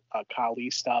and Khali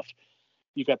stuff.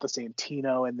 You got the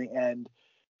Santino in the end,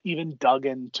 even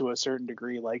Duggan to a certain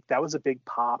degree. Like that was a big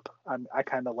pop. I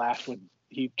kind of laughed when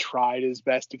he tried his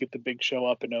best to get the Big Show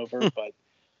up and over, but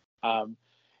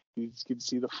you could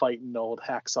see the fight in old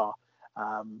Hacksaw.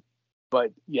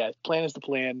 But yeah, plan is the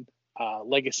plan.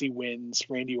 Legacy wins,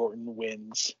 Randy Orton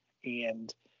wins,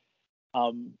 and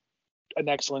an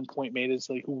excellent point made is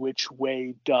like, which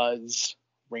way does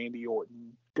Randy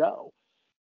Orton go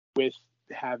with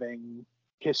having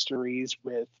histories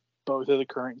with both of the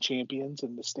current champions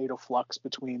and the state of flux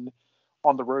between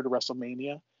on the road to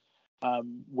WrestleMania,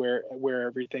 where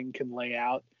everything can lay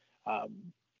out.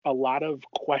 a lot of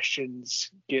questions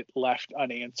get left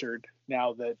unanswered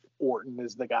now that Orton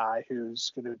is the guy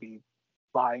who's going to be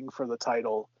vying for the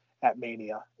title at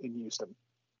Mania in Houston.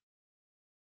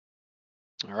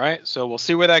 All right, so we'll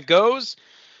see where that goes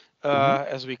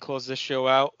as we close this show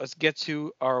out. Let's get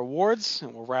to our awards,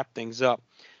 and we'll wrap things up.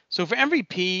 So for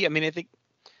MVP, I mean, I think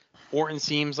Orton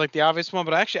seems like the obvious one,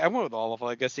 but I went with all of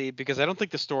Legacy because I don't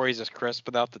think the story is as crisp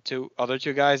without the other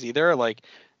two guys either. Like,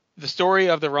 the story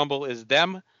of the Rumble is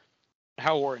them,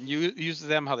 how Orton uses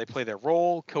them, how they play their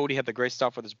role. Cody had the great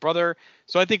stuff with his brother.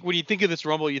 So I think when you think of this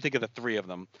Rumble, you think of the three of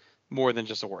them more than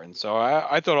just Orton. So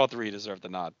I thought all three deserved the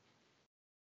nod.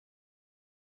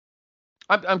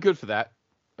 I'm good for that.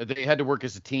 They had to work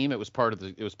as a team. It was part of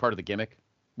the gimmick.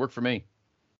 Worked for me.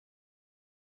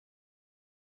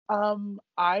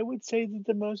 I would say that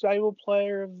the most valuable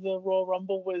player of the Royal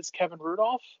Rumble was Kevin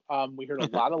Rudolph. We heard a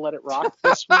lot of Let It Rock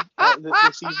this week,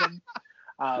 this season.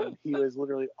 He was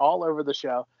literally all over the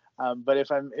show. But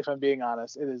if I'm being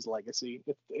honest, it is Legacy.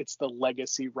 It's the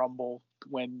Legacy Rumble.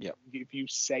 When if you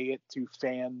say it to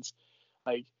fans,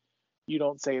 like, you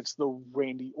don't say it's the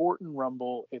Randy Orton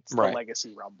Rumble, it's the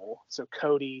Legacy Rumble. So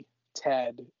Cody,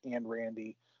 Ted, and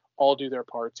Randy all do their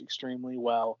parts extremely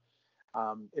well.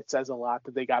 It says a lot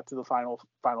that they got to the final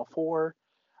four.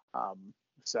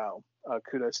 So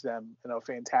kudos to them.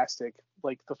 Fantastic.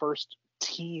 Like the first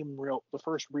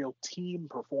real team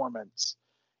performance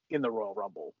in the Royal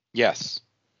Rumble. Yes.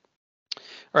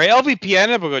 All right, LVP, I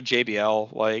never go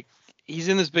JBL. Like, he's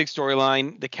in this big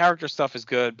storyline. The character stuff is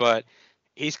good, but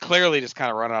he's clearly just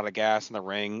kind of run out of gas in the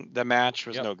ring. The match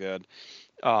was no good.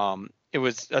 It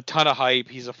was a ton of hype.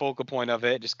 He's a focal point of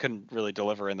it. Just couldn't really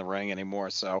deliver in the ring anymore.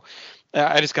 So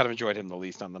I just kind of enjoyed him the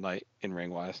least on the night in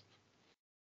ring wise.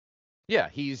 Yeah,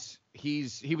 he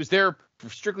was there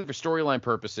strictly for storyline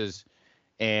purposes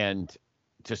and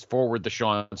just forward the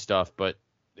Shawn stuff, but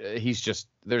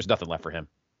there's nothing left for him.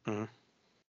 Mm-hmm.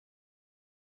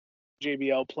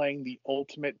 JBL playing the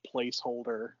ultimate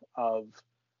placeholder of,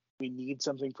 we need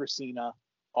something for Cena.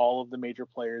 All of the major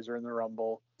players are in the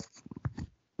Rumble.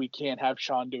 We can't have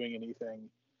Shawn doing anything.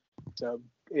 So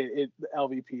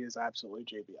LVP is absolutely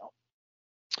JBL. All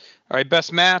right,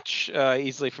 best match,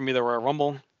 easily for me, the Royal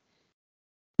Rumble.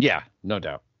 Yeah, no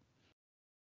doubt.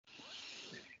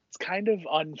 It's kind of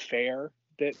unfair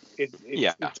that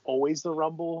it's always the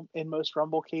Rumble in most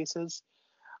Rumble cases.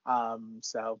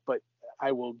 But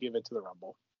I will give it to the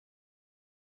Rumble.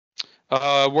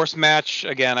 Worst match,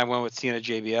 again, I went with Cena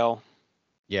JBL.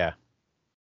 Yeah.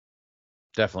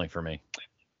 Definitely for me.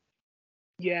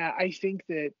 Yeah, I think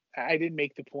that I didn't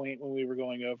make the point when we were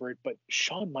going over it, but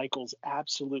Shawn Michaels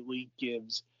absolutely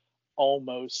gives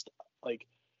almost like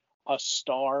a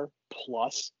star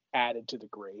plus added to the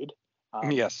grade.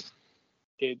 Yes.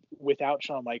 Without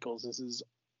Shawn Michaels, this is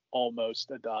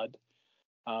almost a dud.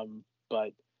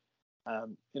 But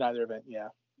in either event,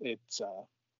 it's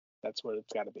that's what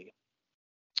it's got to be.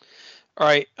 All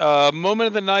right, moment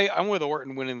of the night. I'm with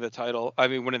Orton winning the title.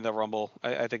 Winning the Rumble.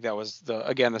 I think that was the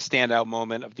standout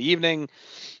moment of the evening.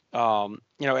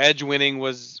 Edge winning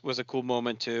was a cool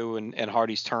moment too, and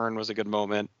Hardy's turn was a good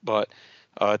moment. But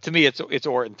to me, it's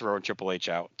Orton throwing Triple H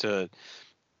out to,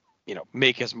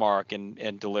 make his mark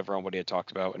and deliver on what he had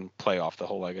talked about and play off the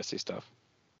whole legacy stuff.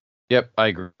 Yep, I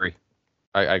agree.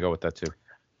 I go with that too.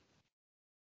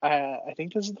 I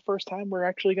think this is the first time we're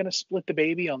actually going to split the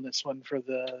baby on this one for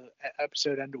the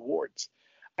episode end awards.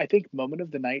 I think moment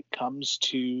of the night comes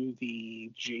to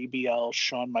the JBL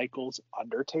Shawn Michaels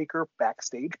Undertaker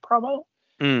backstage promo.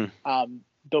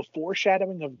 The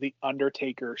foreshadowing of the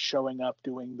Undertaker showing up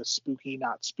doing the spooky,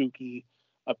 not spooky,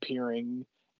 appearing,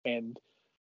 and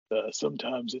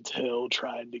sometimes it's hell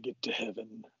trying to get to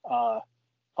heaven. A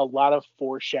lot of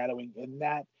foreshadowing in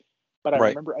that. But I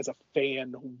remember as a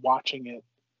fan watching it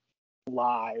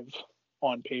live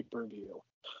on pay-per-view,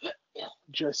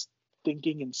 just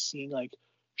thinking and seeing like,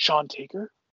 Shawn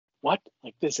Taker? What?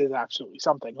 Like, this is absolutely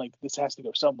something. Like, this has to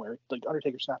go somewhere. Like,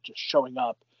 Undertaker's not just showing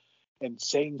up and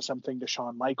saying something to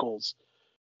Shawn Michaels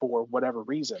for whatever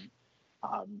reason.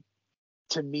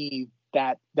 To me,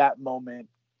 that moment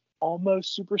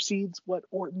almost supersedes what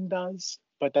Orton does,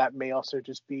 but that may also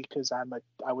just be because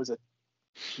I was a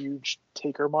huge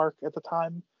Taker mark at the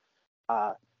time.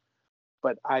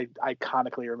 But I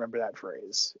iconically remember that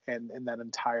phrase and that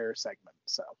entire segment.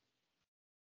 So,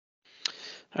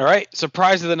 all right,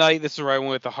 surprise of the night. This is where I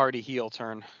went with the Hardy heel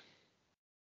turn.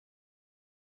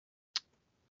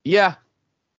 Yeah,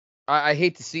 I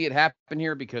hate to see it happen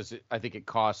here because I think it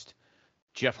cost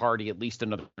Jeff Hardy at least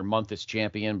another month as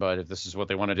champion. But if this is what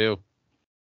they want to do,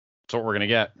 that's what we're gonna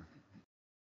get.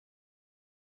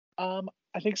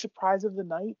 I think surprise of the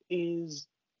night is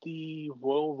the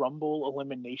Royal Rumble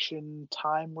elimination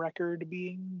time record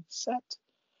being set,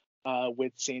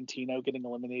 with Santino getting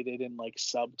eliminated in like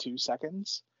sub 2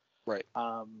 seconds. Right.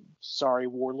 Sorry,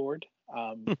 Warlord.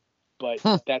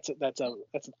 But that's an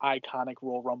iconic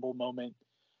Royal Rumble moment.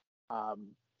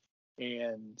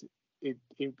 And it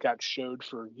got showed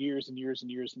for years and years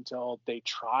and years until they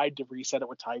tried to reset it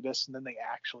with Titus, and then they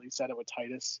actually set it with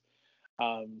Titus.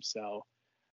 I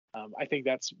think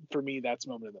that's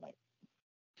moment of the night.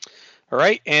 All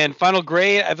right, and final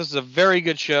grade. This is a very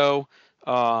good show.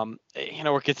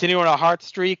 We're continuing a hot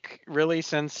streak really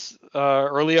since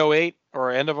early 08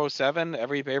 or end of 07.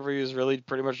 Every pay-per-view is really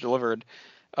pretty much delivered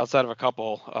outside of a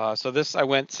couple. So this I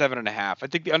went 7.5. I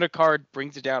think the undercard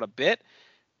brings it down a bit.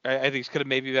 I think this could have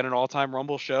maybe been an all-time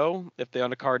Rumble show if the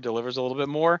undercard delivers a little bit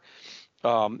more.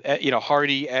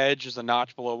 Hardy Edge is a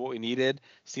notch below what we needed.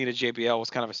 Cena JBL was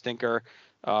kind of a stinker.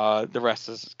 The rest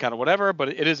is kind of whatever, but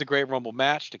it is a great Rumble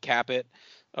match to cap it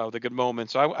with a good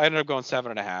moment. So I ended up going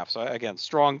 7.5. So again,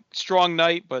 strong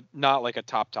night, but not like a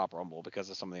top Rumble because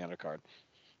of some of the undercard.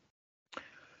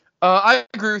 I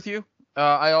agree with you.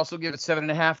 I also give it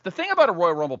 7.5. The thing about a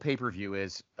Royal Rumble pay-per-view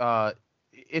is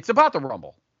it's about the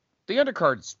Rumble. The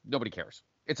undercards, nobody cares.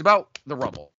 It's about the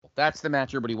Rumble. That's the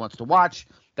match everybody wants to watch.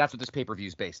 That's what this pay-per-view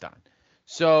is based on.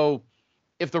 So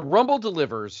if the Rumble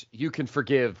delivers, you can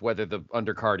forgive whether the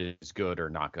undercard is good or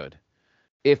not good.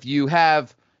 If you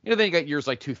have, then you got years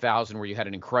like 2000 where you had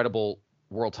an incredible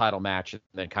world title match and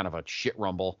then kind of a shit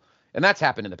Rumble. And that's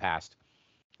happened in the past.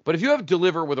 But if you have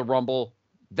deliver with a Rumble,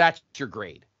 that's your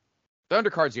grade. The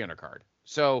undercard's the undercard.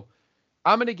 So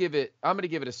I'm going to give it a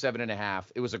 7.5.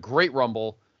 It was a great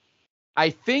Rumble. I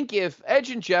think if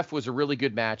Edge and Jeff was a really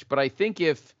good match, but I think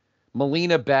if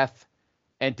Melina, Beth,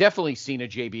 and definitely Cena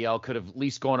JBL could have at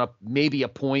least gone up maybe a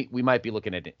point, we might be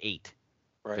looking at an 8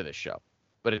 for this show.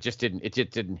 But it just didn't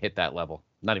hit that level.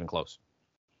 Not even close.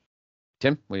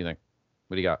 Tim, what do you think?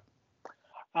 What do you got?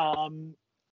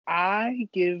 I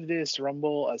give this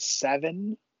Rumble a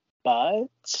 7,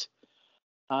 but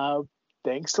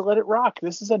thanks to Let It Rock,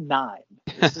 this is a 9.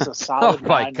 This is a solid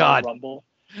 9 Rumble.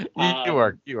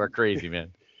 You are crazy,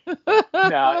 man.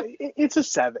 No, it's a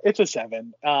 7. It's a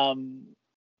 7.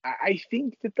 I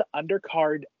think that the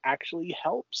undercard actually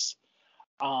helps.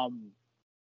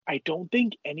 I don't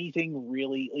think anything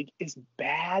really as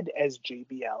bad as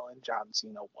JBL and John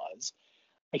Cena was.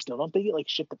 I still don't think it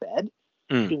shit the bed.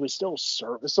 It was still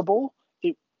serviceable.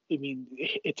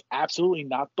 It's absolutely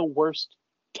not the worst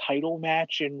title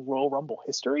match in Royal Rumble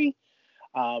history.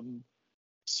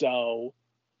 So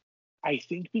I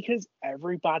think because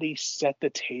everybody set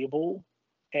the table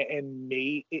and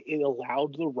made it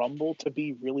allowed the Rumble to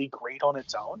be really great on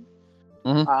its own.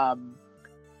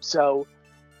 So,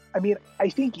 I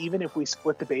think even if we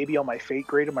split the baby on my fake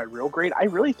grade and my real grade, I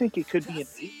really think it could be an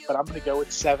 8, but I'm going to go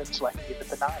with 7 so I can give it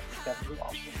the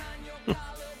 9.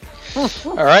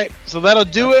 All right, so that'll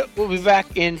do it. We'll be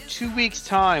back in 2 weeks'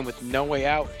 time with No Way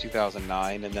Out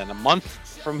 2009, and then a month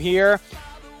from here,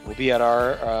 we'll be at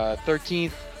our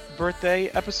 13th birthday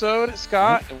episode,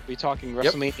 Scott, and we'll be talking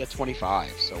WrestleMania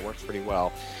 25, so it works pretty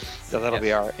well. So that'll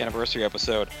be our anniversary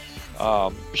episode.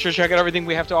 Be sure to check out everything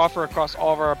we have to offer across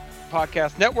all of our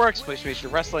podcast networks: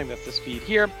 PlayStation Wrestling, that's this feed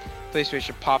here,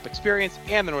 PlayStation Pop Experience,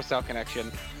 and the North South Connection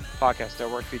podcast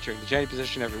network featuring the Jenny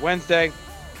Position every Wednesday.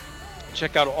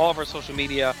 Check out all of our social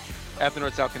media at the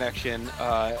North South Connection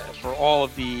for all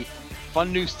of the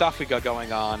fun new stuff we got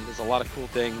going on. There's a lot of cool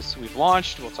things we've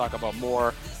launched. We'll talk about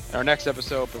more in our next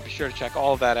episode, but be sure to check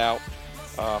all of that out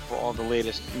for all the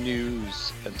latest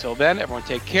news. Until then, everyone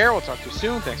take care. We'll talk to you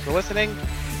soon. Thanks for listening.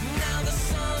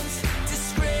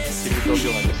 Who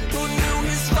knew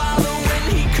his father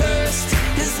when he cursed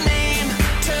his name,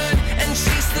 turned and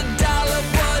chased the dollar,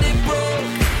 but it broke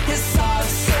his heart,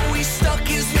 so he stuck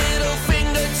his middle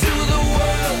finger to the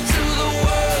world, to the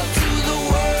world, to the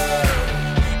world.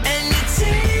 And you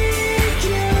take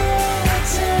your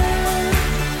time,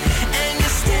 and you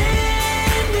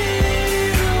stand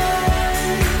in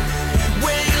line,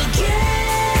 where you'll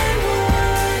get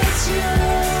what's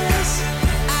yours.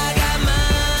 I got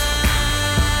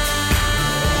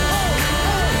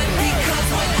because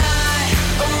when I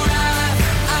arrive,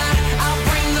 I'll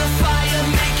bring the fire,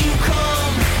 make you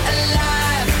come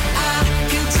alive. I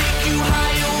can take you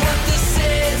higher, what this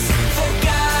is.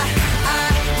 Forgot, I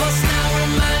must now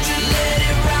remind you, let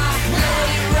it rock, let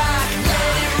it rock,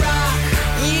 let it rock.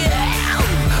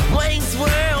 Yeah, Wayne's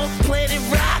World, Planet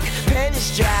Rock, Penny's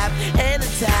Drive, and the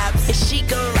top. And she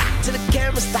gon' rock to the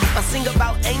camera stop. I sing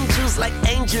about angels like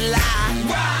Angel Eye.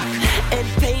 Rock, and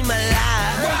Pay My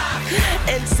Life. Rock,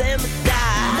 and Samadai.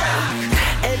 Rock,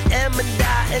 and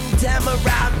Amanda and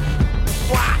Tamara.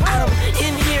 why I'm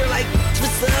in here like,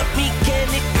 what's up,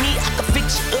 mechanic me? I can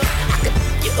fix you up, I can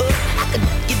you up, I can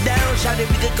get down. Shout it,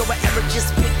 we could go wherever,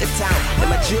 just pick a town. And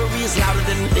my jewelry is louder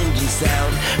than an engine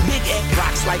sound. Big egg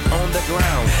rocks like on the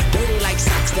ground. Dirty like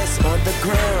socks that's on the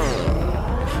ground.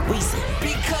 We say,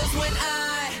 because when I